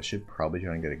 So I should probably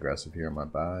try and get aggressive here on my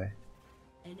buy.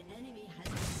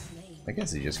 I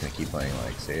guess he's just going to keep playing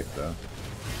like safe, though.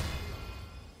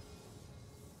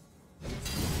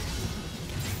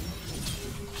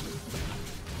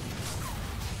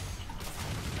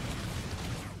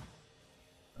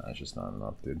 That's just not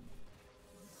enough, dude.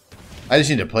 I just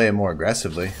need to play it more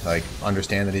aggressively. Like,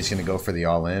 understand that he's going to go for the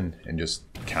all-in and just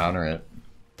counter it.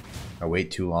 I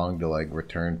wait too long to, like,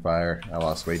 return fire. I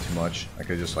lost way too much. I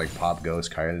could just, like, pop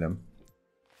ghost, kited him.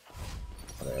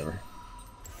 Whatever.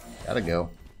 Gotta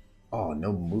go. Oh,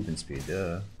 no movement speed,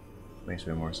 duh. Makes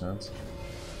way more sense.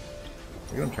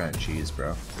 You're gonna try and cheese,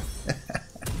 bro.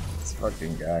 This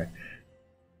fucking guy.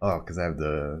 Oh, because I have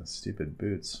the stupid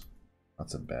boots.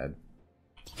 That's a bad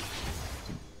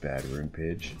rune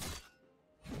page.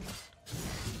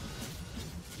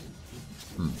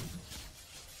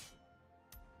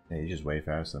 Yeah, he's just way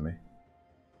faster than me.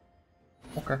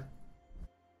 Okay.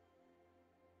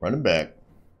 Running back.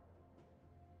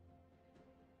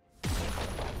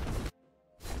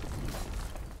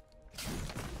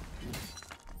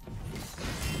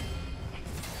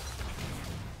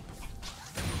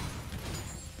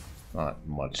 Not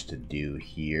much to do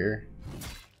here.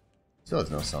 Still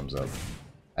has no sums up.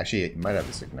 Actually, it might have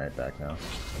this ignite back now.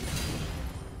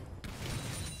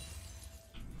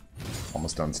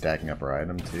 Almost done stacking up our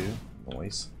item too.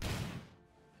 Nice.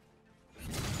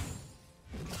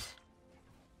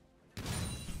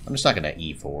 I'm just not gonna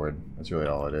E forward. That's really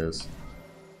all it is.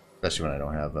 Especially when I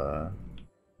don't have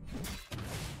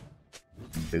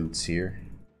boots here.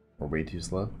 We're way too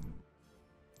slow.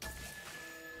 I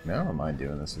mean, I don't mind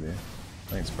doing this with you.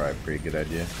 I think it's probably a pretty good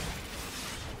idea.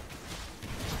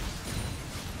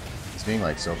 It's being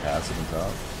like so passive and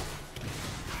top.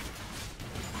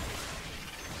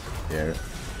 Yeah.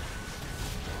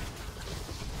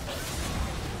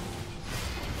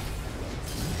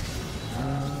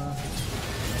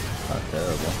 Not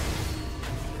terrible.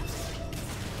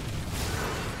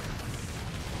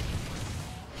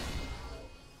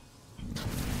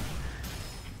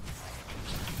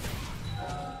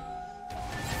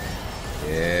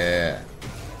 Yeah.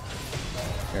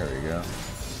 There we go.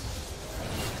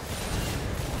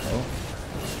 Oh.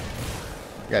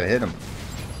 Gotta hit him.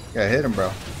 Gotta hit him,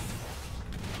 bro.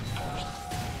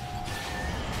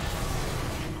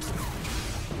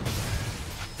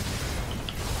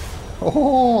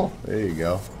 Oh, there you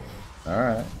go.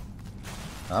 Alright.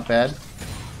 Not bad.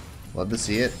 Love to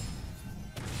see it.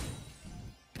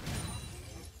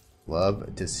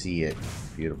 Love to see it.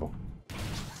 Beautiful.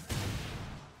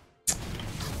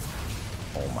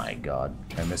 Oh my god.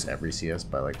 Can I miss every CS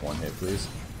by like one hit, please?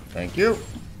 Thank you.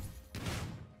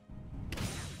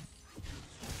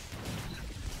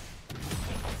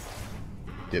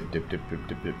 Dip, dip, dip, dip,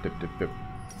 dip, dip, dip, dip, dip.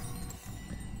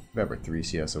 Remember, 3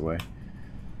 CS away.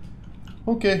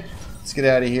 Okay, let's get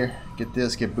out of here. Get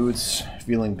this, get boots.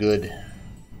 Feeling good.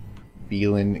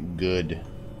 Feeling good.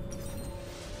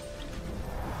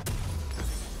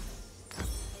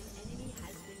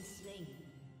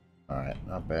 Alright,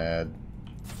 not bad.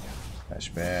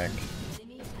 Flashback.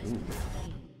 Ooh.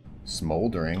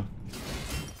 Smoldering.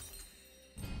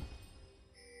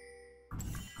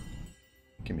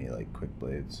 Give me like quick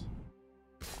blades.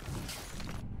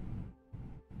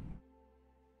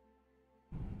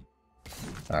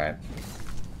 Alright.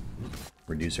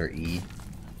 Reduce our E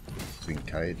so we can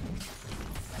kite.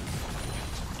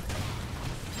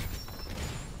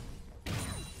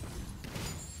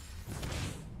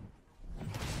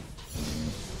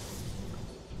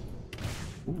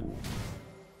 Ooh.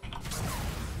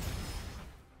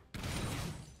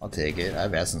 I'll take it. I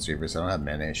have Essence Reaper, so I don't have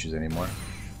mana issues anymore.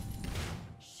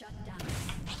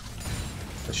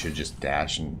 I should just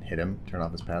dash and hit him, turn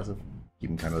off his passive, keep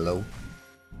him kind of low.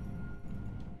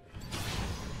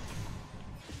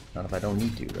 Not if I don't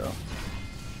need to, though.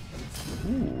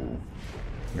 Ooh.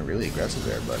 You're really aggressive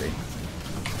there, buddy.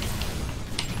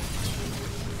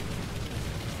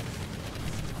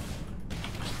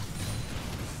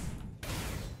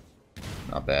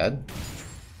 Not bad.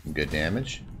 Good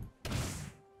damage.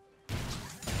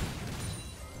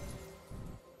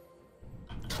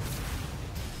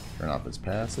 Turn off his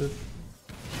passive.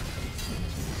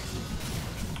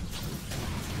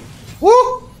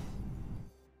 Woo!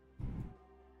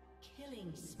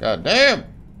 God damn!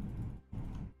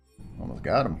 Almost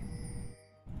got him.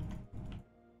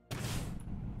 Oh,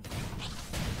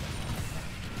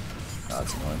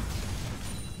 that's annoying.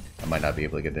 I might not be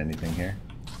able to get anything here.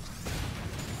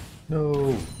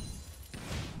 No.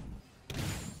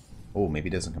 Oh, maybe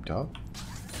it doesn't come top.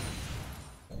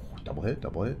 Double hit,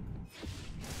 double hit.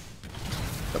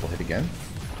 Double hit again.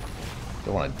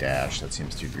 Don't want to dash, that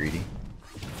seems too greedy.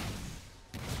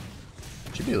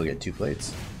 Should be able to get 2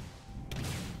 plates.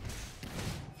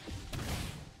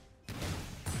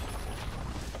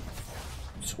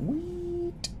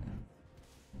 Sweet.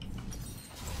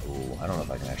 Oh, I don't know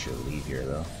if I can actually leave here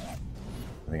though.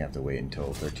 I think I have to wait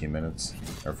until 13 minutes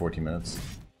or 14 minutes.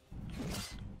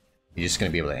 You're just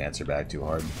gonna be able to answer back too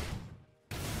hard.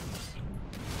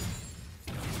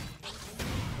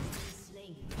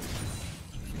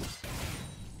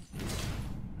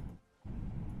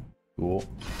 Cool.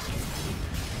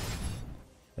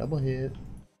 Double hit.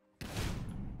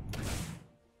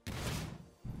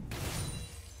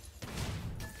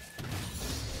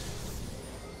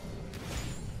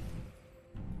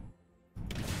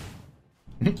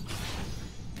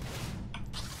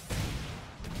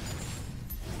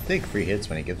 Take free hits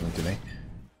when he gives them to me.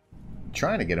 I'm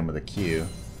trying to get him with a Q.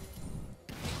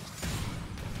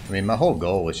 I mean, my whole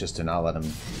goal was just to not let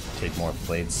him take more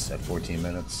plates at 14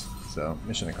 minutes. So,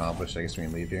 mission accomplished. I guess we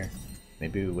can leave here.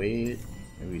 Maybe we wait.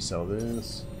 Maybe we sell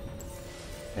this.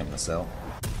 I'm gonna sell.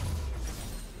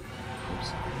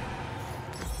 Oops.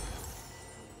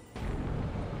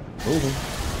 Moving.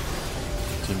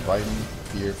 Team fighting.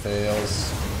 Fear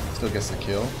fails. Still gets the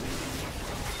kill.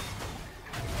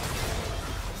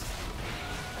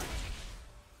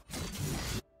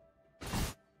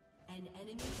 An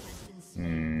enemy has been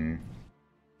slain.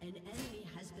 An enemy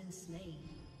has been slain.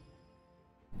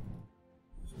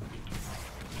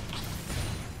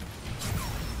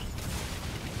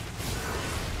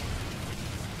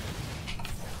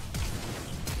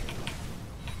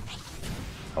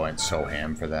 I went so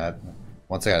ham for that.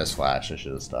 Once I got his flash, I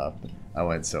should have stopped. I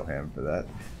went so ham for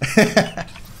that.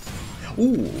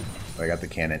 Ooh, I got the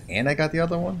cannon and I got the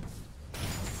other one.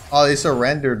 Oh, they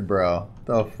surrendered, bro.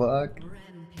 The fuck?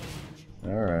 All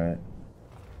right.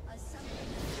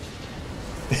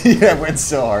 Yeah, I went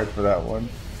so hard for that one.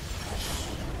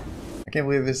 I can't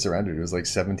believe they surrendered. It was like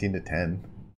 17 to 10.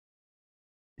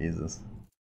 Jesus.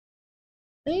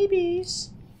 Babies.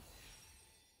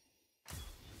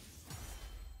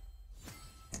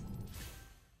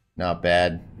 Not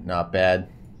bad. Not bad.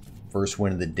 First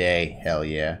win of the day. Hell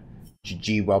yeah.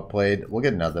 GG, well played. We'll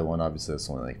get another one. Obviously, it's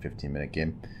only like 15-minute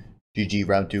game. GG,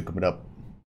 round 2 coming up.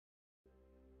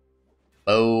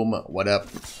 Boom. What up?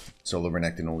 Solo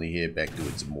Renekton only here. Back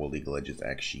doing some more League of Legends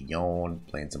action.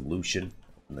 Playing some Lucian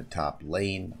in the top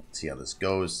lane. Let's see how this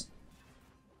goes.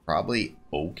 Probably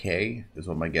okay is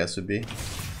what my guess would be.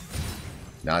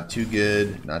 Not too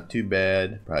good. Not too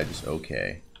bad. Probably just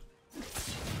okay.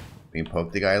 We can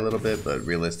poke the guy a little bit, but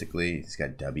realistically, he's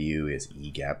got W, he has E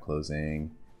gap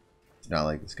closing. It's not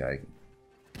like this guy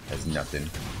has nothing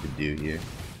to do here.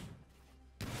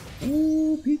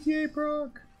 Ooh, PTA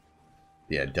proc.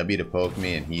 Yeah, W to poke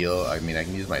me and heal. I mean, I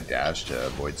can use my dash to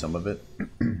avoid some of it.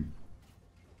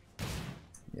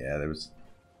 Yeah, there was...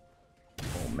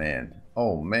 Oh, man.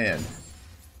 Oh, man.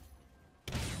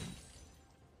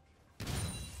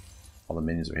 All the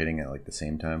minions were hitting at like the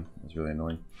same time. It's really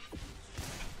annoying.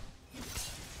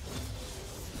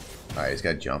 Alright, he's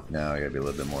got jump now. I gotta be a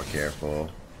little bit more careful.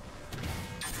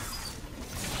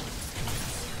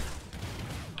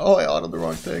 Oh, I autoed the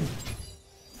wrong thing.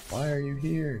 Why are you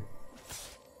here?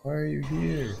 Why are you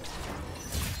here?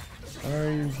 Why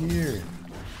are you here?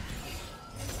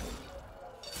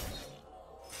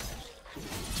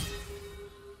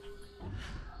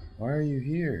 Why are you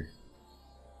here?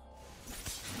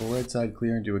 Full right side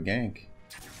clear into a gank.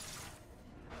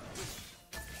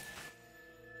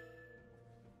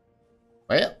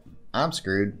 Well, I'm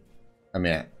screwed. I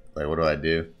mean, like, what do I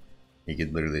do? He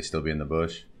could literally still be in the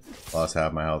bush. Lost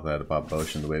half my health. I had to pop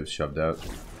potion. The wave's shoved out.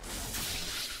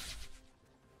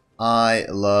 I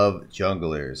love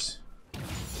junglers.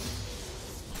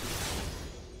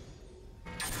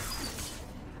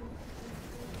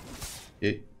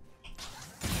 It.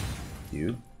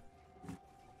 You.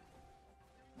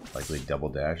 Likely double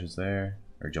dashes there.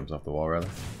 Or jumps off the wall, rather.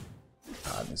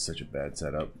 God, this is such a bad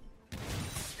setup.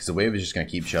 Because the wave is just going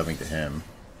to keep shoving to him.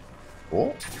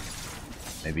 Oh.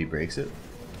 Maybe he breaks it.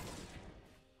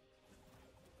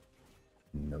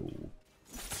 No.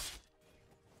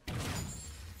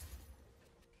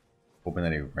 Hoping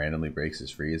that he randomly breaks his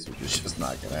freeze, which is just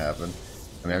not going to happen.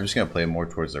 I mean, I'm just going to play more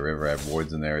towards the river. I have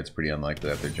wards in there. It's pretty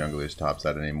unlikely that their jungler's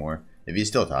topside anymore. If he's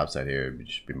still topside here, it would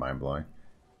just be mind-blowing.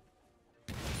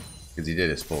 Because he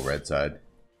did his full red side.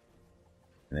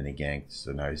 And then he ganked,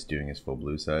 so now he's doing his full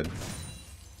blue side.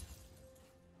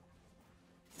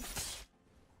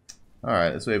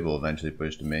 Alright, this wave will eventually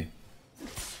push to me.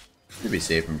 Should be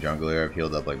safe from jungler. I've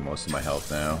healed up like most of my health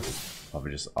now. I'll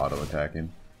be just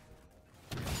auto-attacking.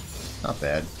 Not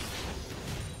bad.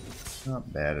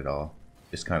 Not bad at all.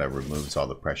 Just kind of removes all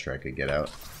the pressure I could get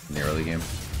out in the early game.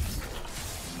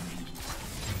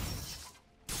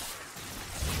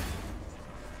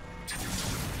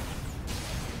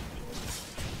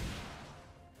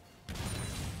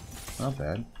 Not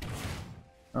bad.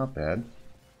 Not bad.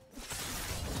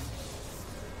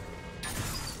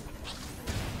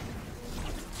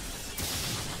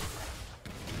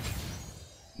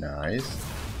 Nice.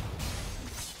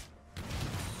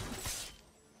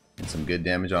 And some good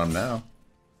damage on him now.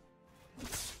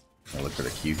 I'll look for the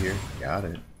Q here. Got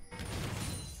it.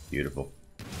 Beautiful.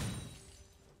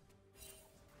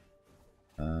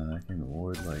 I can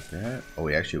ward like that. Oh,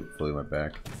 he actually fully went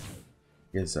back.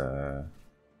 He has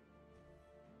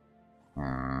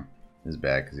his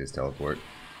back because he has teleport.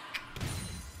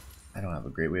 I don't have a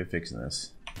great way of fixing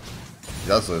this.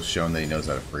 He's also shown that he knows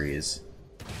how to freeze.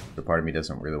 The part of me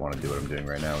doesn't really want to do what I'm doing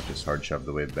right now, just hard shove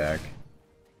the wave back.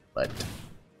 But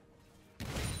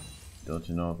Don't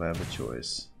you know if I have a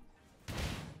choice?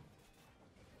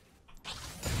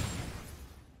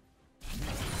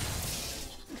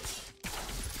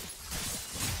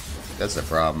 That's the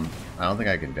problem. I don't think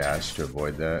I can dash to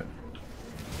avoid that.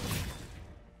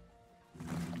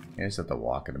 I just have to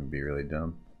walk it and be really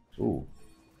dumb. Ooh.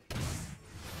 I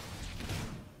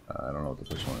don't know what the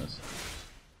push one is.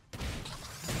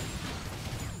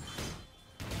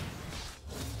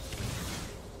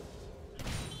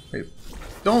 Wait.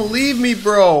 Don't leave me,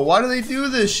 bro! Why do they do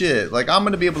this shit? Like, I'm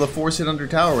gonna be able to force it under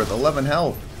tower with 11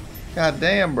 health. God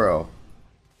damn, bro.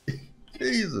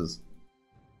 Jesus.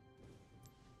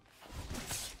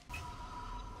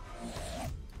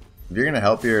 If you're gonna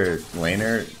help your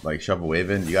laner, like shove a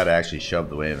wave in, you gotta actually shove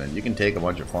the wave in. You can take a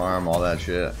bunch of farm, all that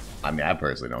shit. I mean, I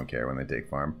personally don't care when they take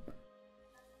farm.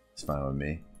 It's fine with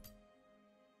me.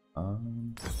 I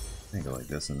think I go like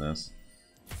this and this.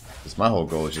 Because my whole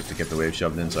goal is just to get the wave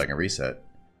shoved in so I can reset.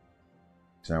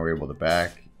 Because now we're able to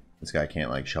back. This guy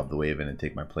can't like shove the wave in and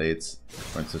take my plates.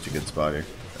 We're in such a good spot here.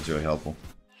 That's really helpful.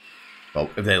 But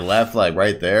if they left like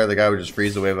right there, the guy would just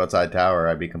freeze the wave outside tower.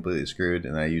 I'd be completely screwed,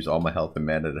 and I use all my health and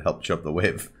mana to help shove the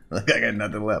wave. Like I got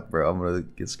nothing left, bro. I'm gonna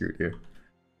get screwed here.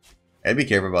 I'd be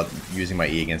careful about using my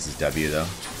E against this W though.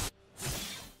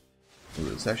 Ooh,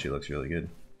 this actually looks really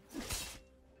good.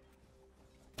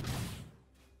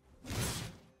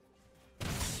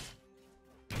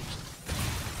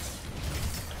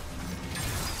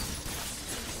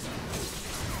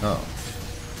 Oh,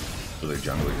 so the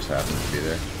jungler just happens to be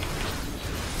there.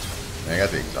 I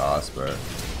got the exhaust, but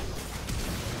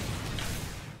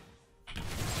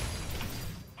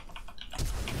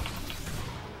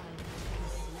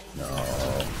no.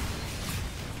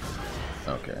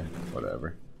 Okay,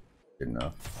 whatever. Good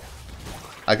enough.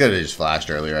 I could have just flashed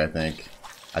earlier, I think.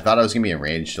 I thought I was gonna be in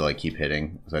range to like keep hitting,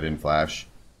 because I didn't flash.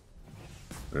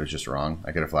 But it was just wrong.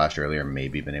 I could have flashed earlier and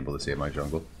maybe been able to save my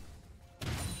jungle.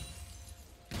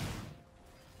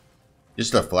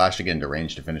 Just a flash to get into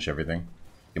range to finish everything.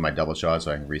 Get my double shot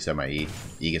so I can reset my E.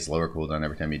 E gets lower cooldown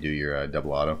every time you do your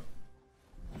double auto.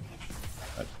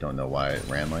 I don't know why it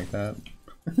ran like that.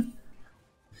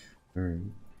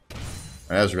 And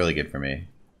that was really good for me.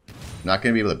 I'm not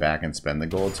going to be able to back and spend the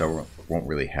gold, so I won't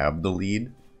really have the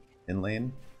lead in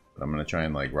lane. But I'm going to try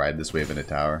and like ride this wave into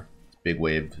tower. Big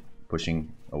wave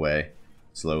pushing away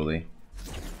slowly.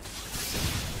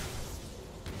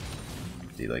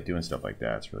 See, like doing stuff like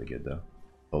that, it's really good though.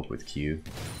 Poke with Q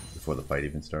before the fight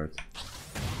even starts.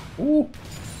 Ooh!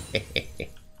 I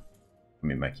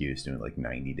mean, my Q is doing like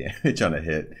 90 damage on a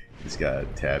hit. He's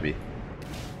got Tabby.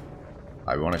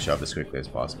 I want to shove this quickly as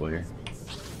possible here.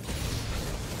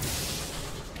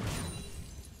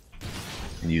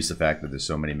 And use the fact that there's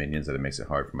so many minions that it makes it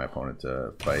hard for my opponent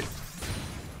to fight.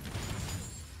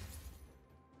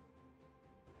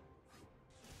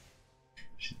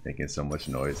 She's making so much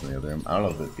noise in the other room. I don't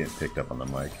know if it's getting picked up on the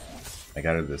mic. I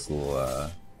got her this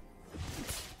little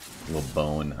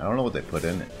bone. I don't know what they put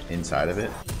inside of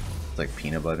it. It's like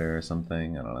peanut butter or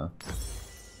something. I don't know.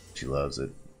 She loves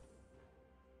it.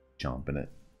 Chomping it.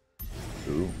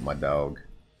 Ooh, my dog.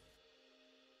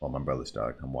 Well, my brother's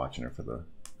dog. I'm watching her for the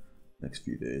next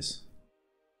few days.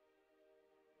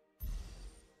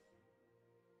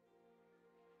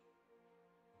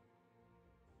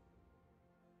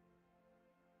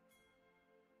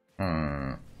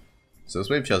 So this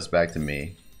wave shells back to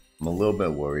me. I'm a little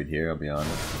bit worried here, I'll be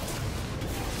honest.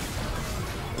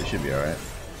 It should be alright.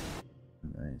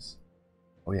 Nice.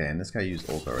 Oh yeah, and this guy used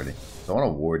ult already. So I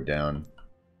want to ward down.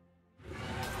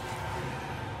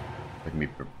 I can be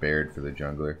prepared for the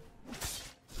jungler.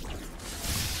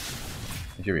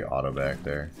 There should be auto back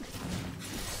there.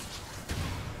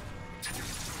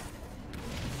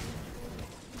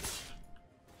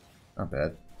 Not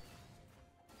bad.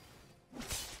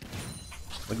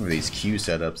 Looking for these Q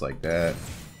setups like that.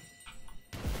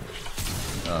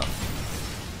 Oh.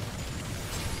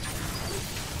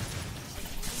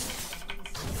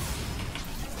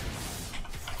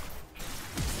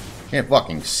 Can't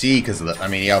fucking see because of the. I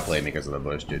mean, he outplayed me because of the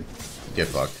bush, dude. Get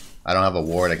fucked. I don't have a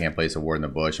ward. I can't place a ward in the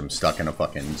bush. I'm stuck in a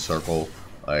fucking circle.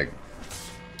 Like,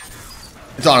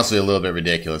 it's honestly a little bit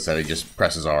ridiculous that he just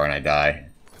presses R and I die.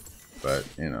 But,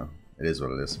 you know, it is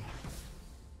what it is.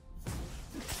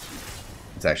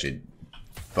 It's actually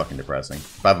fucking depressing.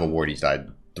 If I have a ward, he's died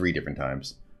 3 different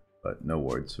times. But no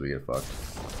wards, so we get fucked.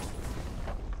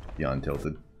 Beyond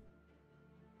tilted.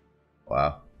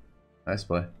 Wow. Nice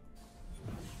play.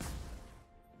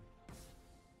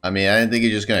 I mean, I didn't think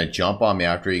he's just gonna jump on me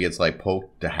after he gets like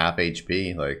poked to half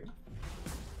HP. Like,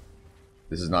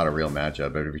 this is not a real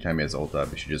matchup. Every time he has ult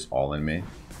up, he should just all in me.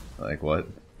 Like, what?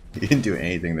 He didn't do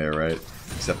anything there, right?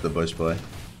 Except the bush play.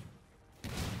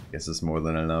 Guess it's more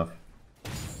than enough.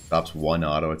 Stops one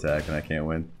auto attack and I can't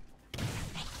win.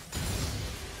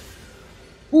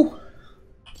 Whew.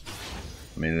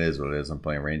 I mean, it is what it is. I'm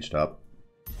playing range top.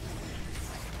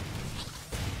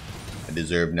 I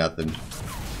deserve nothing.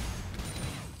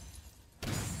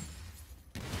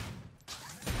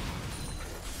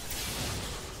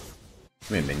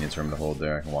 Too many minions for him to hold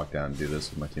there. I can walk down and do this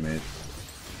with my teammate.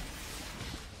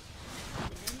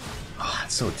 Oh,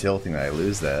 it's so tilting that I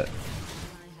lose that.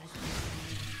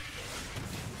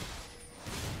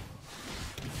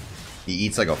 He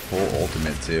eats like a full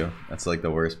ultimate too. That's like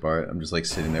the worst part. I'm just like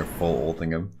sitting there full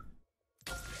ulting him.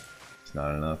 It's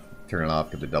not enough. Turn it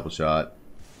off, get the double shot.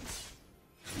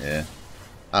 Yeah.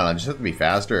 I don't know, just have to be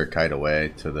faster or kite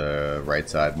away to the right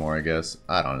side more, I guess.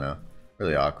 I don't know.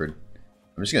 Really awkward.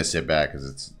 I'm just gonna sit back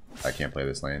because I can't play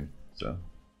this lane. So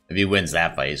if he wins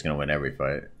that fight, he's gonna win every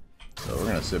fight. So we're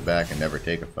gonna sit back and never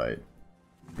take a fight.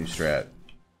 New strat.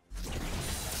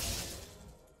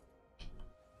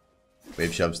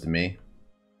 Wave shoves to me.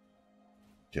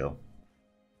 Chill.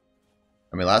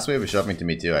 I mean, last wave was shoving to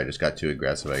me too. I just got too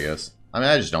aggressive, I guess. I mean,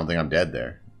 I just don't think I'm dead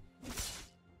there.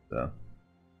 So,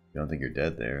 you don't think you're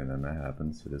dead there, and then that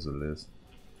happens. It is what it is.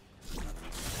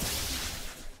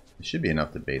 It should be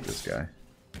enough to bait this guy.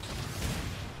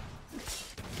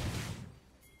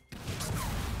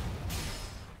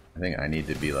 I think I need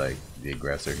to be like the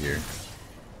aggressor here.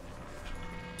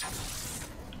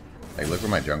 Like, look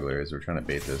where my jungler is. We're trying to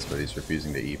bait this, but he's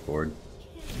refusing to eat forward.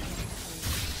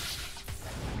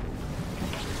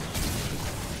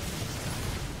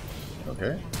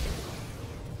 Okay.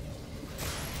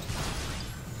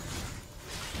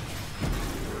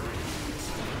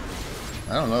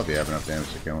 I don't know if you have enough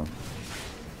damage to kill him.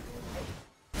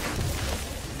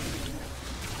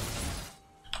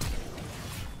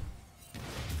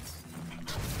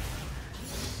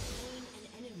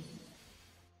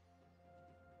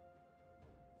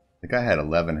 The guy had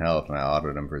 11 health and I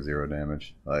autoed him for 0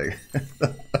 damage. Like,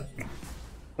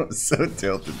 I'm so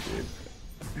tilted, dude.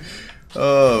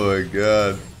 Oh my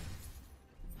god.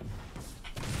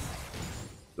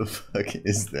 The fuck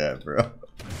is that, bro?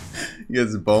 He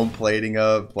gets bone plating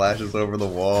up, flashes over the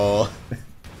wall.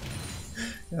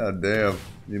 God damn.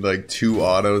 Need like 2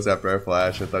 autos after I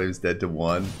flash. I thought he was dead to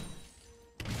 1.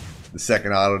 The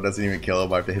second auto doesn't even kill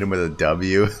him. I have to hit him with a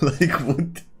W. Like,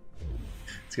 what?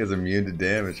 This guy's immune to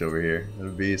damage over here. What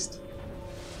a beast.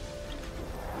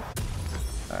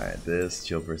 Alright, this.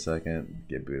 Chill for a second.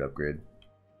 Get boot upgrade.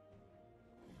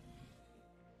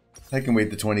 I can wait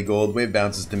the 20 gold. Wave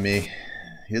bounces to me.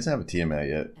 He doesn't have a TM out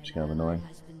yet, which is kind of annoying.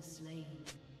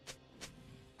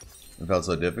 It felt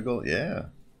so difficult? Yeah.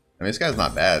 I mean, this guy's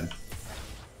not bad.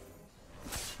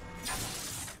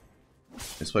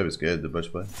 This play was good, the bush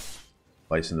play.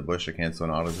 Place in the bush to cancel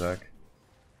an auto attack.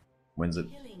 Wins it.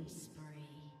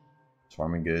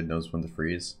 Farming good, knows when to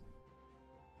freeze.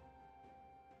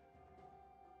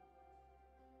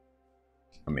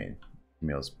 I mean,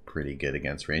 Emil's pretty good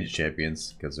against ranged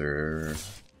champions because they're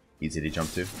easy to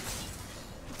jump to.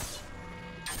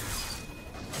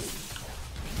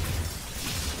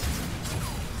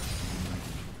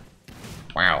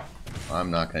 Wow, I'm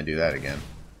not going to do that again.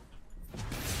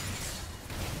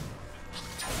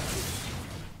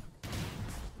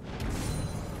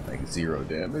 Like 0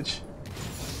 damage.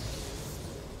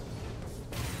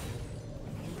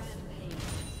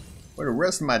 Where the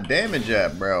rest of my damage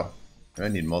at, bro? I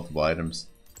need multiple items.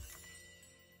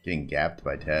 Getting gapped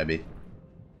by Tabby.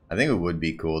 I think it would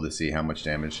be cool to see how much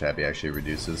damage Tabby actually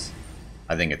reduces.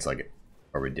 I think it's like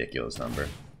a ridiculous number.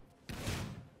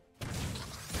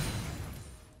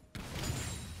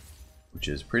 Which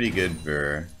is pretty good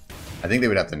for... I think they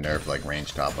would have to nerf like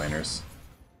range top laners.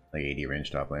 Like 80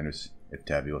 range top laners if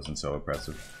Tabby wasn't so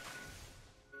oppressive.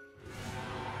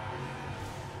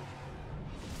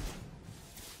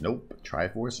 Nope.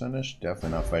 Triforce finish? Definitely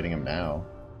not fighting him now.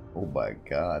 Oh my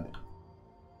god.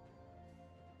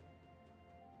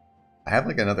 I have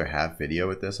like another half video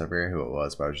with this. I forget who it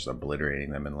was, but I was just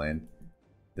obliterating them in lane.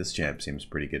 This champ seems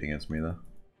pretty good against me though.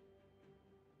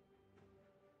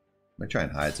 I'm gonna try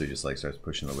and hide so he just like starts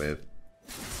pushing the wave.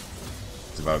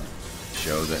 It's about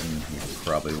show that he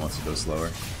probably wants to go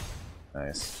slower.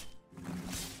 Nice.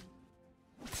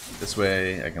 This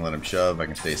way I can let him shove, I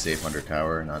can stay safe under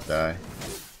tower and not die.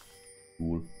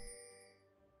 Cool.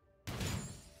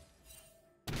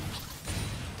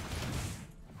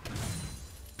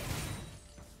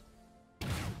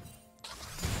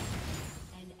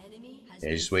 Yeah,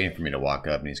 he's just waiting for me to walk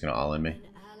up and he's gonna all in me.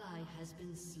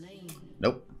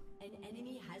 Nope.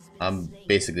 I'm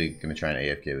basically gonna try and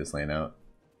AFK this lane out.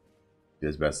 Do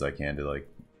as best as I can to like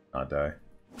not die.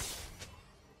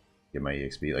 Get my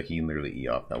EXP. Like he can literally E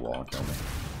off that wall and kill me.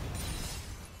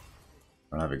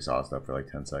 I don't have exhaust up for like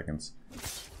 10 seconds.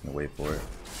 I'm gonna wait for it.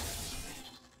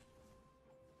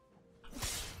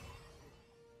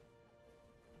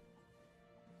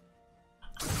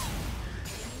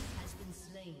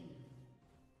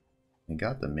 He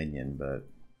got the minion, but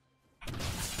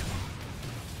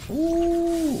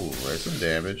ooh, there's some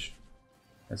damage.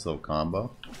 Nice little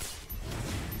combo.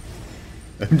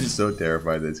 I'm just so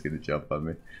terrified that it's gonna jump on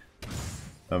me.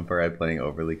 I'm probably playing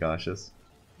overly cautious.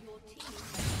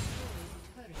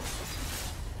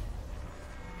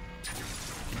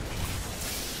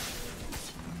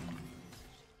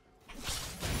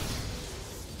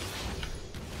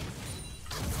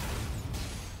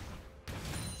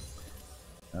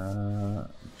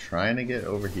 Trying to get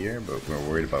over here, but we're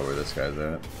worried about where this guy's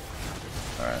at.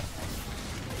 Alright.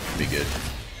 Be good.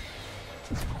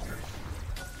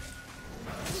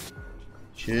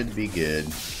 Should be good.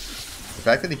 The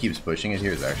fact that he keeps pushing it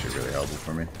here is actually really helpful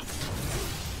for me.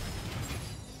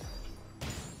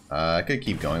 I could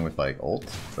keep going with like ult,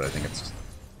 but I think it's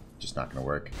just not gonna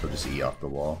work. He'll just E off the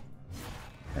wall.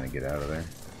 Kind of get out of there.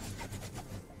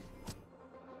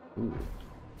 Ooh.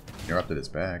 Interrupted his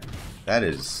back. That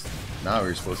is not what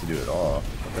you're supposed to do at all.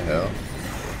 What the hell?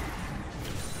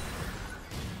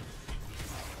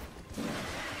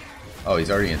 Oh,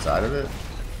 he's already inside of it?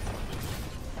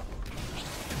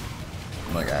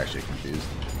 I'm like actually confused.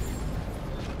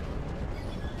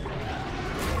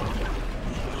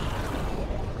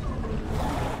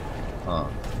 Huh.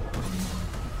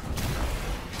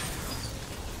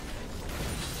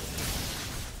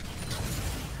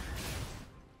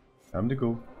 Time to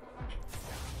go.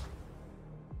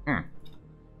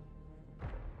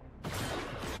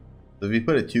 So if you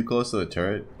put it too close to the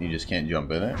turret, you just can't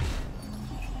jump in it.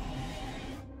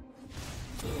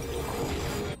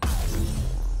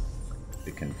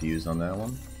 Bit confused on that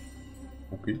one.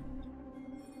 Okay.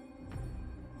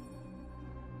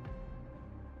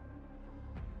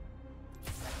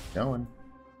 Going.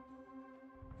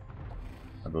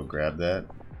 I'll go grab that.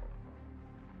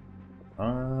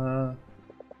 Oh,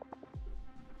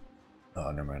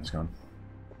 never mind, it's gone.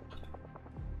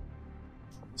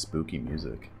 Spooky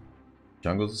music.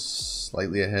 Jungle's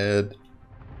slightly ahead.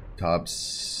 Top's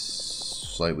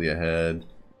slightly ahead.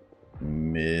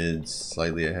 Mid's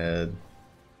slightly ahead.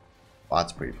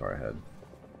 Bot's pretty far ahead.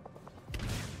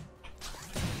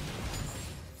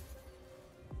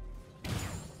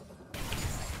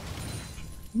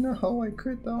 No, I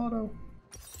crit the auto.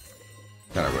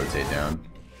 Kind of rotate down.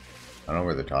 I don't know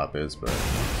where the top is, but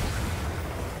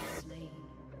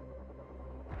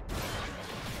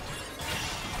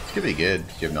this could be good.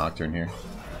 You have Nocturne here.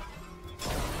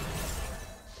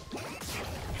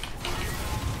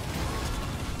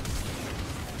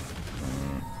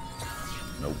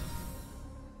 Nope.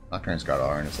 Nocturne's got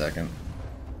R in a second.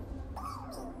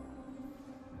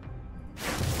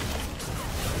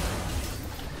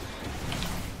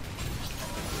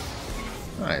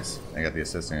 Nice. I got the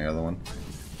assist on the other one.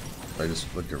 So I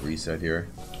just looked at reset here.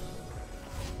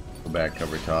 Go back,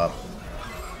 cover top.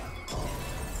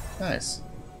 Nice.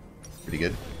 Pretty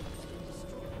good.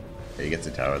 Yeah, he gets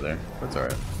a tower there. That's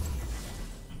alright.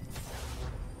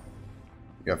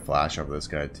 We got flash over this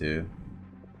guy too.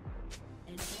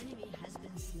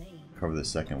 Cover the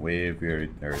second wave. We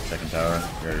already, or second tower.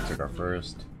 We already took our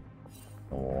first.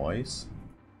 Nice.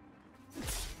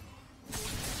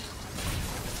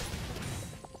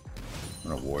 I'm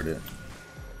gonna ward it.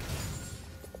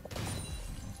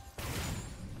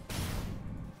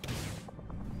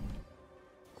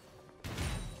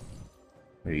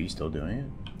 Wait, are you still doing it?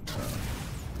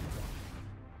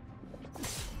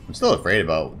 I'm still afraid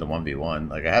about the 1v1.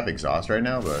 Like, I have exhaust right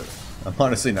now, but I'm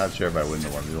honestly not sure if I win the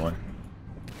 1v1.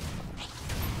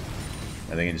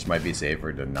 I think it just might be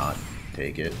safer to not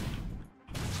take it.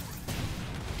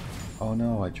 Oh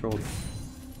no, I trolled.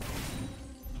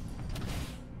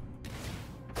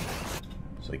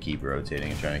 So I keep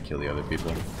rotating and trying to kill the other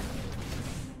people.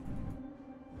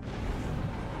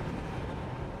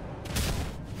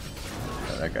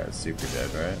 Oh, that guy's super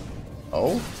dead, right?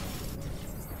 Oh?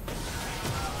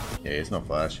 Yeah, he's no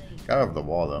flash. Got over the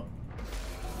wall though.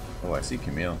 Oh, I see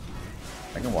Camille.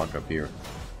 I can walk up here.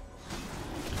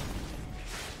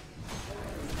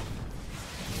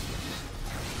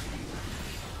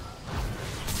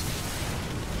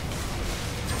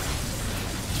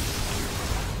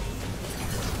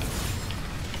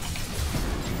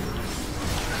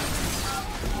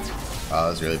 Oh, that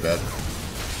was really bad.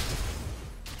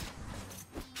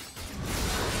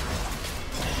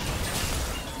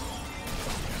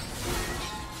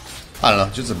 I don't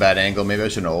know, just a bad angle. Maybe I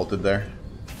shouldn't have ulted there.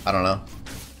 I don't know.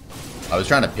 I was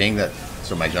trying to ping that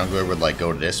so my jungler would like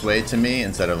go this way to me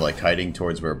instead of like kiting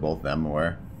towards where both them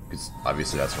were. Because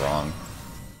obviously that's wrong.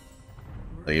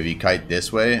 Like if you kite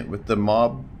this way with the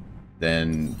mob,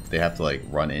 then they have to like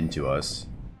run into us.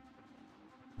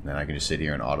 And then I can just sit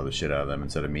here and auto the shit out of them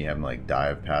instead of me having to like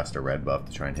dive past a red buff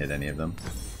to try and hit any of them.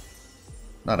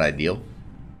 Not ideal.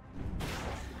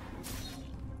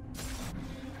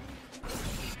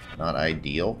 Not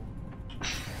ideal.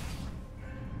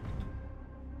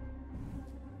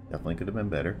 Definitely could have been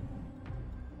better.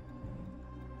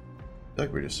 I feel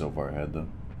like we're just so far ahead though.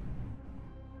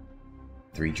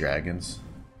 3 dragons.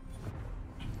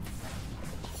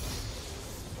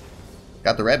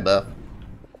 Got the red buff.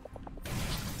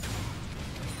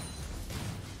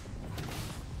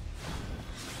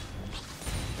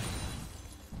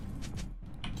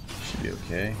 Should be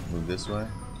okay. Move this way.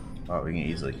 Oh, we can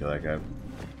easily kill that guy.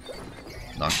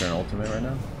 Nocturne ultimate right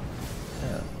now?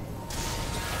 Yeah.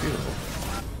 Beautiful.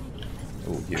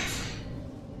 Oh, here.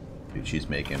 Dude, she's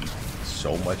making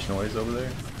so much noise over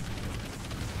there.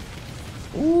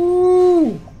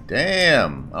 Ooh!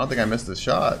 Damn! I don't think I missed a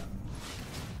shot.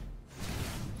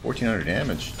 1400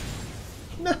 damage.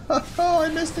 No! I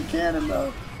missed the cannon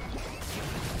though.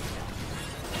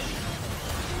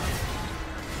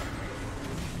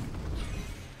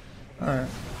 Alright.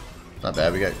 Not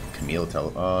bad. We got Camille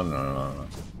tele. Oh, no.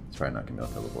 It's probably not Camille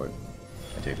teleport.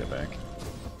 I take that back.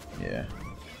 Yeah.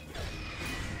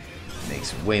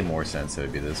 Makes way more sense that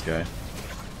it'd be this guy.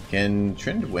 Can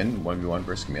Trend win 1v1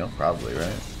 versus Camille? Probably,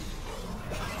 right?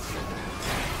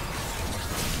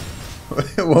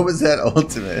 What was that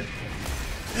ultimate?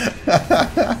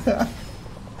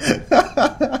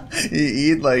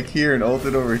 He E'd like here and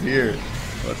ulted over here.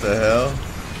 What the hell?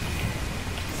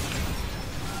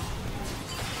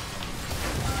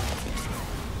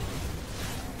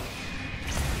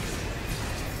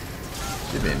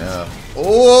 Should be enough.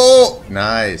 Oh!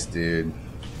 Nice, dude.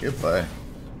 Good play.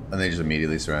 And they just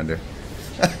immediately surrender.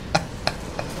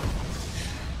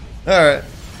 Alright.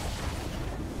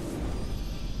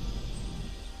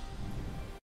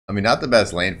 I mean, not the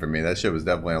best lane for me. That shit was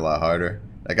definitely a lot harder.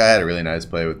 That guy had a really nice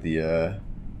play with the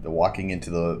walking into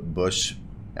the bush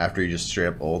after he just straight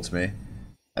up ults me.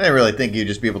 I didn't really think he'd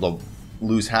just be able to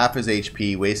lose half his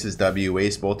HP, waste his W,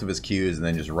 waste both of his Qs, and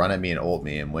then just run at me and ult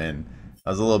me and win. I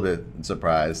was a little bit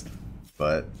surprised,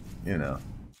 but, you know,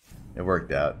 it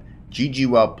worked out. GG,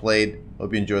 well played.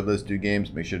 Hope you enjoyed those 2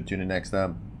 games. Make sure to tune in next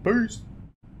time. Peace.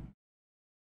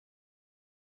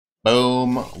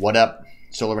 Boom. What up?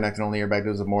 Still over next and only here. Back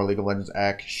to some more League of Legends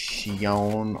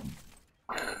action.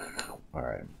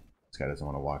 Alright. This guy doesn't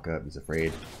want to walk up. He's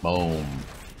afraid. Boom.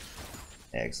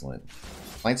 Excellent.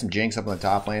 Playing some Jinx up on the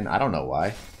top lane. I don't know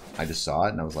why. I just saw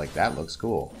it and I was like, that looks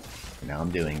cool. And now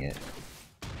I'm doing it.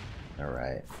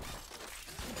 Alright.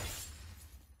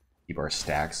 Keep our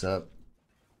stacks up.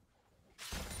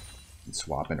 And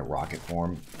swap into rocket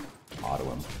form. Auto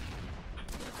him.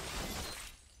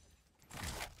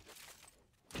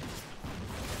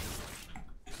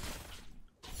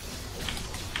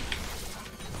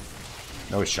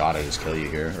 No shot, I just kill you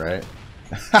here, right?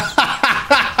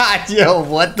 Yo,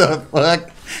 what the fuck?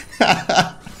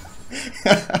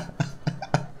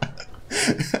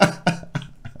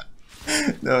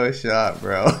 No shot,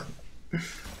 bro.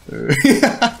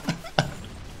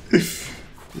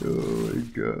 Oh my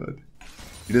god.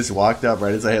 He just walked up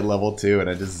right as I hit level 2 and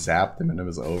I just zapped him and it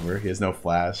was over. He has no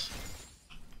flash.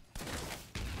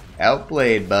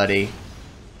 Outplayed, buddy.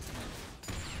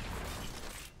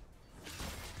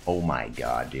 Oh my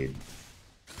god, dude.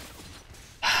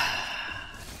 I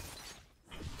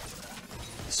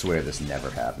swear this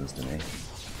never happens to me.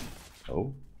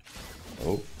 Oh.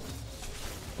 Oh.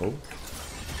 Oh.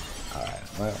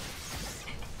 Alright, well.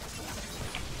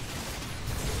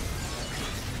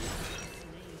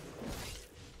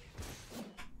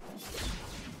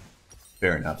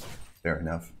 Fair enough. Fair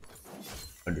enough.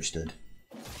 Understood.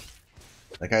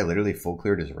 That guy literally full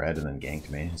cleared his red and then ganked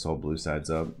me. His whole blue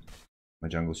side's up. My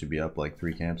jungle should be up like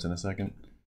 3 camps in a second.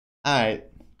 Alright.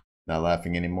 Not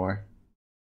laughing anymore.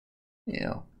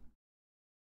 Yeah.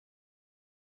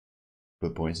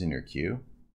 Put points in your queue.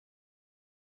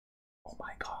 Oh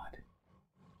my god.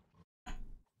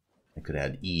 I could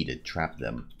have had E to trap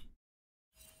them.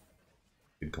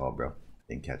 Good call, bro.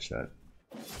 Didn't catch that.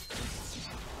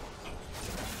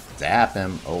 Zap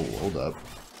him. Oh, hold up.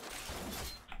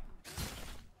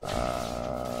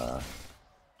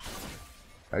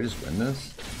 Did I just win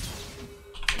this?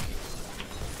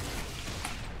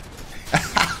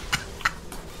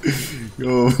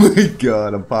 Oh my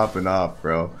god, I'm popping off,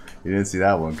 bro. You didn't see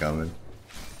that one coming.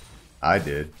 I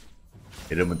did.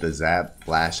 Hit him with the zap,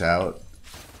 flash out.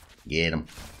 Get him.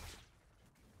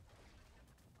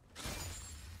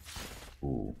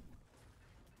 Ooh.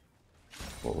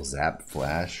 Little zap,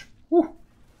 flash. Woo.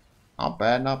 Not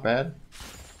bad, not bad.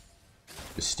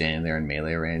 Just standing there in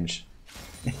melee range.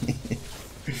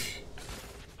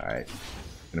 Alright.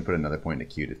 I'm gonna put another point in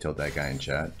the queue to tilt that guy in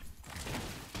chat.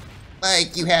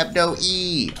 Like, you have no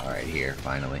E! Alright, here,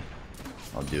 finally.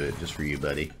 I'll do it just for you,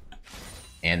 buddy.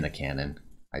 And the cannon.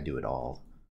 I do it all.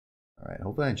 Alright,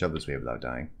 hopefully I can jump this way without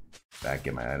dying. Back,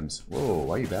 get my items. Whoa,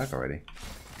 why are you back already?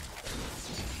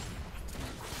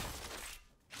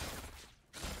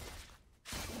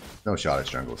 No shot at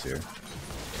jungles here.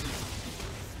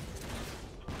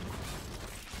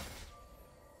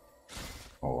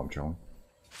 Oh, I'm trolling.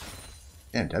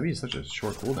 Damn, W is such a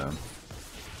short cooldown.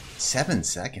 7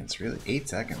 seconds, really? 8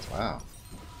 seconds, wow.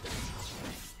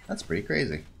 That's pretty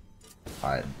crazy.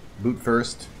 Alright, boot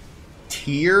first.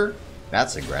 Tier?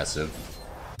 That's aggressive.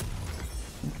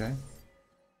 Okay.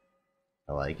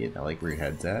 I like it. I like where your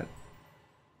head's at.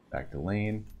 Back to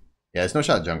lane. Yeah, it's no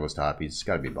shot jungle's top. He's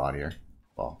got to be bot here.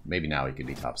 Well, maybe now he could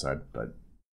be topside, but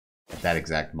at that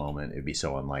exact moment, it'd be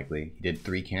so unlikely. He did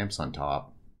 3 camps on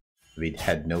top. If he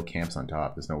had no camps on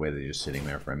top, there's no way they're just sitting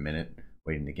there for a minute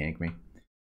waiting to gank me.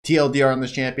 TLDR on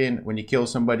this champion, when you kill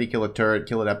somebody, kill a turret,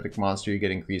 kill an epic monster, you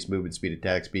get increased movement speed,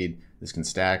 attack speed. This can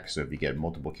stack, so if you get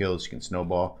multiple kills, you can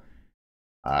snowball.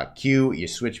 Q, you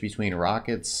switch between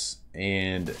rockets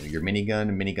and your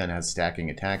minigun. Minigun has stacking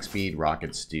attack speed.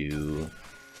 Rockets do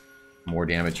more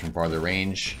damage from farther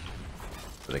range,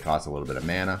 so they cost a little bit of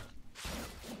mana.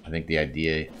 I think the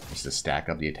idea is to stack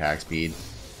up the attack speed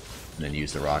and then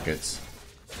use the rockets.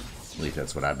 At least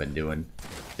that's what I've been doing.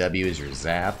 W is your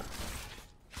zap.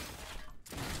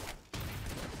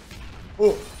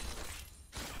 Oh.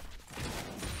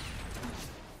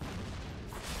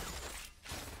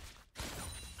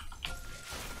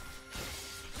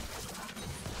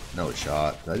 No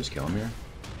shot. Did I just kill him here?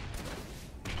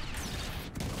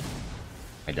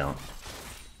 I don't.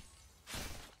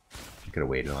 I could have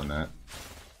waited on that.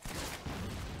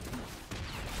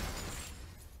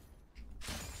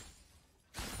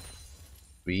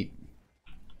 Sweet.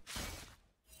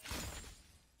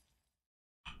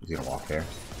 He's gonna walk there.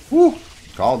 Woo!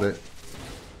 Called it.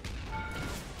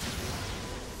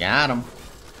 Got him.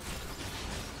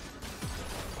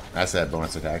 That's that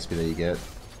bonus attack speed that you get.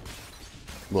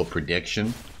 A little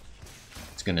prediction.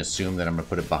 It's gonna assume that I'm gonna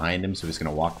put it behind him, so he's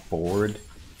gonna walk forward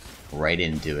right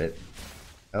into it.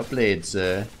 Well played,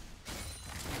 sir.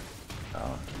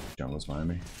 Oh, jungle's behind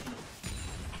me.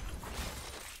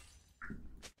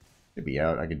 Should be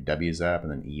out. I could W zap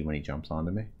and then E when he jumps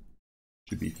onto me.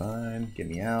 Should be fine. Get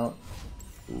me out.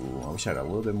 Ooh, I wish I had a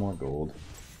little bit more gold.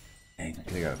 Dang, I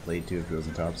could have got a blade too if it was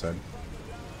on top side.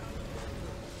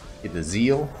 Get the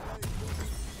zeal.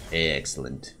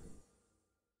 Excellent.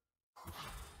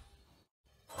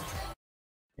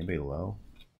 Anybody low?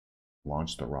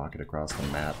 Launch the rocket across the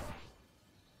map.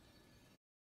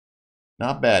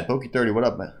 Not bad. Poke30, what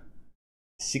up, man?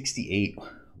 68.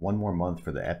 One more month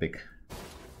for the epic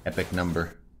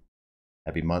number.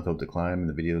 Happy month. Hope to climb and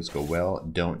the videos go well.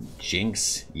 Don't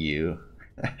jinx you.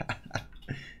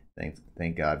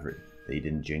 Thank God for that you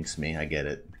didn't jinx me. I get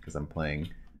it because I'm playing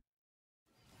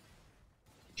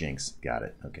Jinx. Got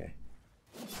it. Okay.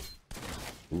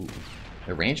 Ooh,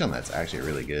 the range on that's actually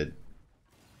really good.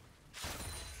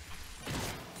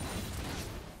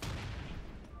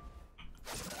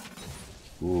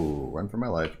 Ooh, run for my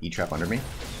life. E-trap under me.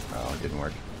 Oh, it didn't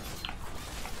work. I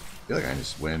feel like I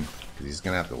just win because he's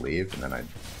gonna have to leave, and then I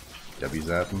W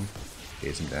zap him,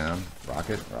 chase him down.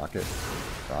 Rocket, rocket,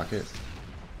 rocket. Is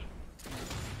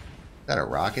that a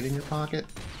rocket in your pocket?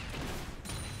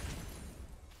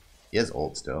 He has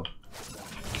ult still.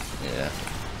 Yeah.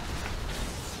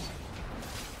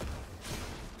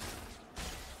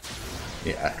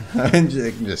 Yeah, I can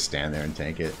just stand there and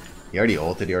tank it. He already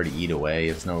ulted, he already eat away.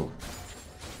 It's no...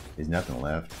 There's nothing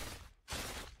left.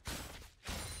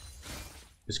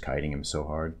 Just kiting him so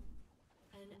hard.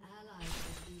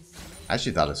 I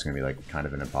actually thought it was going to be like kind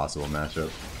of an impossible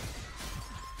matchup.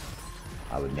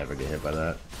 I would never get hit by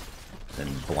that.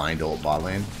 Then blind ult bot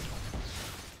lane.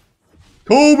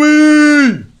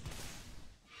 Kobe!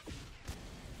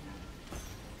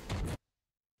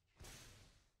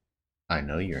 I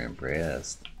know you're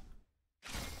impressed.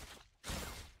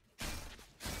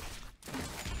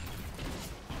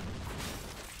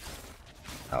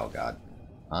 Oh god.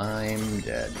 I'm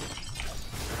dead.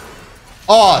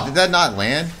 Oh, did that not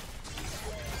land?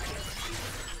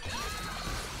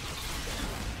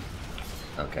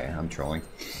 Okay, I'm trolling.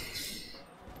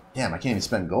 Damn, I can't even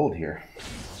spend gold here.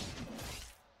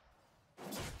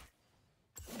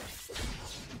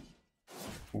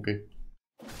 Okay.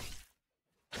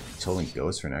 He's holding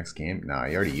Ghost for next game? Nah,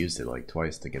 he already used it like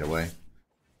twice to get away.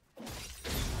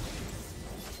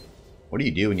 What do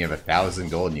you do when you have 1,000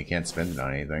 gold and you can't spend it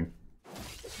on anything?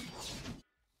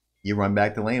 You run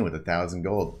back to lane with 1,000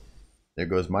 gold. There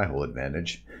goes my whole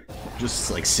advantage.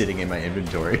 Just like sitting in my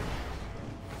inventory.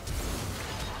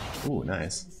 Ooh,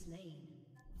 nice.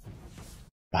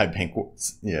 Buy pink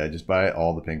wards. Yeah, just buy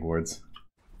all the pink wards.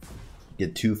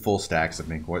 Get 2 full stacks of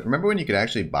pink wards. Remember when you could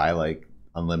actually buy like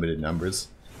unlimited numbers?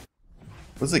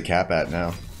 What's the cap at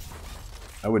now?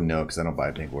 I wouldn't know because I don't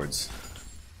buy pink wards.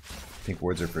 Pink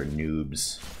wards are for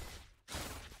noobs.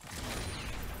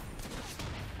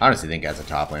 I honestly think as a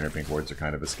top laner, pink wards are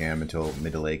kind of a scam until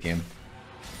mid to late game.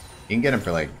 You can get them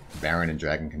for like Baron and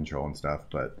Dragon Control and stuff,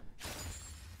 but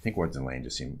pink wards in lane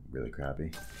just seem really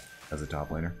crappy as a top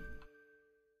laner.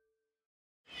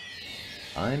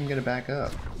 I'm gonna back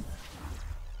up.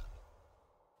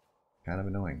 Kind of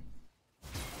annoying.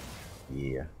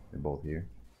 Yeah, they're both here.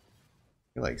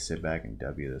 I can like sit back and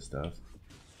W this stuff.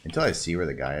 Until I see where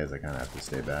the guy is, I kind of have to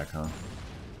stay back, huh?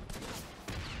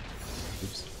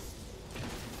 Oops.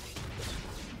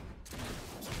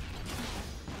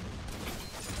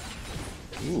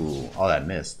 Ooh, oh, that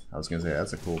missed. I was gonna say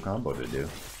that's a cool combo to do.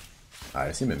 Alright,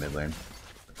 I see him in mid lane.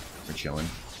 We're chilling.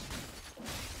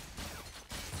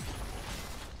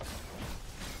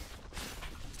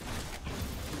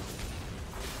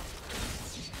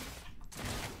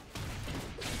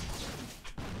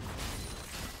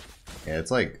 Yeah,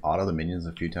 it's like auto the minions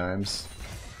a few times.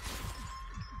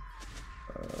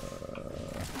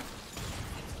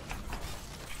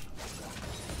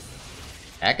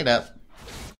 Hack it up.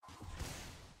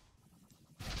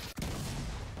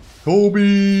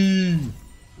 Kobe!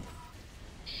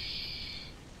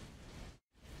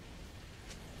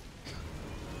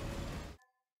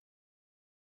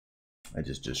 I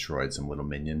just destroyed some little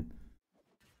minion.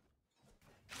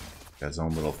 Got his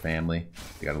own little family.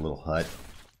 They got a little hut.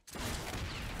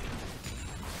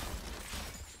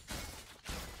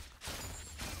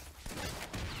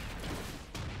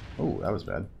 Oh, that was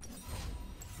bad.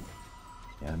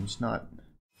 Yeah, I'm just not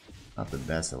the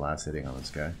best at last hitting on this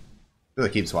guy. I feel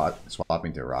like I keep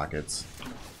swapping to rockets.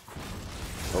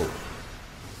 Oh.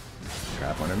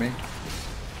 Trap under me.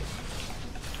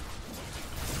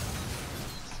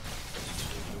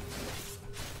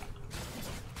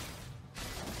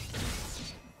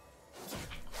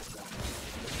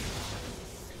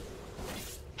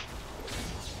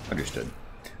 Understood.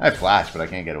 I have flash, but I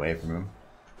can't get away from him.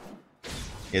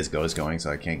 His Ghost going, so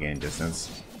I can't gain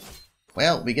distance.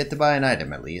 Well, we get to buy an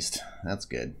item at least. That's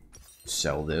good.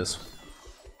 Sell this.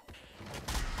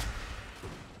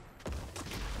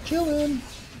 Chillin'.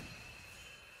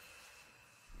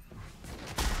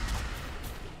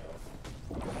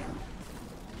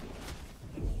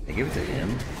 They give it to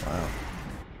him? Wow.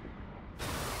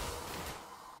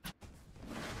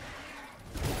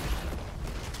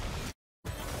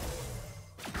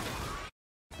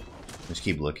 Just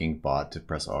keep looking bot to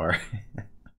press R.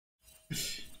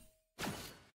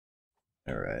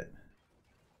 Alright.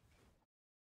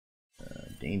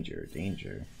 Danger,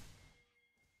 danger.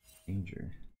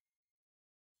 Danger.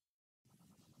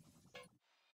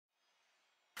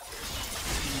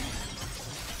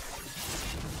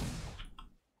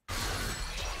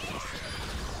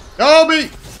 Kobe!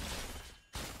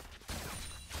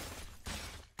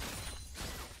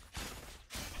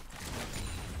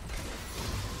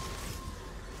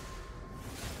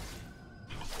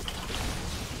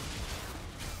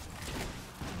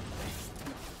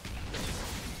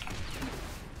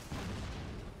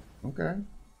 Okay.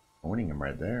 Owning him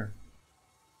right there.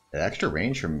 The extra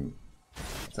range from...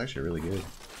 It's actually really good.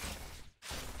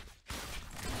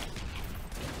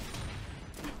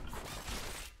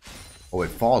 Oh, it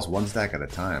falls one stack at a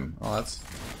time. Oh, that's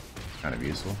kind of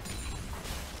useful.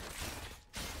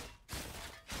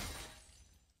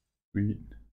 Sweet.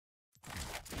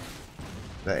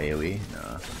 Is that AoE?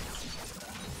 Nah.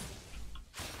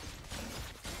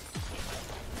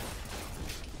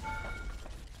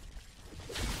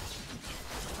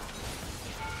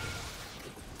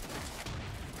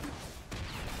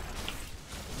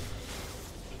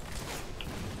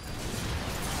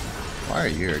 Why are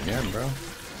you here again, bro?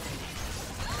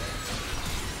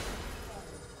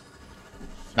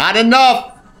 Not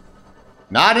enough!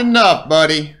 Not enough,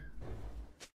 buddy.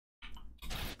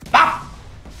 Ah!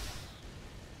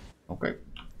 Okay,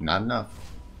 not enough.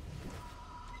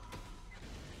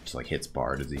 Just like hits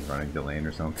Bard as he's running the lane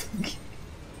or something.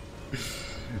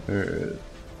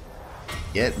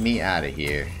 Get me out of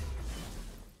here.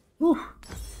 Whew.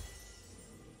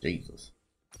 Jesus.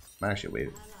 I'm actually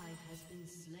waiting.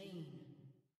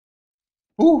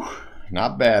 Whew,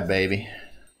 not bad, baby.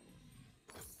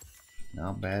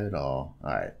 Not bad at all.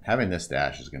 Alright, having this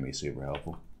dash is going to be super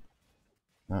helpful.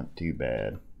 Not too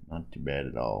bad. Not too bad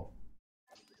at all.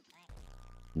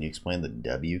 Can you explain the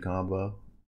W combo?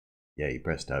 Yeah, you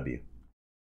press W. It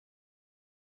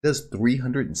does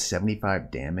 375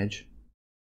 damage?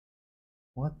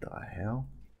 What the hell?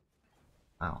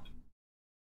 Wow.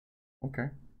 Okay.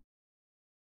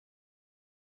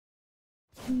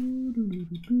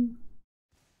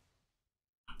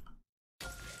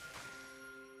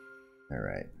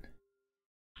 Alright.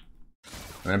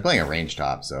 I mean, I'm playing a range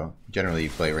top, so generally you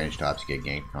play range tops, you get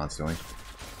ganked constantly.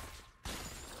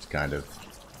 It's kind of...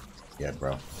 Yeah,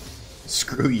 bro.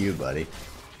 Screw you, buddy.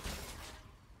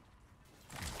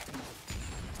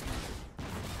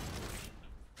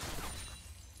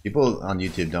 People on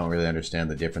YouTube don't really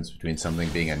understand the difference between something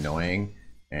being annoying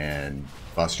and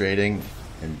frustrating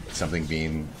and something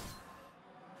being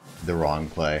the wrong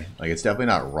play. Like, it's definitely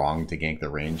not wrong to gank the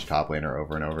range top laner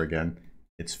over and over again.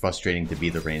 It's frustrating to be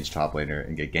the range top laner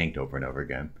and get ganked over and over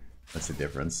again. That's the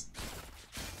difference.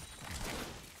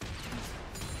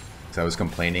 So I was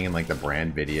complaining in like the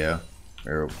brand video,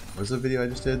 or what was the video I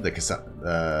just did?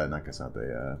 The not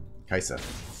Cassandra, Kaisa.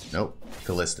 Nope,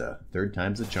 Callista. 3rd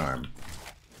time's the charm.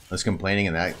 I was complaining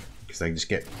in that because I just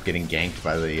getting ganked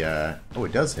by the. Oh,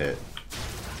 it does hit.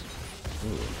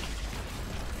 Ooh.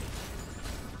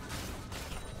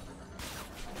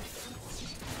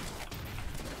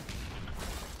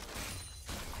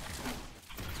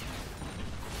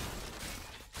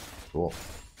 Cool.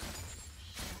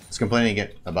 I was complaining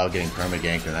about getting perma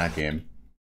ganked in that game,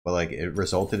 but like it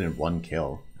resulted in 1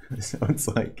 kill. So it's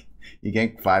like you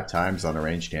gank 5 times on a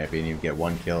ranged champion, you get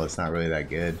 1 kill. It's not really that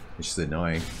good. It's just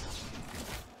annoying.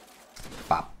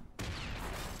 Bop.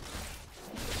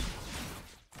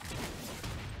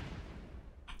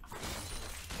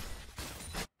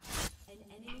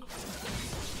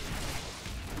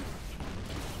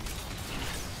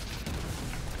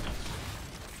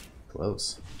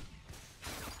 Close.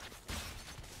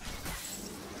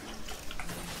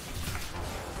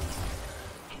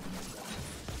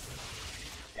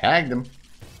 Tagged him.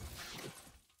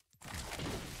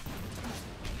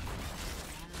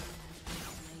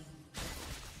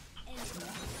 I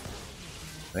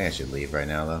think I should leave right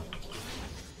now, though.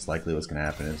 It's likely what's gonna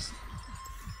happen is...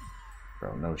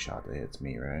 Bro, no shot that hits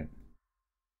me, right?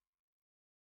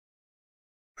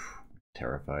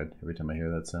 Terrified every time I hear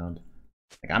that sound.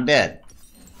 Like, I'm dead!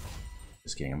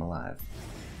 Just kidding, I'm alive.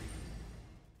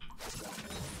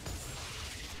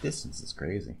 Distance is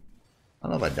crazy. I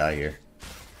don't know if I die here.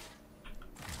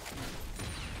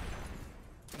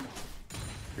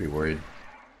 Pretty worried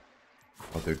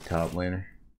about their top laner.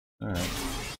 Alright.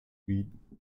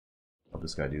 Help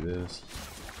this guy do this.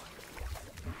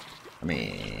 I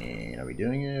mean, are we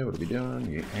doing it? What are we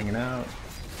doing? You hanging out?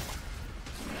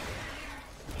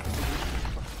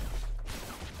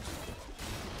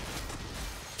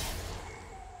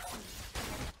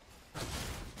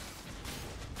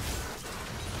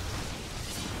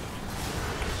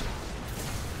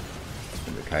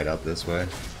 Send the kite up this way.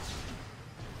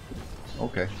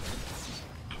 Okay.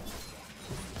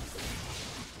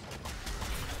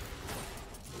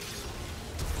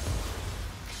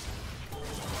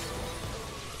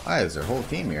 Why is their whole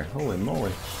team here? Holy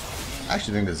moly. I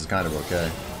actually think this is kind of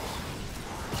okay.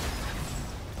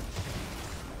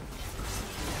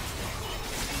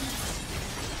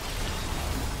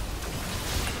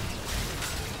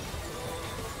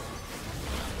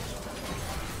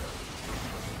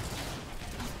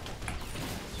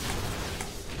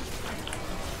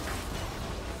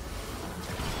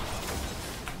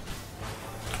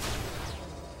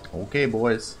 Okay,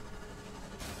 boys.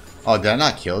 Oh, did I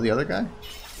not kill the other guy?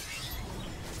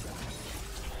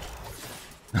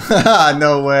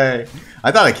 No way.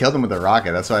 I thought I killed him with a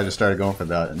rocket. That's why I just started going for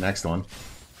the next one.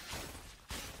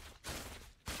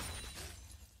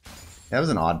 That was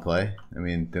an odd play. I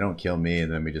mean, they don't kill me and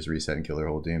then we just reset and kill their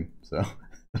whole team. So,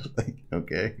 like,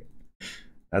 okay.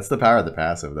 That's the power of the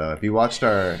passive, though. If you watched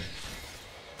our...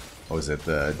 What was it?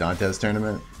 The Dantes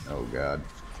tournament? Oh, God.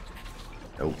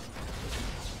 Nope.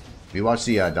 If you watched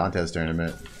the Dantes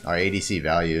tournament, our ADC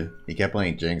value, he kept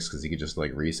playing Jinx because he could just,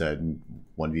 like, reset and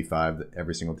 1v5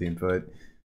 every single team fight.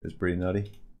 It was pretty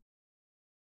nutty.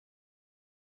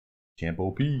 Champ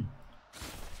OP.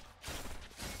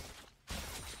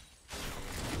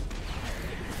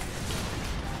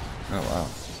 Oh, wow.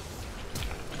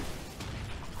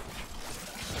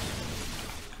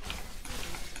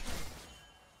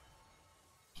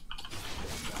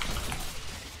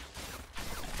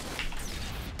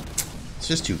 It's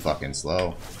just too fucking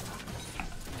slow.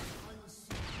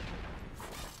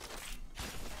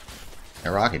 That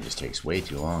rocket just takes way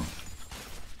too long.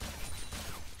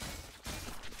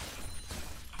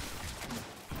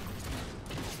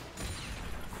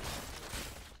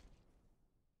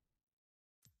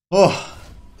 Oh,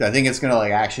 I think it's gonna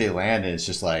like actually land and it's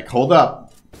just like, hold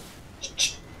up.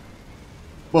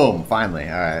 Boom, finally,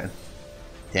 alright.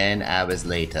 10 hours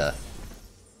later.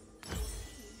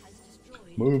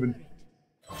 Moving.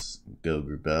 Let's go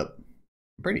group up.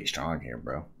 I'm pretty strong here,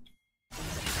 bro.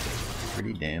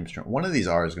 Pretty damn strong. One of these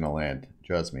R is gonna land,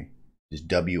 trust me. Just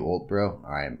W ult, bro.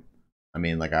 Alright. I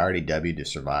mean, like, I already W'd to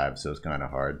survive, so it's kind of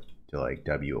hard to, like,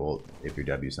 W ult if your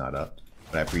W's not up.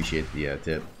 But I appreciate the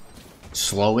tip.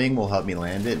 Slowing will help me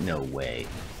land it? No way.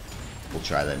 We'll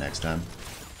try that next time.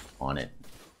 On it.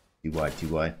 2Y,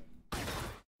 2Y.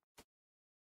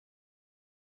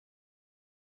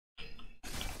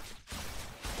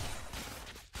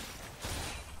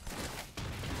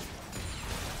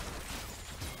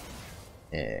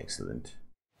 Excellent.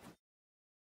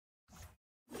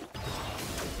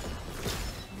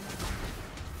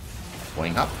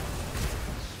 Going up.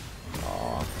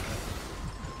 Aww.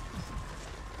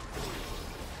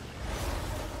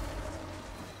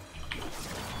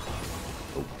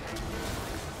 Oh.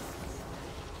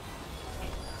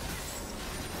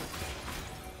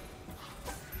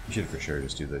 You should for sure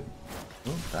just do the...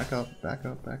 Oh, back up, back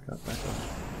up, back up, back up.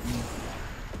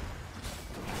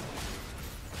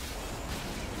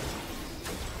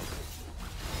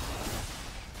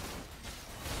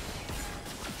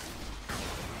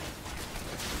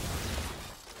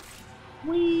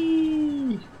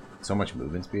 Whee! So much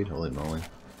movement speed, holy moly.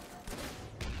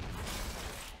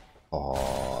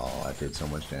 Oh, I did so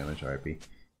much damage, RP.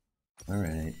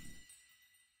 Alright.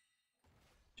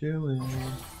 Chilling.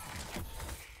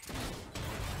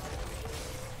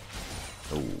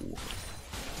 Oh.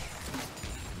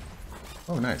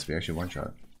 Oh, nice. We actually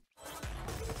one-shot.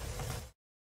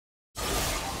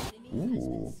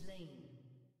 Ooh.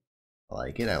 I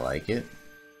like it, I like it.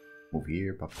 Move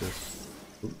here, pop this.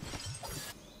 Ooh.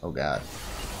 Oh god.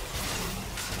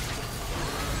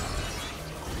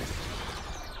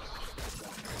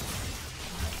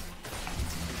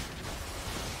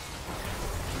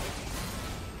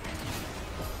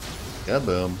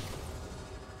 Kaboom.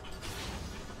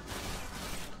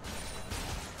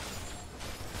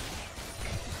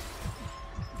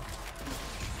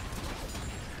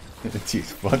 Jeez,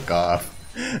 fuck off.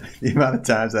 The amount of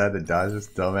times I had to dodge this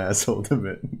dumbass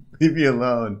ultimate. Leave me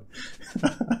alone.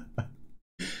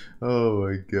 Oh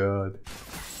my god.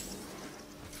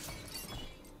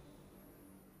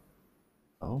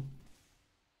 Oh.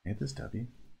 Hit this W.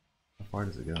 How far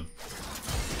does it go?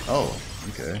 Oh,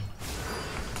 okay.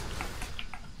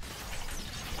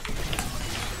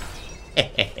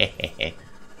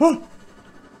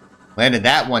 Landed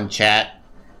that one, chat.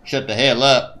 Shut the hell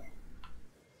up.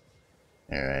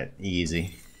 Alright,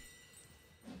 easy.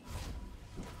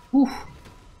 Whew.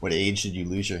 What age did you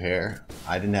lose your hair?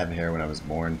 I didn't have hair when I was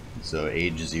born, so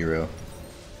age 0.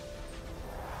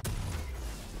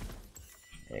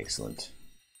 Excellent.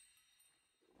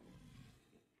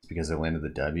 It's because I landed the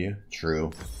W?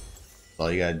 True. That's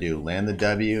all you gotta do. Land the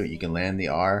W, you can land the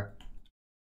R.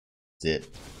 That's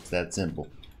it. It's that simple.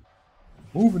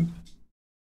 Moving.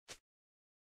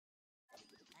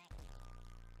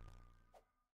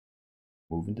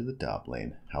 Moving to the top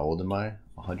lane. How old am I?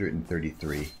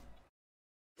 133.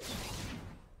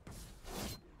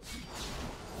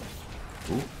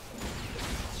 Ooh.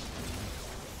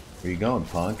 Where you going,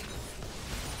 punk?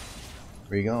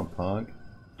 Where you going, punk?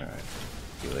 Alright.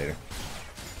 See you later.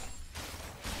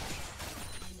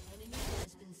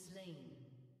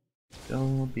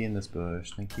 Don't be in this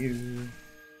bush. Thank you.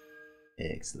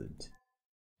 Excellent.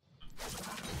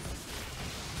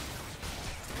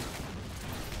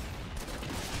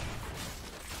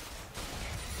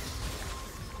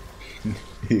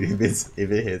 if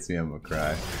it hits me, I'm gonna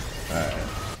cry. Alright.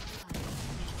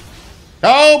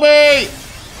 Kobe!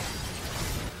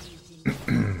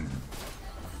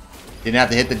 Didn't have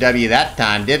to hit the W that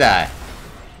time, did I?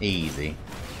 Easy.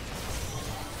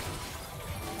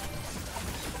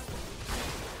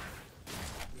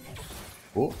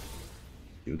 Oh.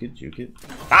 Juke it, juke it.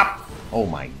 Pop! Oh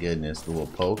my goodness, the little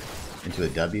poke into a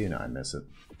W. No, I miss it.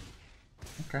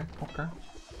 Okay, okay.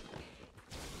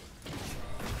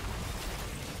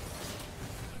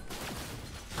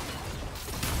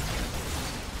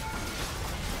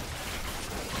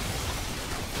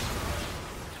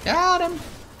 Got him!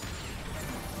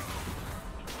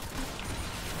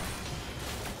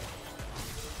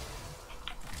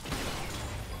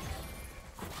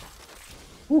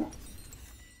 Whew.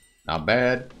 Not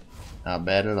bad. Not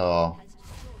bad at all.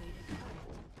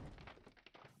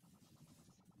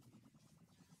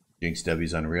 Jinx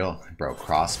W's unreal. Bro,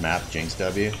 cross map Jinx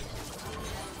W.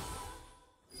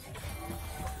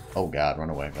 Oh god, run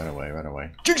away, run away, run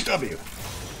away. Jinx W!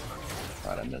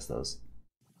 God, I missed those.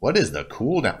 What is the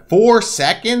cooldown? 4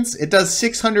 seconds? It does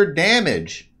 600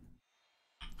 damage.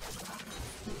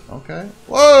 Okay.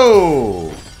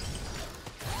 Whoa!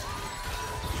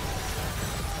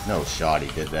 No shot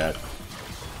he did that.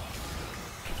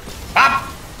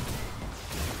 Pop!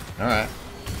 Alright.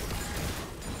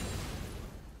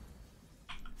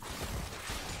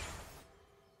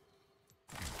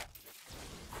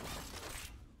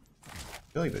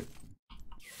 I feel like that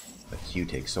Q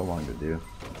takes so long to do.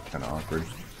 Kind of awkward.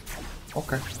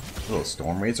 Okay. A little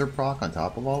Storm Razor proc on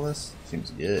top of all this?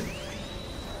 Seems good.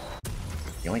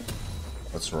 Yoink.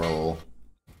 Let's roll.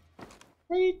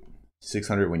 Wait.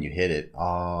 600 when you hit it.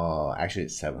 Oh, actually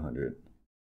it's 700.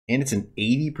 And it's an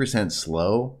 80%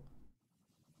 slow.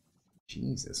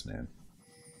 Jesus, man.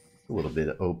 A little bit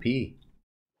of OP.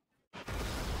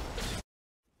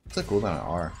 What's the cooldown on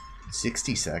R?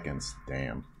 60 seconds.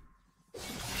 Damn.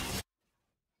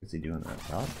 What's he doing at the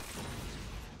top?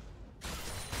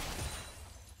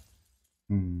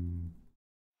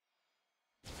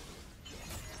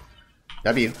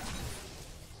 W.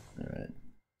 Alright.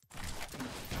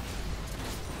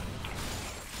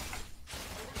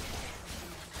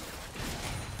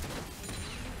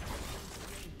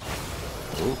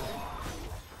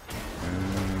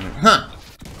 Huh!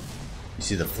 You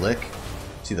see the flick?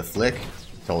 See the flick?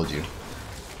 Told you.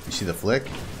 You see the flick?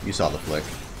 You saw the flick.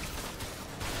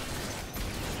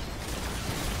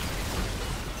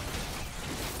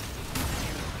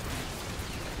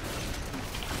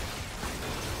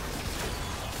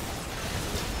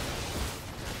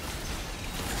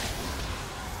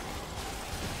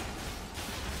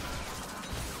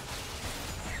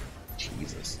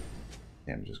 Jesus.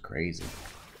 Damn, just crazy.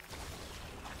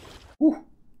 Woo.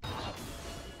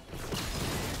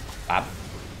 Pop.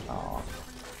 Aw.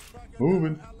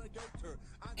 Moving.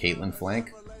 Caitlyn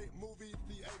flank.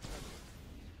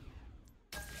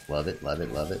 Love it, love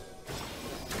it, love it.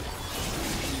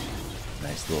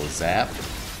 Nice little zap.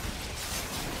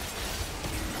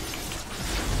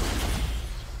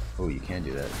 Oh, you can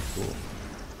do that. Cool.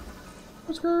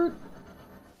 What's good?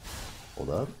 Hold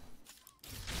up.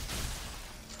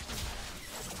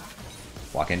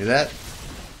 Walk into that.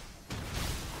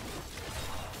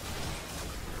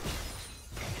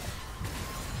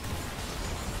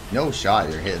 No shot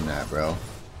you're hitting that, bro.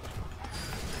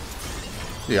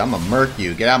 Dude, I'm gonna murk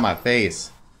you. Get out of my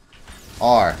face.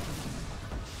 R.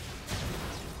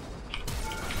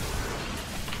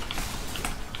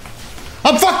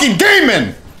 I'm fucking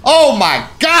gaming! Oh my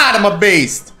god, I'm a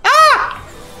beast! Ah!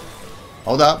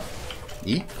 Hold up.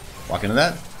 E. Walk into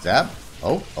that. Zap.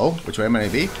 Oh, oh, which way am I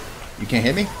gonna be? You can't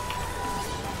hit me?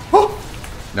 Oh!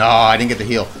 No, I didn't get the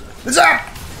heal. Zap!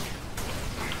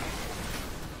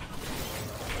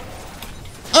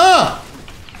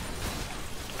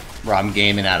 Bro, I'm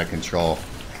gaming out of control.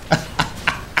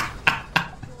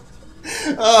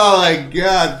 Oh my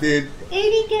god, dude.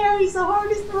 80 carries the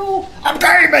hardest roll. I'm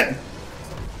gaming!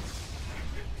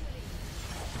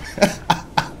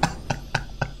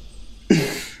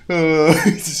 Oh,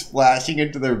 he's splashing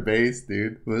into their base,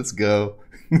 dude. Let's go.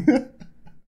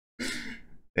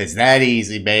 It's that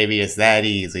easy, baby. It's that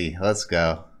easy. Let's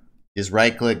go. Just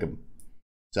right click them.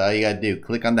 That's all you gotta do.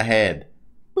 Click on the head.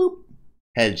 Boop.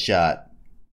 Headshot.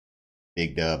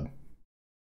 Big dub.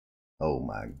 Oh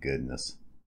my goodness.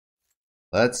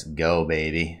 Let's go,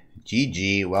 baby.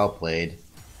 GG. Well played.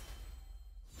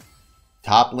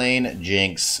 Top lane,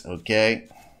 Jinx. Okay.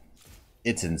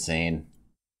 It's insane.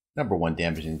 #1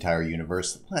 damage in the entire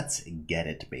universe. Let's get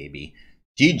it, baby.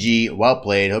 GG. Well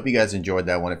played. Hope you guys enjoyed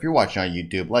that one. If you're watching on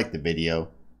YouTube, like the video.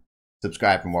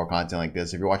 Subscribe for more content like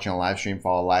this. If you're watching on live stream,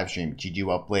 follow live stream. GG.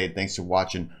 Well played. Thanks for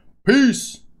watching.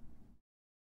 Peace.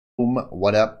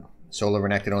 What up? Solo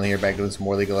Renekton only here, back doing some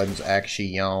more League of Legends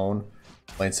action.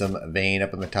 Playing some Vayne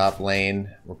up in the top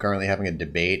lane. We're currently having a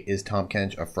debate. Is Tahm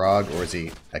Kench a frog or is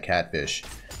he a catfish?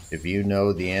 If you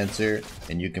know the answer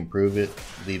and you can prove it,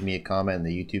 leave me a comment in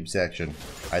the YouTube section.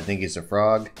 I think he's a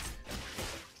frog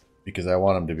because I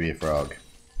want him to be a frog.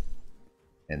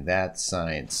 And that's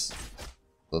science.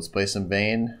 Let's play some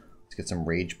Vayne. Let's get some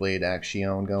Rageblade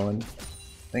action going.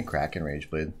 I think Kraken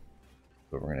Rageblade.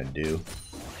 What we're gonna do.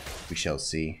 We shall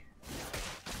see.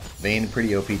 Vayne,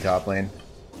 pretty OP top lane.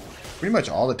 Pretty much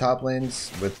all the top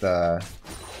lanes with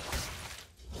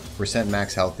percent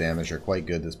max health damage are quite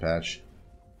good this patch.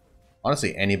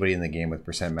 Honestly, anybody in the game with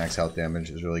percent max health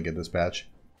damage is really good this patch.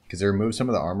 Because they removed some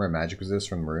of the armor and magic resist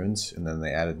from runes, and then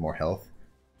they added more health.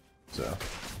 So,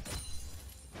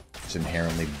 just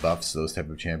inherently buffs those type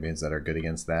of champions that are good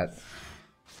against that.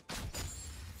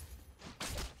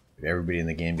 If everybody in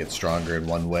the game gets stronger in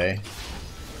one way,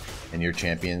 and your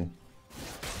champion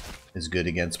is good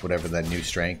against whatever that new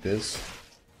strength is,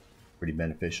 pretty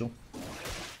beneficial.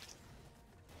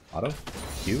 Auto,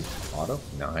 Q, auto,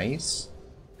 nice.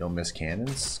 Don't miss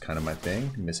cannons, kind of my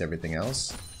thing. Miss everything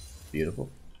else, beautiful.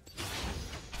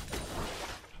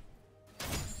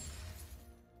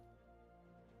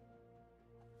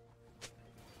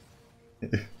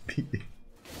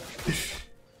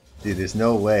 Dude, there's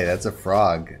no way. That's a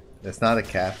frog. That's not a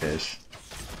catfish.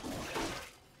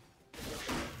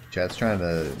 Chat's trying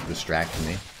to distract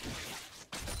me.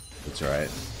 That's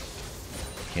alright.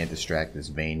 Can't distract this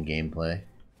vain gameplay.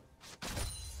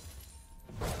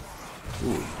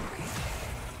 Ooh.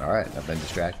 Alright, I've been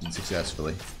distracted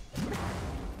successfully.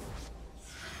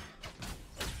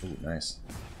 Ooh, nice.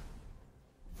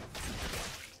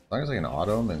 As long as I can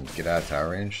auto him and get out of tower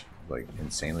range, like,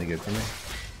 insanely good for me.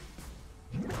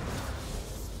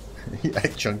 Yeah, I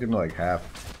chunked him to like half.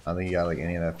 I don't think he got like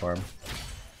any of that farm.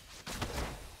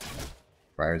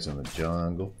 Briar's in the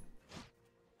jungle.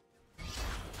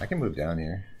 I can move down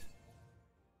here.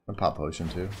 I'm pop potion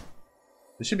too.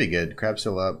 This should be good. Crab's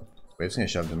still up. Wave's gonna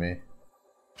shove to me.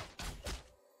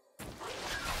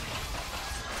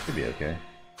 Should be okay.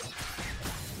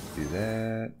 Do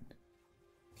that.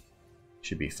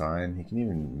 Should be fine. He can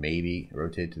even maybe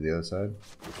rotate to the other side.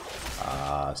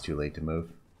 Ah, it's too late to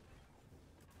move.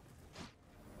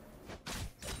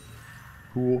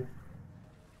 Cool.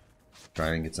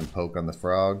 Trying to get some poke on the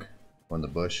frog on the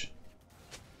bush.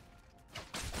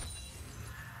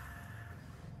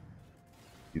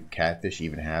 Do catfish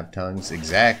even have tongues?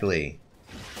 Exactly.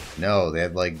 No, they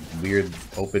have like weird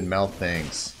open mouth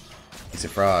things. He's a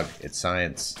frog. It's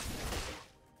science.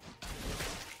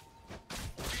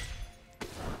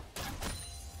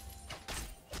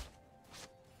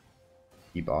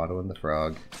 Keep autoing the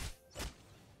frog.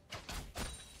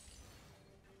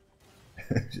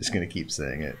 Just gonna keep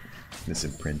saying it. Just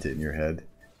imprint it in your head.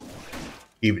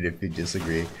 Even if you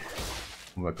disagree.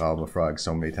 I'm gonna call him a frog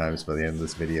so many times by the end of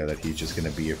this video that he's just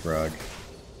gonna be a frog.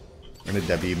 We're gonna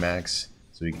W max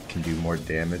so we can do more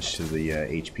damage to the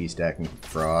HP stacking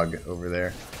frog over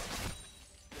there.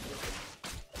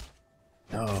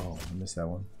 No, I missed that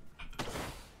one.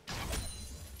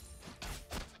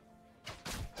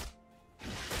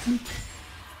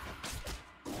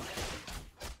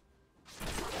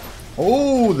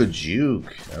 Oh, the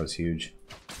juke. That was huge.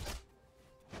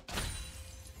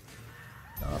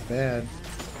 Not bad.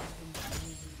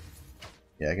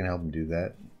 Yeah, I can help him do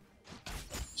that.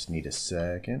 Just need a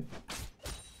second.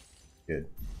 Good.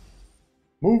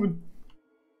 Moving.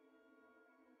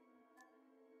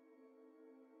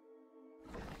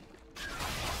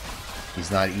 He's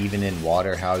not even in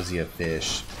water. How is he a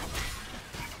fish?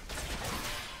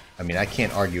 I mean, I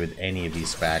can't argue with any of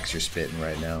these facts you're spitting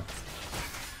right now.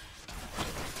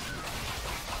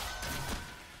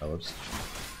 Oh, whoops.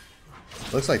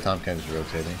 Looks like Tom Ken's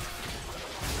rotating.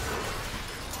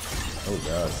 Oh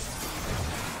god.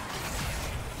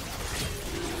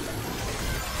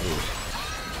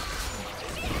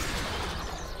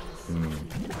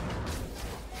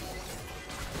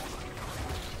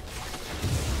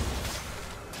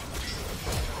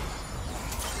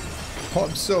 Oh,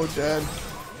 I'm so dead.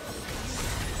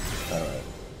 Alright.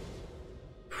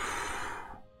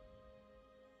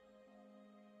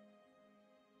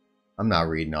 I'm not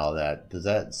reading all that. Does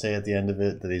that say at the end of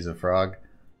it that he's a frog?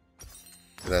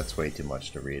 That's way too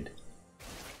much to read.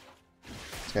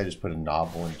 This guy just put a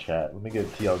novel in chat. Let me get a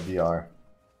TLDR.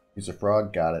 He's a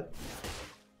frog? Got it.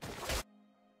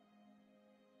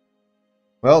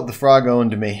 Well, the frog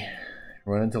owned me.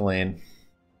 Run into lane.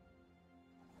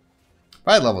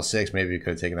 Probably level 6, maybe we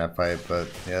could have taken that fight, but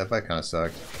yeah, that fight kind of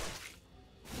sucked.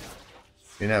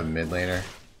 We didn't have a mid laner,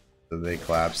 so they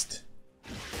collapsed.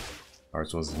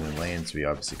 Ours wasn't in lane, so we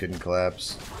obviously couldn't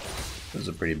collapse. It was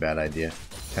a pretty bad idea.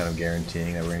 Kind of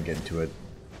guaranteeing that we're going to get into a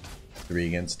 3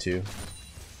 against 2.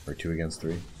 Or 2 against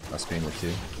 3. Us being the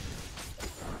 2.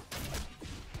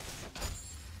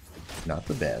 Not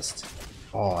the best.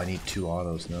 Oh, I need 2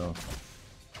 autos, no.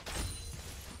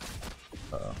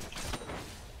 Uh-oh.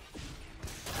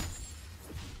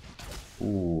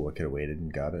 Ooh, I could have waited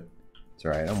and got it. It's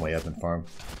alright, I'm way up in farm.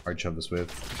 Hard shove this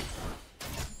wave.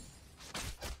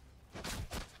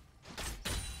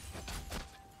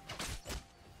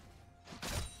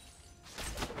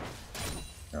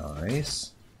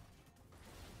 Nice.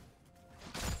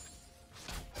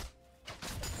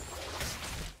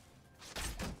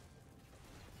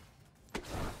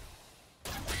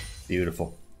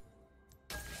 Beautiful.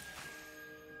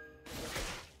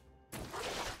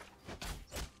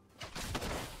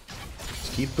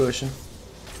 keep pushing.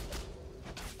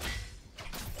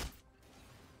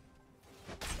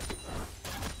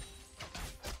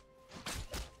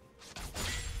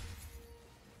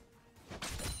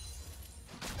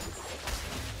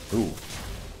 Ooh.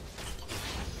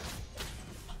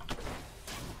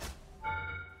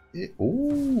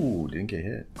 Ooh, didn't get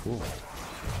hit. Cool.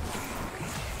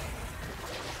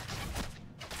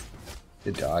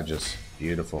 Good dodges.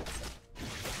 Beautiful.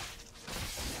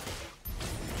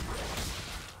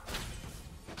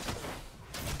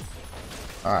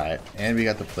 Alright, and we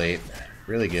got the plate.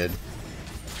 Really good.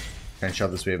 Try and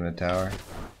shove this wave in the tower.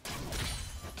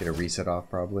 Get a reset off,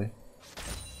 probably.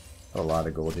 Got a lot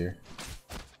of gold here.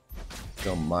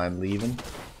 Don't mind leaving.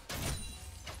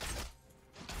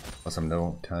 Plus I'm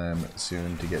no time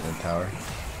soon to get in the tower.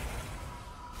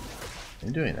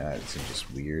 I'm doing that, it's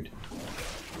just weird.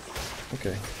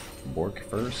 Okay, Bork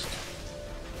first.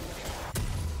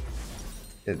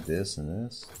 Get this and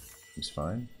this. Seems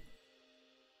fine.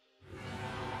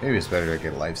 Maybe it's better to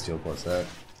get lifesteal plus that.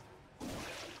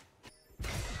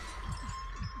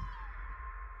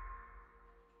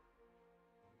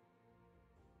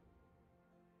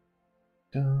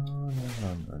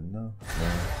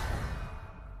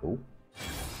 Oh.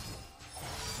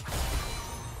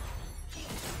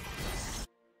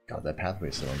 God, that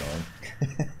pathway's so annoying.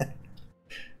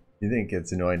 You think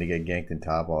it's annoying to get ganked in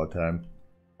top all the time?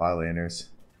 Bot laners.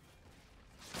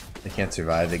 They can't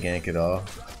survive the gank at all.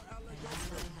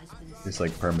 Just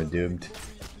like perma-doomed.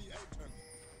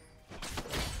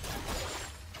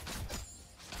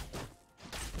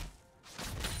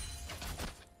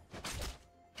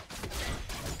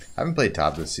 I haven't played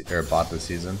top this or bot this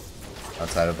season,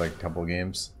 outside of like a couple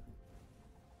games.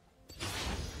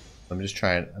 I'm just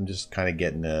kind of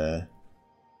getting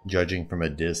judging from a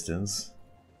distance.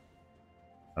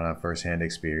 I don't have first-hand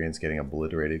experience getting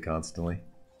obliterated constantly.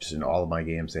 Just in all of my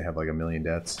games, they have like 1,000,000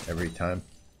 deaths every time.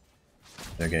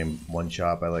 They're getting one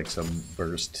shot by like some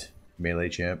burst melee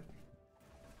champ.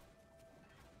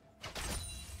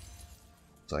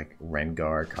 It's like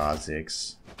Rengar,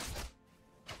 Kha'Zix,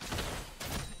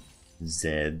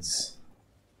 Zeds,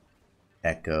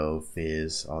 Echo,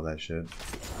 Fizz, all that shit.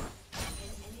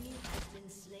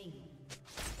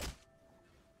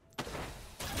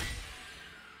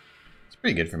 It's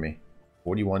pretty good for me.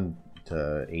 41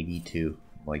 to 82,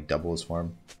 like double his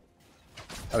farm.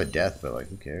 I have a death, but like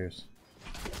who cares?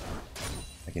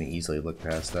 I can easily look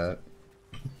past that.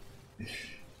 I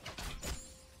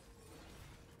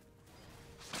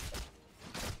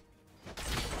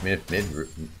mean, if mid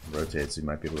rotates, you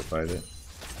might be able to fight it.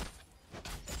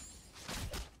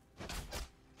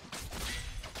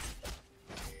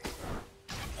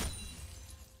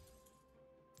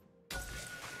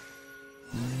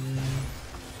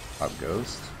 Pop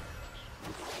Ghost.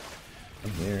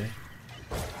 I'm here.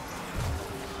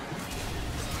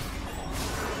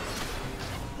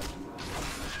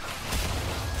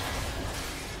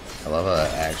 I love how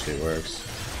that actually works.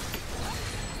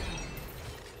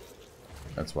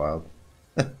 That's wild.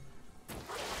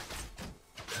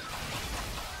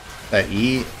 That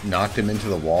E knocked him into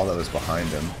the wall that was behind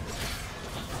him.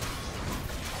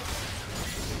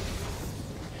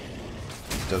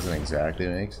 Doesn't exactly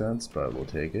make sense, but we'll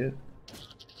take it.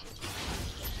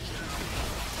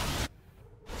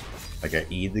 Like I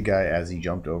E'd the guy as he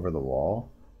jumped over the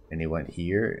wall, and he went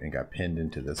here and got pinned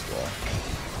into this wall.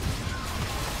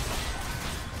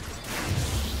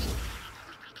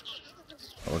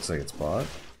 Oh, looks like it's bot.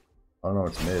 Oh no,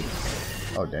 it's mid.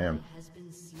 Oh damn.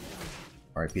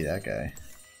 RIP that guy.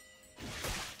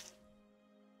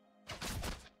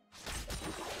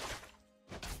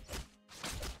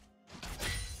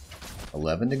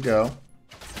 $11 to go.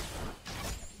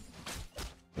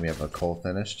 We have a Cole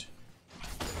finished.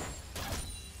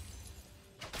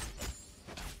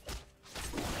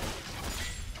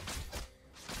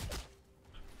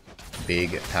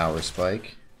 Big power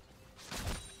spike.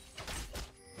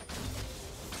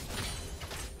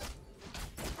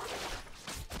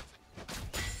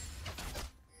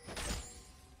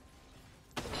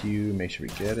 Q, make sure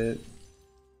we get it.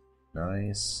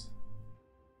 Nice.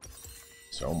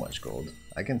 So much gold.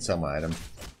 I can sell my item.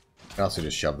 I can also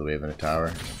just shove the wave in a tower.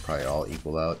 It'll probably all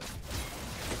equal out.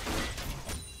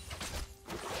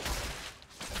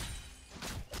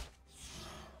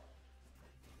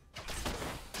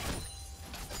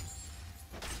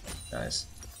 Nice.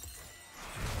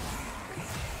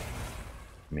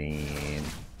 Mean.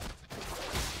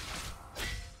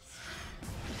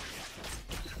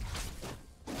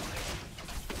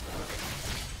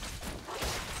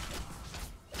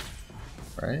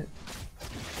 Right?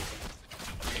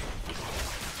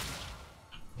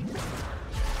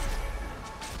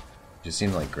 Just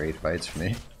seemed like great fights for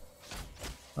me.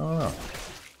 I don't know.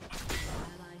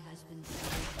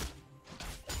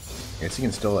 I guess he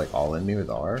can still like all in me with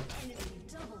R.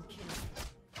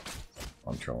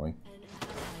 I'm trolling.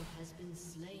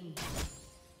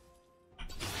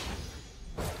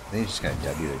 I think he's just gonna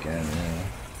W again,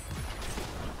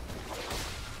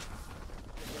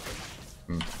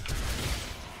 yeah.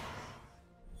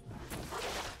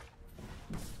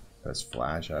 Let's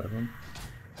flash out of him.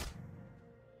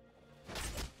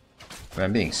 But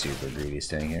I'm being super greedy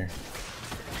staying here.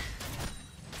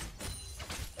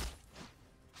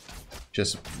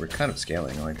 Just, we're kind of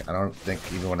scaling. Like, I don't think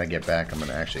even when I get back I'm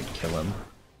gonna actually kill him.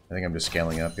 I think I'm just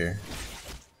scaling up here.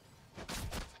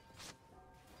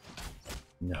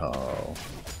 No.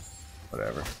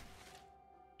 Whatever.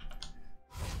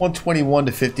 121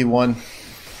 to 51.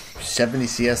 70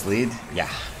 CS lead?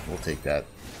 Yeah, we'll take that.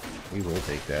 We will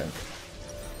take that.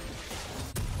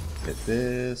 Hit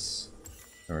this.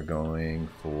 And we're going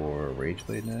for Rage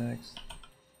Blade next.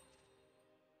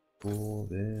 Pull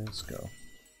this, go.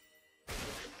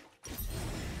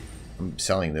 I'm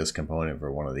selling this component for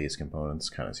one of these components.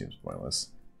 Kind of seems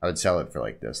pointless. I would sell it for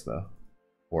like this though.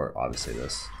 Or obviously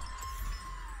this.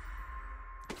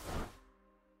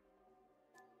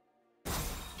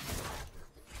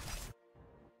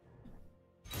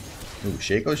 Ooh,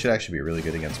 Shaco should actually be really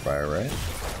good against Fire, right?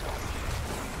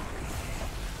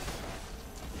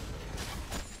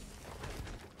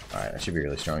 Alright, I should be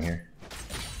really strong here.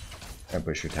 Can I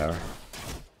push your tower?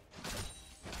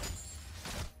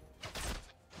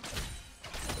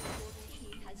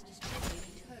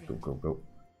 Go, go, go.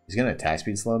 He's gonna attack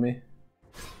speed slow me?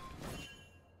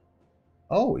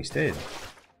 Oh, he stayed.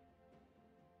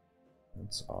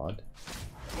 That's odd.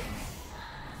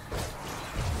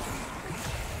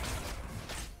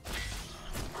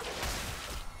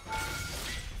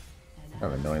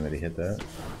 Kind of annoying that he hit that.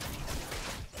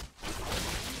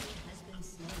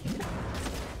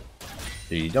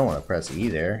 Dude, you don't want to press E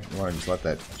there. You want to just let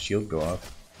that shield go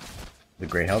off. The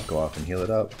great health go off and heal it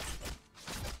up.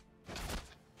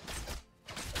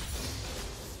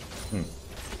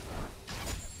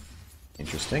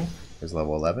 Interesting. There's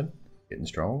level 11. Getting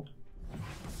strong.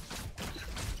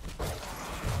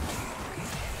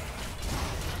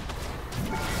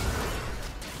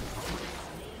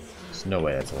 There's no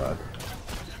way that's allowed.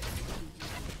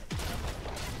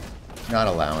 Not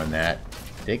allowing that.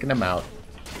 Taking him out.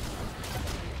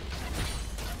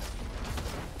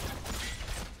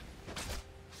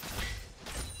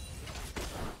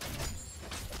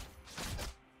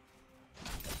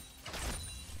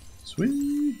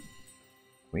 Sweet.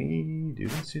 We do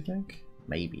this, you think?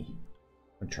 Maybe.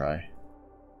 I'll try.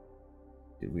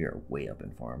 Dude, we are way up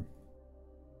in farm.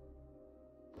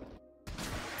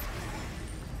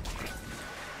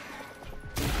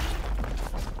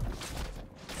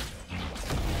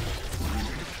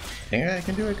 I think I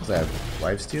can do it because I have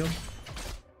lifesteal.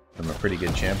 I'm a pretty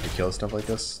good champ to kill stuff like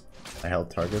this. I held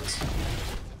targets.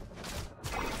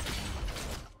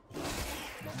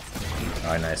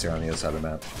 Alright, nice. They're on the other side of the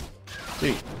map.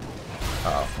 Sweet.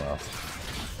 Oh, well.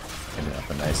 Maybe not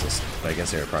the nicest. But I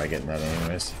guess they were probably getting that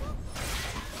anyways.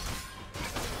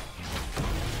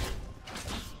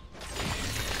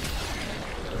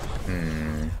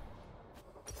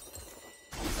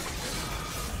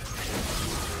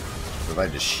 If I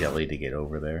just Shelly to get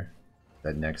over there,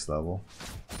 that next level,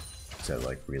 is that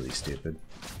like really stupid?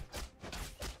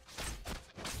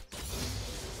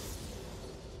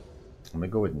 I'm gonna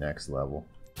go with next level.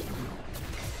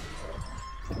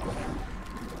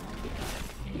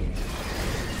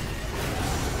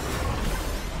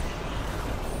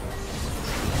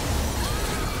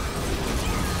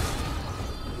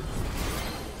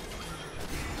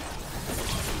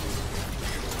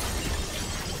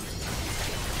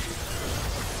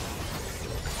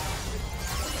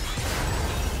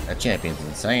 That champion's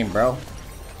insane, bro.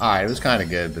 Alright, it was kind of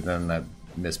good, but then I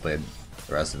misplayed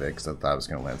the rest of it because I thought I was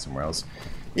going to land somewhere else.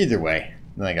 Either way.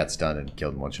 Then I got stunned and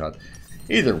killed in one shot.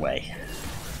 Either way.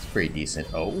 It's pretty decent.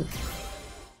 Oh.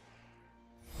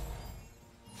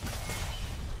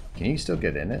 Can you still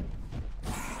get in it?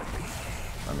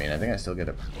 I mean, I think I still get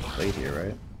a plate here,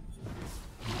 right?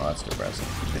 Oh, that's depressing.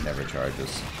 It never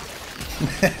charges.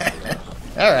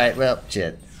 Alright, well,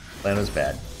 shit. Plan was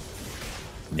bad.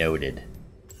 Noted.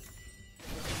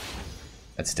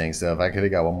 That stinks though. If I could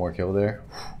have got one more kill there,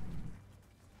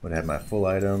 would have had my full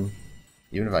item.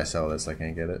 Even if I sell this, I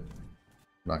can't get it.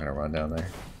 I'm not gonna run down there.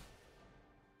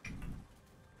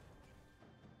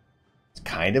 It's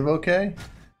kind of okay.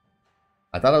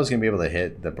 I thought I was gonna be able to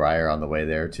hit the Briar on the way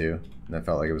there too, and that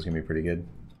felt like it was gonna be pretty good.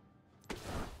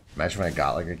 Imagine when I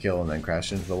got like a kill and then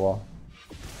crashed into the wall.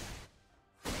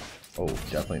 Oh,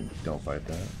 definitely don't fight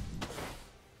that.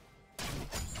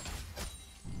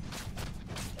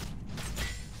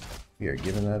 We are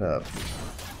giving that up.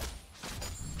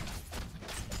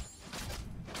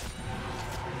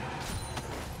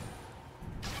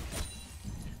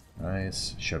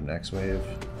 Nice. Shove next wave.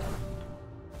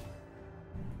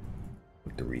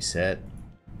 With the reset.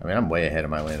 I mean, I'm way ahead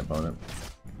of my lane opponent.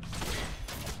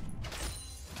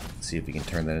 Let's see if we can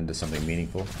turn that into something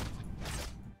meaningful.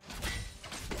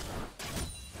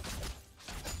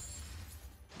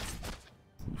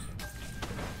 Oof.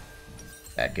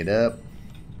 Back it up.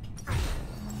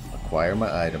 Acquire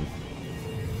my item.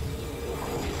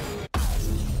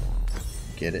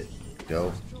 Get it.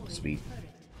 Go. Sweet.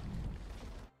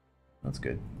 That's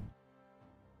good.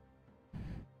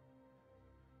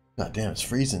 God damn, it's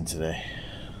freezing today.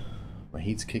 My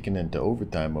heat's kicking into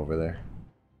overtime over there.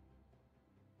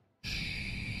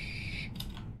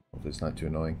 Hopefully it's not too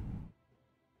annoying.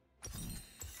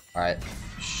 Alright,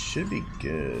 should be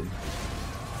good.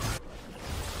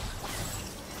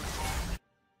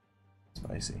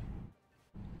 Spicy.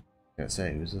 I gotta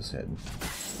say, who's this heading?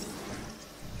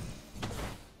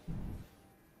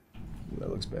 Ooh, that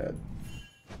looks bad.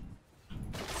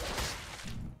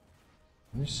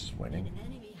 I'm just winning. An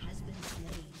enemy has been slain.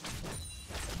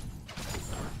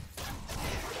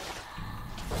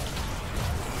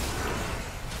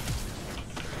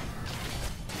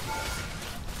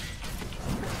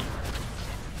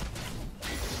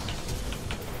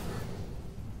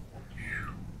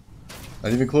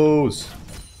 Not even close. An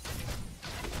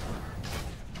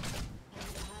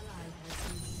ally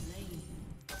has been slain.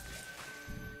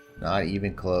 Not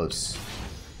even close.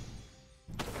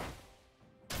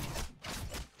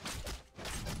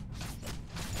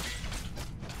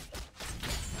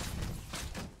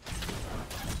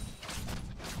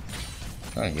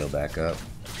 Trying to heal back up.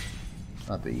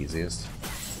 Not the easiest.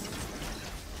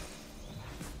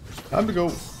 Time to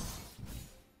go.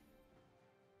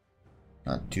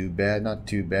 Not too bad, not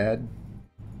too bad.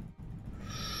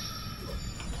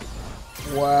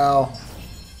 Wow.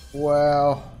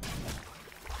 Wow.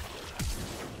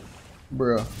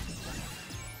 Bruh.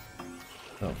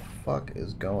 What the fuck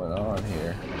is going on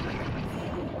here?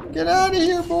 Get out of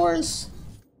here, boys!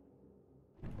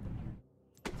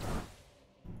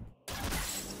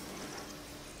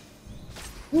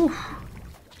 Whew.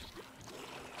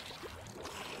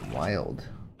 Wild.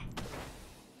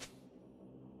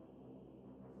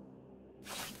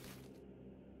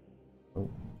 Oh,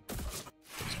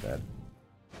 that's bad.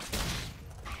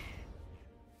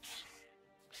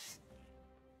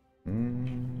 I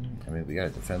mean, we gotta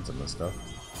defend some of this stuff.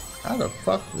 How the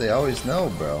fuck do they always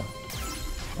know, bro?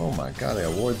 Oh my god, they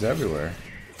have wards everywhere.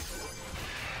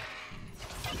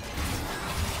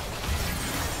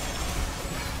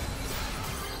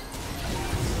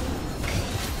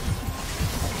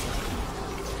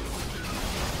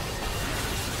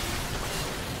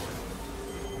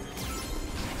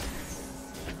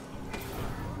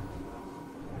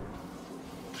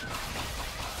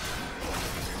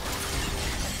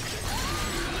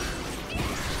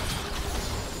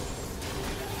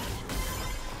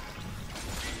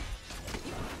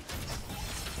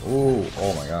 Ooh,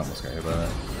 oh my god, I almost got hit by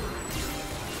that.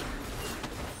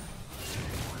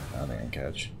 I think I can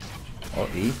catch. Oh,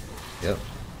 E? Yep.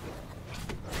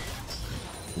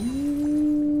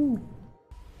 Ooh.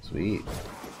 Sweet.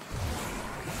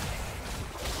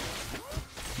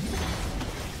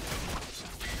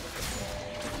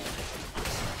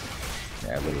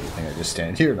 Yeah, I literally think I just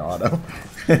stand here in auto.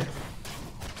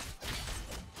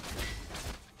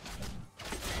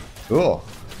 Cool.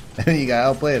 You got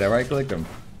outplayed, I right clicked him.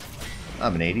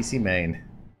 I'm an ADC main.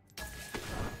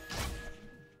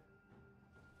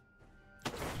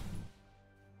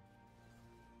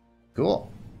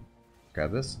 Cool.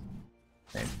 Grab this.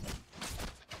 Main.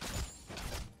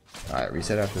 Alright,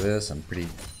 reset after this. I'm pretty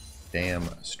damn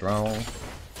strong.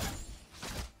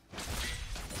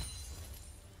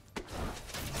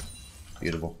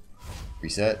 Beautiful.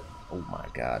 Reset. Oh my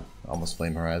god. Almost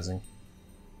flame horizon.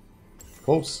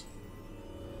 Close.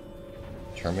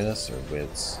 Terminus or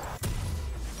Wits?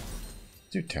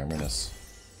 Do Terminus.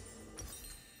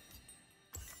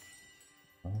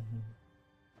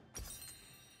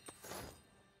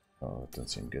 Oh, it doesn't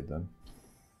seem good then.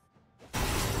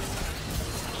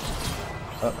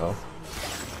 Uh-oh.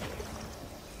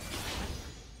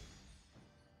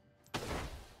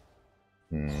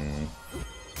 We're in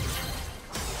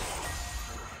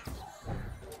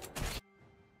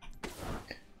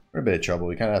a bit of trouble.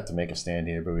 We kind of have to make a stand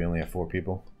here, but we only have 4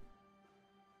 people.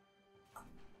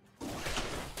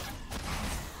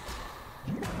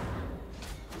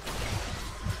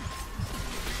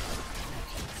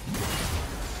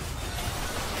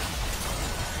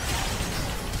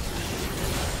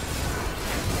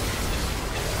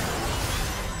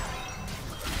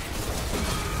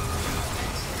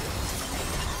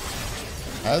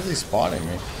 How is he spotting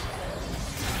me?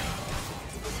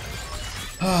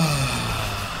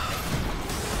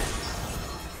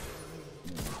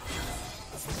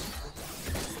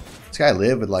 This guy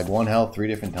lived with like 1 health 3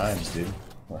 different times, dude.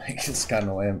 Like, it's kind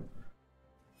of lame.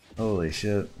 Holy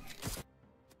shit.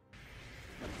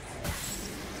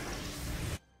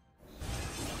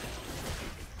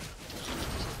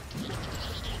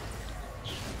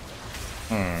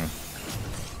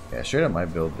 Yeah, straight up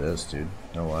might build this, dude.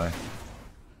 No lie.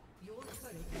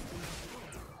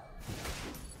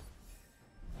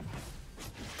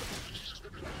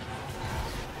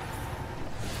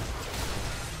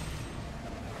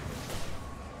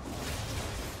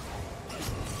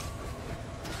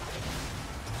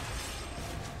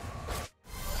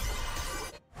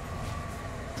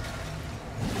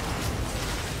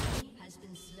 Has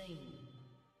been slain.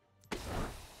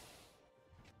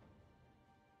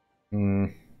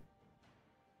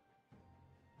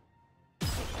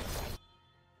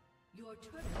 Your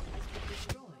turret has been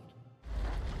destroyed.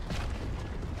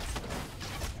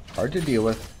 Hard to deal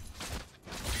with.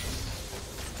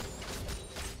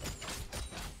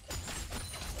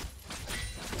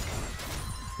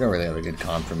 Don't really have a good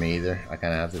comp for me either. I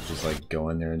kind of have to just like go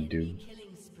in there and do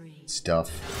Killing spree.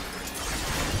 stuff.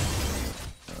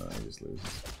 I just lose.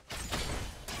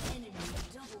 Enemy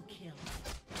double kill.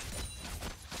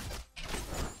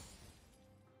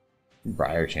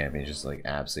 Briar champion just like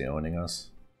absolutely owning us.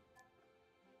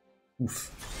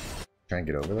 Oof. Try and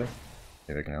get over there.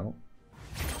 See if I can help.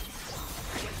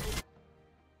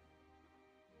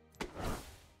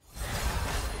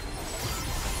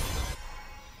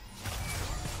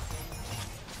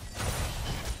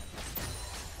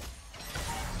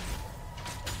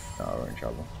 Oh, we're in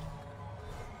trouble.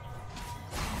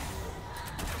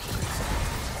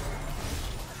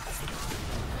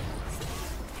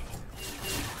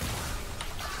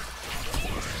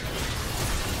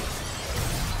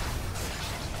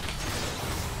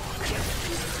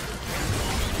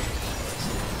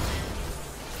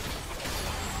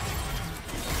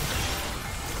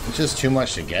 It's just too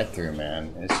much to get through,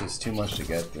 man. It's just too much to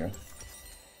get through.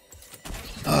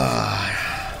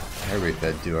 Ah, I rate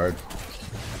that too hard.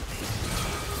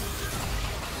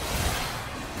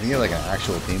 We get like an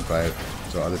actual team fight,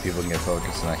 so other people can get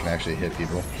focused and I can actually hit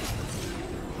people.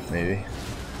 Maybe.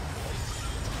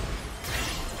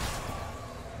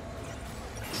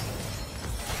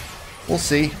 We'll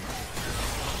see.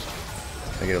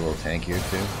 I get a little tankier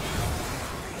too.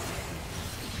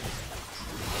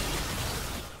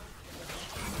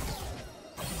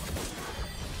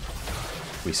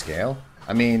 We scale?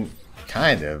 I mean,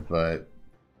 kind of, but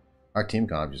our team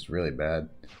comp is really bad.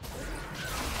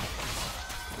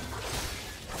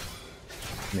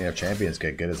 I mean, our champions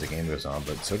get good as the game goes on,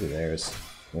 but so do theirs.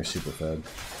 They're super fed.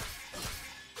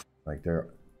 Like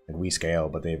we scale,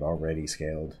 but they've already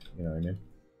scaled. You know what I mean?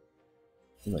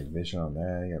 You like vision on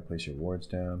that. You gotta place your wards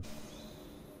down.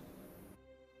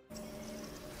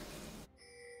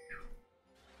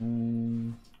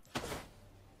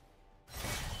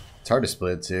 It's hard to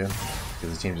split too,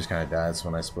 because the team just kind of dies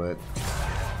when I split.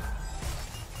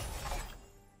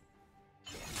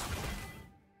 I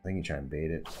think you try and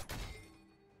bait it.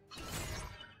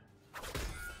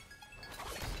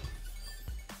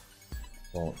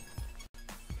 Well,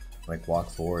 like walk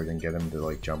forward and get him to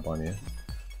like jump on you.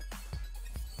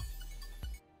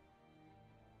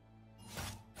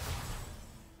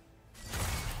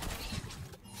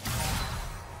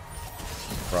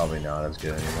 Probably not as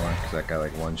good anymore because that guy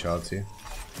like one shots you.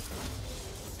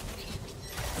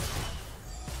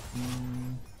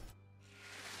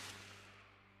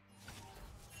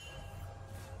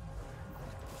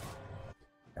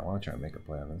 I want to try and make a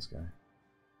play on this guy.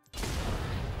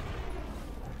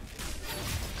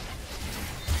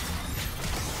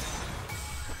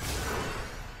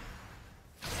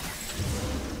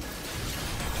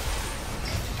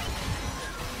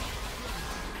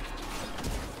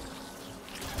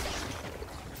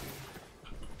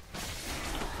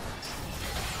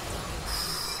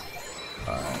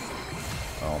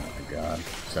 Oh my god.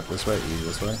 Step this way, easy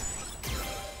this way.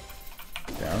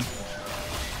 Down.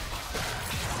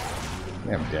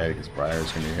 Yeah, I'm dead because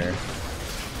Briar's gonna be here.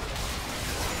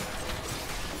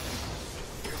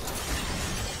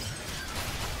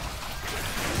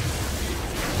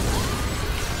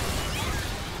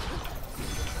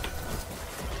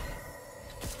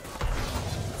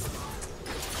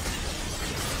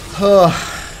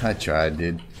 Oh, I tried,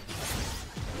 dude.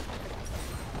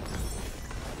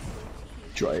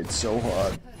 Tried so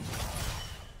hard.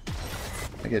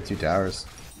 I get 2 towers.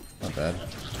 Not bad.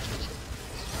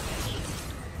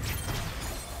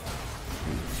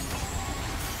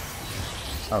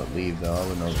 I would leave though, I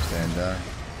wouldn't overstand that.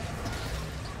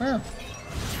 Yeah.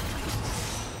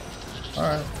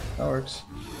 Alright, that works.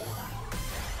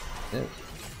 Yeah.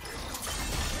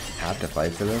 Have to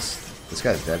fight for this? This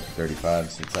guy's dead for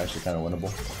 35, so it's actually kind of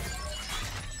winnable.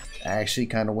 Actually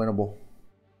kind of winnable.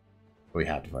 We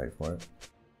have to fight for it.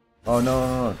 Oh no,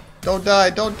 no, no. Don't die,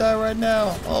 don't die right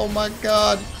now. Oh my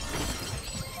god.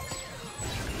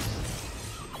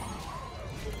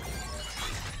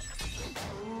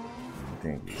 I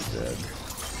think he's dead.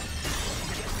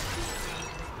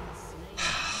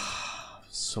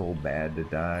 So bad to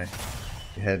die.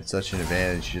 You had such an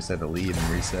advantage, you just had to leave and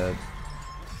reset.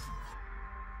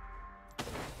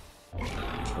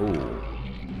 Ooh.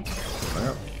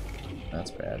 Well,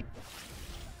 that's bad.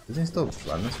 Doesn't he still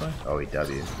run this way? Oh, he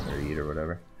W or eat or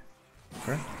whatever.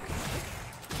 Okay.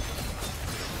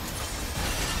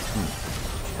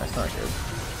 That's not good.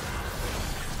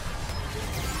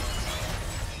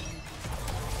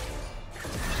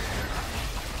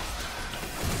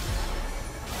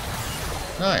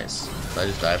 Nice. So I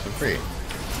just died for free.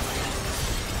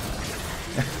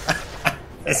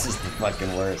 This is the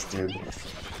fucking worst, dude.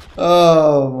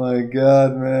 Oh my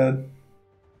god, man.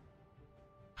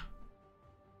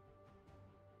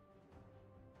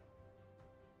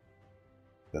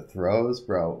 The throws,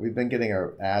 bro. We've been getting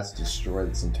our ass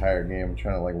destroyed this entire game. I'm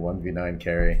trying to like 1v9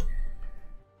 carry.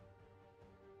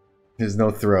 There's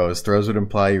no throws. Throws would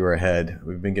imply you were ahead.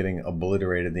 We've been getting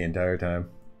obliterated the entire time.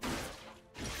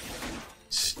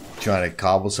 Just trying to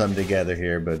cobble something together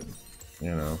here, but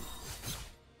you know.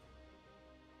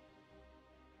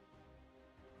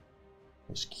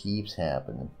 Just keeps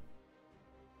happening.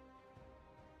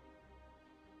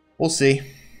 We'll see. If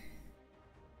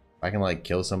I can like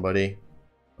kill somebody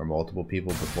or multiple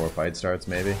people before a fight starts,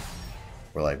 maybe.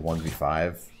 Or like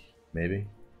 1v5, maybe.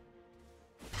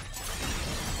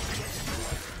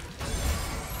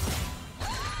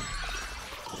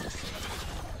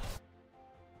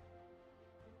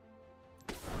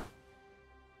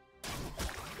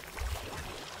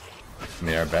 I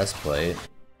mean, our best play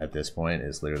at this point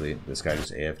is literally this guy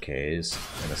just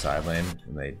AFKs in the side lane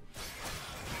and they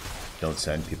don't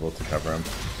send people to cover him.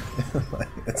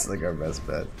 That's like our best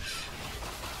bet.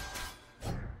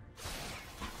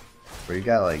 But you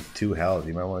got like 2 health,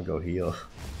 you might want to go heal.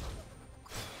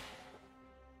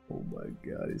 Oh my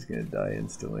god, he's gonna die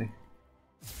instantly.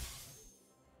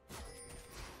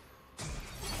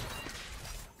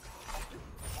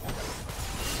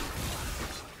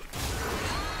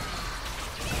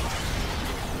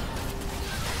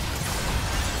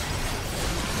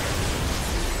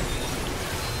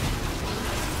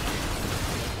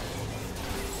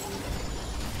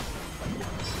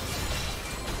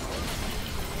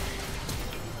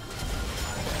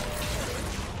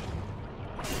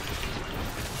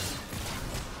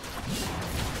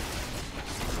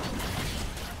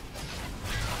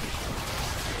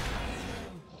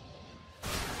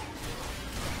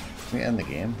 Can we end the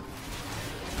game?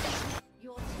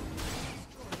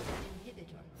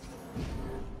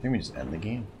 Can we just end the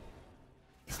game?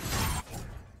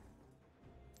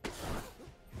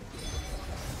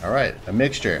 Alright, a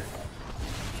mixture.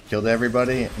 Killed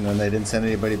everybody, and then they didn't send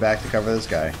anybody back to cover this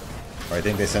guy. Or I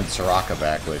think they sent Soraka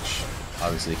back, which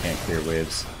obviously can't clear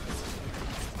waves.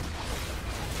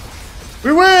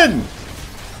 We win!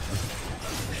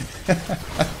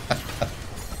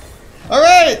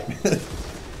 Alright!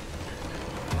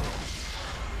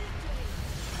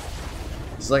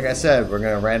 So like I said, we're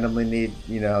gonna randomly need,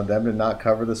 you know, them to not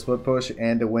cover the split push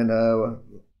and to win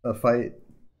a fight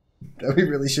that we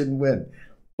really shouldn't win.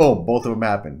 Boom, both of them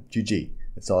happen. GG.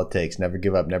 That's all it takes. Never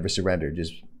give up, never surrender.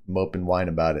 Just mope and whine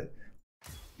about it.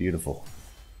 Beautiful.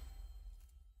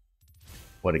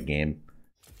 What a game.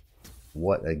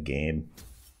 What a game.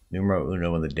 Numero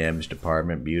uno in the damage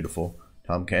department. Beautiful.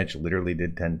 Tom Kench literally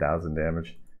did 10,000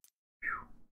 damage. Whew.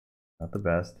 Not the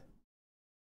best.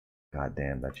 God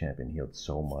damn, that champion healed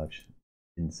so much.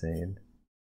 Insane.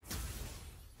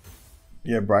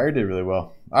 Yeah, Briar did really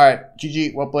well. Alright,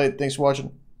 GG, well played. Thanks for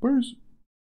watching. Peace.